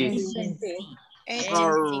 Agency.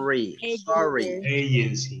 Sorry.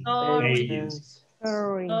 Agency.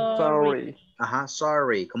 Sorry. Ajá,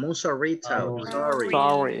 sorry. Como un sorrito. Sorry.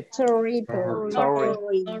 Sorry.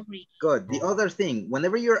 Good. The other thing,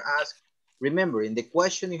 whenever you're asked, remember, in the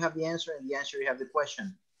question you have the answer, and the answer you have the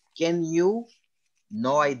question. Can you?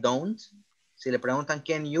 No, I don't. Si le preguntan,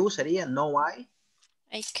 can you? Sería, no, I.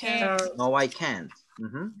 I can't. No, I can't.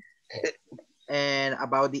 And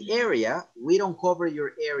about the area, we don't cover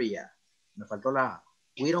your area. Me faltó la.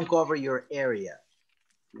 We don't cover your area.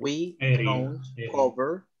 We don't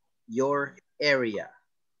cover your area.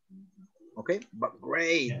 Okay, but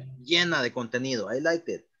great. Llena de contenido. I liked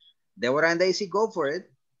it. Deborah and Daisy, go for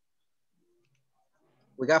it.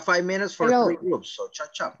 We got 5 minutes for 3 groups, so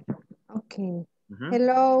chop. Okay.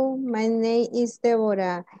 Hello, my name is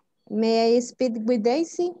Deborah. May I speak with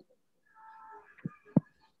Daisy?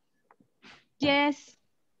 Yes,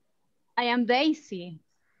 I am Daisy.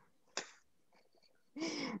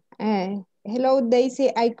 Hello,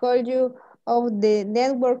 Daisy. I call you of the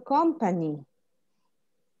network company.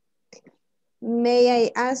 May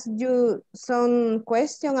I ask you some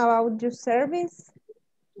question about your service?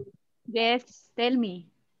 Yes, tell me.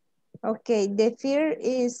 Okay, the fear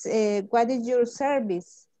is, what is your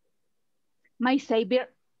service? My savior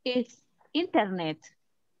is internet.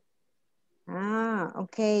 Ah,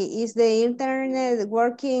 okay. Is the internet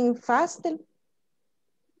working faster?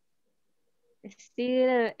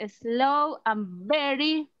 Still slow and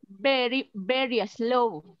very, very, very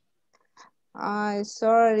slow.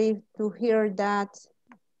 Sorry to hear that.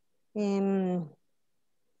 When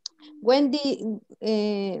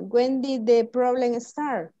did the problem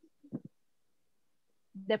start?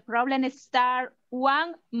 The problem started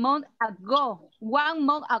 1 month ago. 1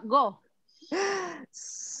 month ago.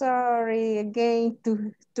 Sorry again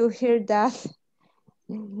to hear that.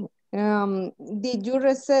 Did you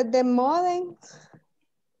reset the modem?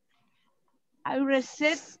 I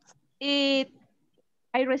reset it.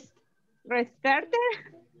 I restarted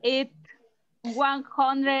it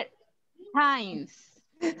 100 times.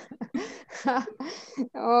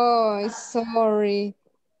 Oh, sorry.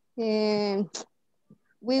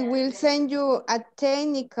 We will send you a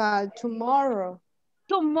technical tomorrow.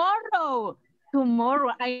 Tomorrow,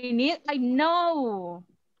 I know.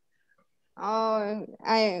 Oh,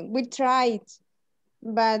 we tried,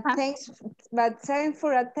 but thanks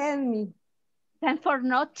for attending me. Thanks for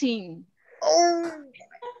nothing. Oh,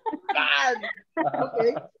 God.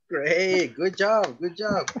 Okay, great. Good job.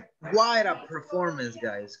 Quite a performance,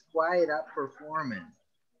 guys. Quite a performance.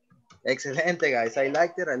 Excelente, guys. I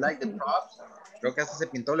liked it. I liked the props. Creo que hasta se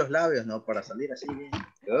pintó los labios, ¿no? Para salir así bien.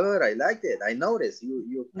 Good. I liked it. I noticed.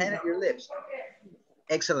 You painted your lips.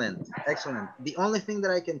 Excellent. The only thing that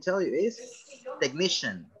I can tell you is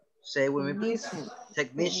technician. Say it with me, please.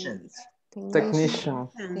 Technician.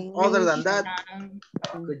 Other than that,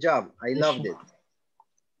 good job. I loved it.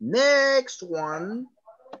 Next one.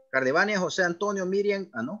 Cardevania, Jose Antonio, Miriam.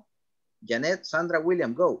 No. Janet, Sandra,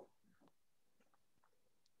 William, go.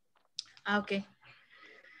 Okay.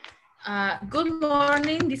 Good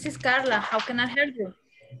morning. This is Carla. How can I help you?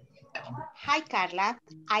 Hi, Carla.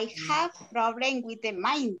 I have problem with the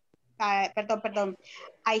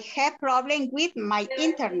I have problem with my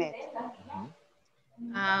internet.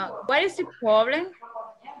 What is the problem?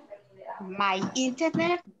 My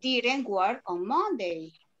internet didn't work on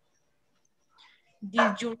Monday.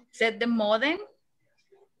 Did you reset the modem?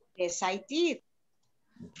 Yes, I did.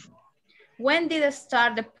 When did it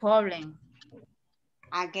start the problem?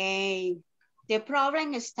 Again, the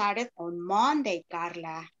problem started on Monday,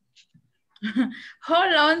 Carla.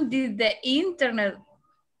 How long did the internet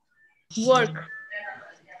work?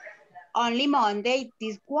 Only Monday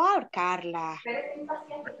this work, Carla.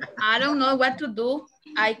 I don't know what to do.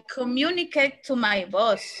 I communicate to my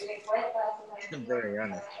boss. Very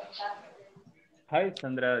honest. Hi,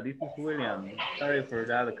 Sandra. This is William. Sorry for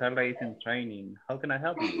that. Carla is in training. How can I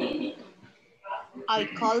help you? I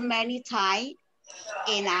call many times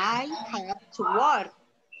and I have to work.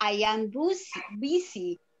 I am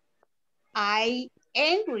busy. I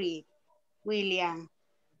angry, William.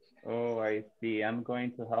 Oh, I see. I'm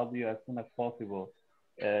going to help you as soon as possible.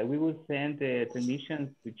 We will send the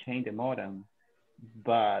technicians to change the modem,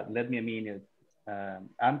 but let me a minute.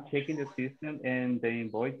 I'm checking the system and the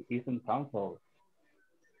invoice isn't canceled.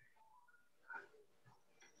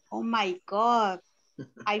 Oh my God,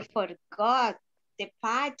 I forgot the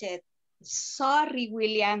budget. Sorry,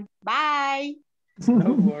 William. Bye.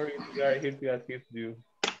 No worries, we are here to assist you.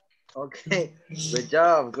 Okay, good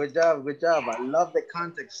job, good job, good job. I love the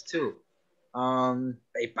context too.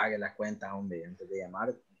 Y pague la cuenta, hombre, antes de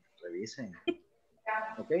llamar, revisen.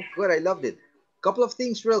 Okay, good, I loved it. Couple of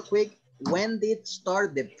things real quick. When did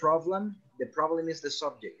start the problem? The problem is the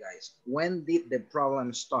subject, guys. When did the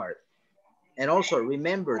problem start? And also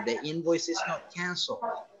remember, the invoice is not canceled.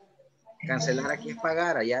 Cancelar aquí es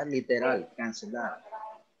pagar, allá literal, cancelar.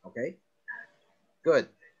 Okay, good,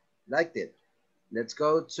 liked it. Let's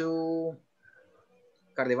go to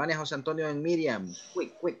Cardivania, Jose Antonio, and Miriam.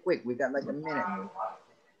 Quick, quick, quick. We got like a minute.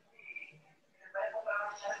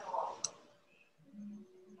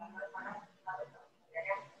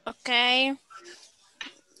 Okay.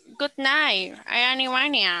 Good night. I am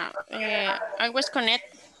Ivania. I was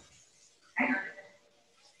connected.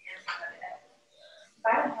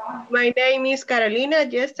 My name is Carolina.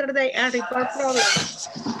 Yesterday I report problem.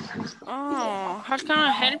 Oh, how can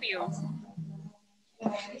I help you?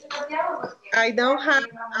 I don't have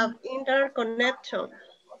an internet connection.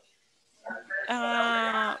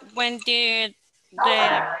 When did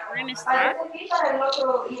the problem start?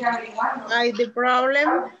 The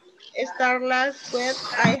problem started last week.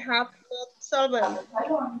 I have not solved it.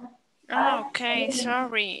 Oh, okay,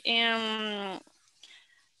 sorry.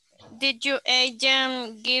 Did your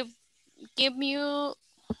agent give you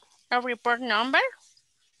a report number?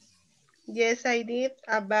 Yes, I did.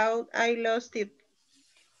 About I lost it.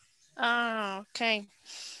 Oh, okay.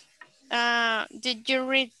 Did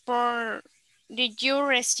you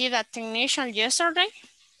receive a technician yesterday?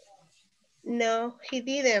 No, he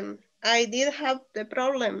didn't. I did have the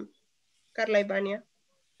problem, Carla Ivania.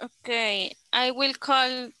 Okay, I will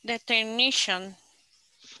call the technician.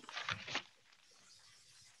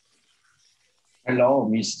 Hello,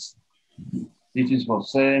 Miss. This is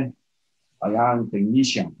Jose. I am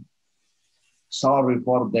technician. Sorry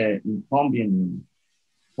for the inconvenience,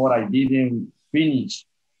 for I didn't finish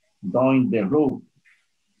doing the roof.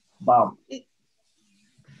 But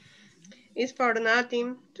It's for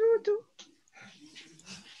nothing.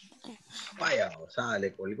 Vaya, o sea,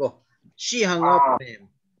 le colgó. She hung up on him.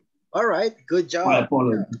 All right, good job.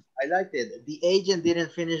 I liked it. The agent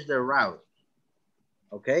didn't finish the route.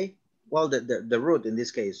 Okay, well, the route in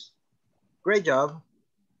this case. Great job.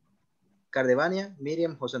 Cardevania,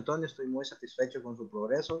 Miriam, José Antonio, estoy muy satisfecho con su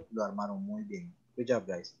progreso. Lo armaron muy bien. Good job,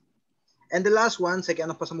 guys. And the last one, sé que ya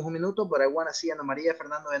nos pasamos un minuto, but I want to see Ana María,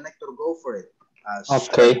 Fernando, and Héctor go for it.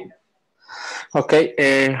 Okay.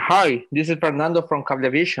 Okay. Hi, this is Fernando from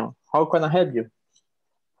Cablevision. How can I help you?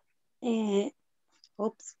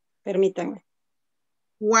 Oops, permítanme.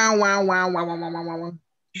 Wow, wow, wow, wow, wow, wow, wow, wow.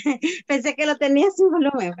 Pensé que lo tenía sin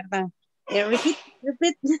volumen, ¿verdad?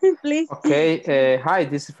 Repeat, please. Okay. Hi,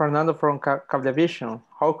 this is Fernando from Cablevision.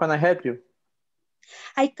 How can I help you?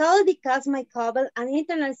 I called because my cable and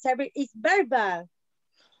internet service is very bad.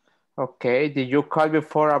 Okay. Did you call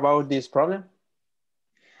before about this problem?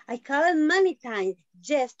 I called many times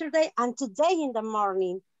yesterday and today in the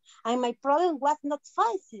morning, and my problem was not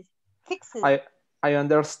fixed. I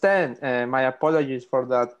understand. My apologies for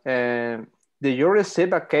that. Did you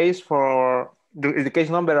receive a case for the case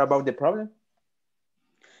number about the problem?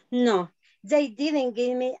 No, they didn't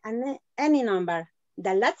give me any number.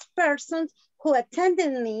 The last person who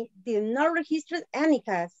attended me did not register any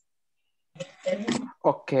case.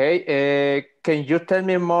 Okay. Can you tell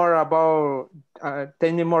me more about,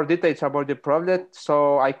 tell me more details about the problem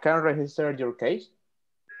so I can register your case?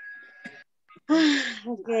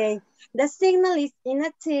 Okay, the signal is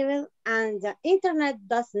inactive and the internet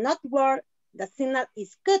does not work. The signal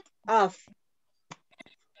is cut off.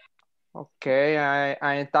 Okay,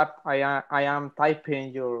 I am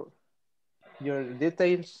typing your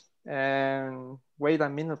details. And wait a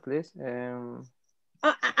minute, please. No.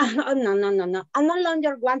 I no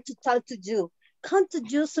longer want to talk to you. Come to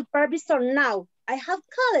your supervisor now. I have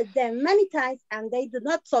called them many times and they do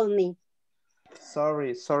not solve me.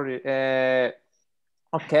 Sorry.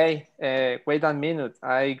 Okay, wait a minute.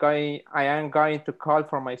 I am going to call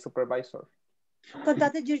for my supervisor.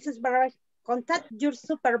 Contact your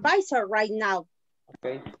supervisor right now.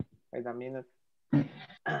 Okay, wait a minute.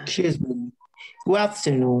 Excuse me. Good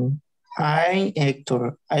afternoon. I'm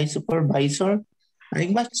Hector. I'm supervisor. I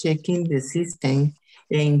was checking the system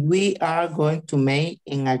and we are going to make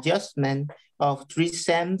an adjustment of 3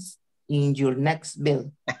 cents in your next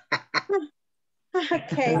bill.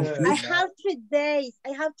 Okay, I have 3 days. I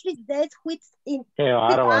have 3 days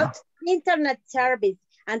without internet service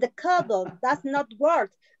and the cable does not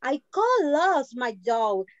work. I lost my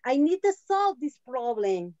job. I need to solve this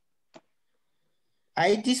problem.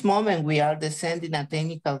 At this moment, we are sending a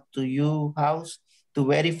technical to your house to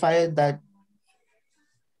verify that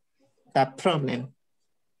problem.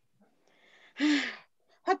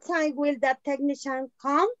 What time will that technician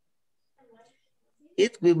come?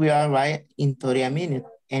 It will be all right in 30 minutes.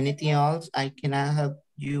 Anything else I cannot help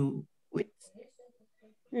you with?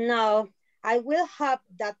 No, I will hope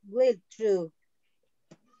that will true.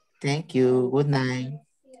 Thank you. Good night.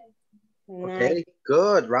 Okay,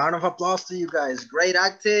 good. Round of applause to you guys. Great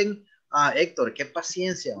acting. Héctor, qué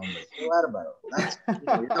paciencia, hombre. Qué bárbaro.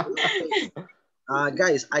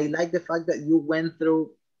 Guys, I like the fact that you went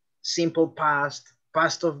through simple past,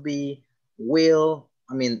 past of be, will.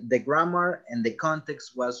 I mean, the grammar and the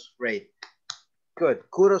context was great. Good.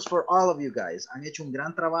 Kudos for all of you guys. Han hecho un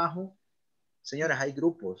gran trabajo. Señores, hay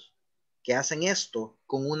grupos que hacen esto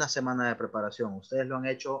con una semana de preparación. Ustedes lo han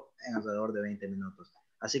hecho en alrededor de 20 minutos.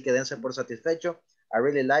 Así que dense por satisfecho. I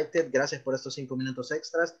really liked it. Gracias por estos 5 minutos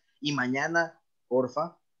extras. Y mañana,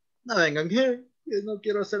 porfa, no vengan, que no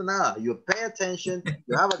quiero hacer nada. You pay attention.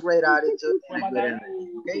 You have a great attitude. And a good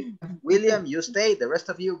energy, okay? William, you stay. The rest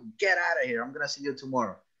of you, get out of here. I'm going to see you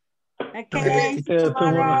tomorrow. Okay, see you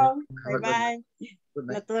tomorrow. Bye-bye.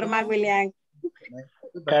 No te duermas, William.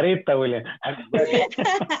 Carita, William.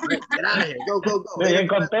 Get out of here. Go. Bien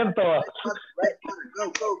contento.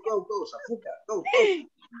 Go. Safuka, go.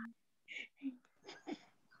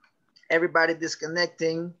 Everybody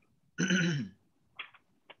disconnecting.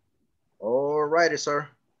 All righty, sir.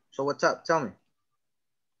 So what's up? Tell me.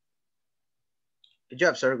 Good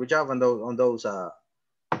job, sir. Good job on those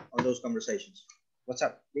conversations. What's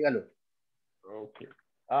up? Dígalo. Okay.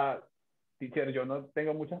 Teacher, yo no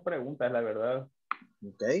tengo muchas preguntas, la verdad.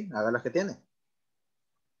 Okay, haga las que tiene.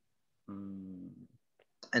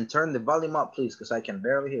 And turn the volume up, please, because I can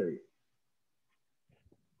barely hear you.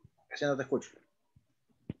 Casi no te escucho.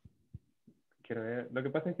 Quiero ver. Lo que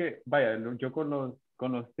pasa es que, vaya, yo con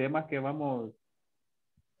los temas que vamos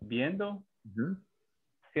viendo,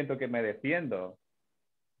 siento que me defiendo.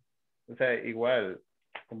 O sea, igual,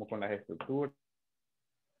 como con las estructuras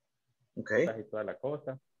y toda la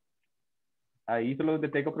cosa. Ahí solo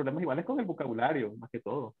detecto problemas iguales con el vocabulario, más que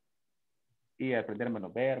todo. Y aprenderme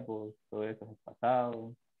los verbos, todo eso es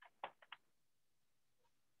pasado.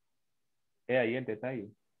 Es ahí el detalle.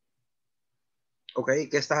 Ok,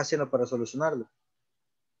 ¿qué estás haciendo para solucionarlo?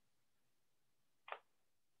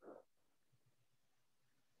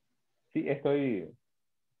 Sí, estoy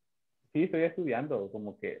estudiando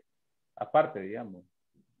como que aparte, digamos.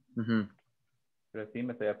 Pero sí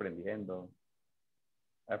me estoy aprendiendo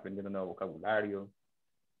nuevo vocabulario.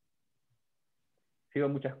 Sigo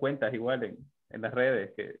muchas cuentas igual en las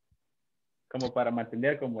redes que como para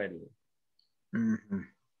mantener como el...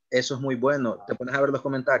 Eso es muy bueno. ¿Te pones a ver los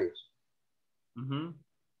comentarios?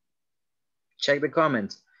 Check the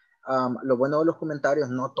comments. Lo bueno de los comentarios,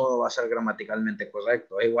 no todo va a ser gramaticalmente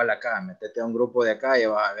correcto. Es igual acá, métete a un grupo de acá y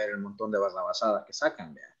vas a ver el montón de barrabasadas que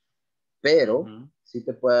sacan. ¿Vea? Pero sí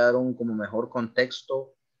te puede dar un como mejor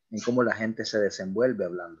contexto en cómo la gente se desenvuelve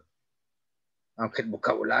hablando. Aunque el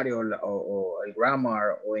vocabulario o el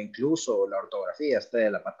grammar o incluso la ortografía esté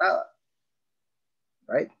de la patada.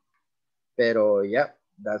 Right? Pero yeah,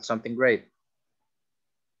 that's something great.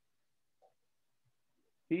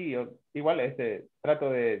 Sí, yo, igual trato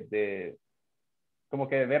de como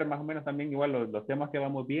que de ver más o menos también igual los temas que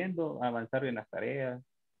vamos viendo, avanzar en las tareas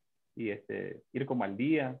y ir como al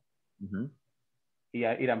día y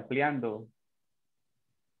ir ampliando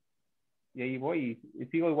y ahí voy. Y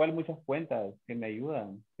sigo igual muchas cuentas que me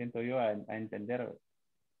ayudan, siento yo, a entender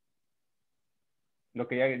lo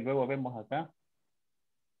que ya luego vemos acá.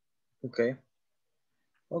 Okay.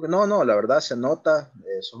 No, no, la verdad se nota,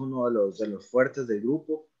 sos uno de los fuertes del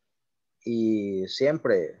grupo y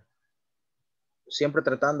siempre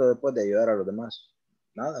tratando después de ayudar a los demás.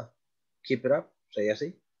 Nada, keep it up, sigue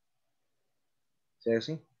así. Sigue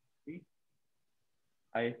así. Sí,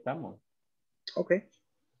 ahí estamos. Okay,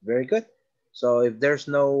 very good. So if there's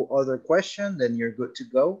no other question, then you're good to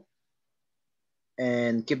go.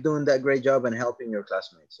 And keep doing that great job and helping your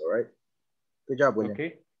classmates, all right? Good job, William.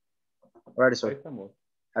 Okay. All right, so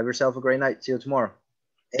have yourself a great night. See you tomorrow.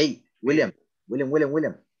 Hey, William.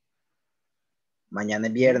 Mañana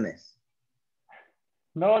es viernes.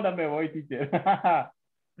 No, no me voy, teacher.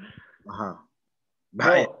 Ajá.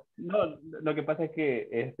 No, lo que pasa es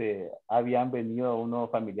que habían venido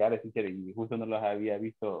unos familiares, teacher, y justo no los había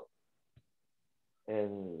visto.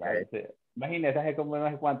 Imagínese, hace como no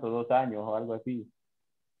sé cuánto, 2 años o algo así.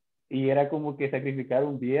 Y era como que sacrificar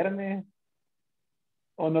un viernes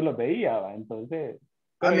o no los veía, ¿va? Entonces,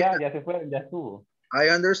 pero ya se fueron, ya estuvo. I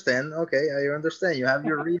understand. Okay, I understand. You have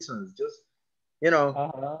your reasons. Just,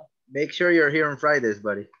 make sure you're here on Fridays,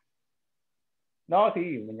 buddy. No,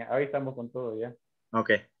 sí, hoy estamos con todo ya.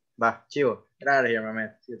 Okay, va, chivo. Get out of here, my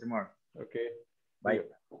man. See you tomorrow. Okay. Bye.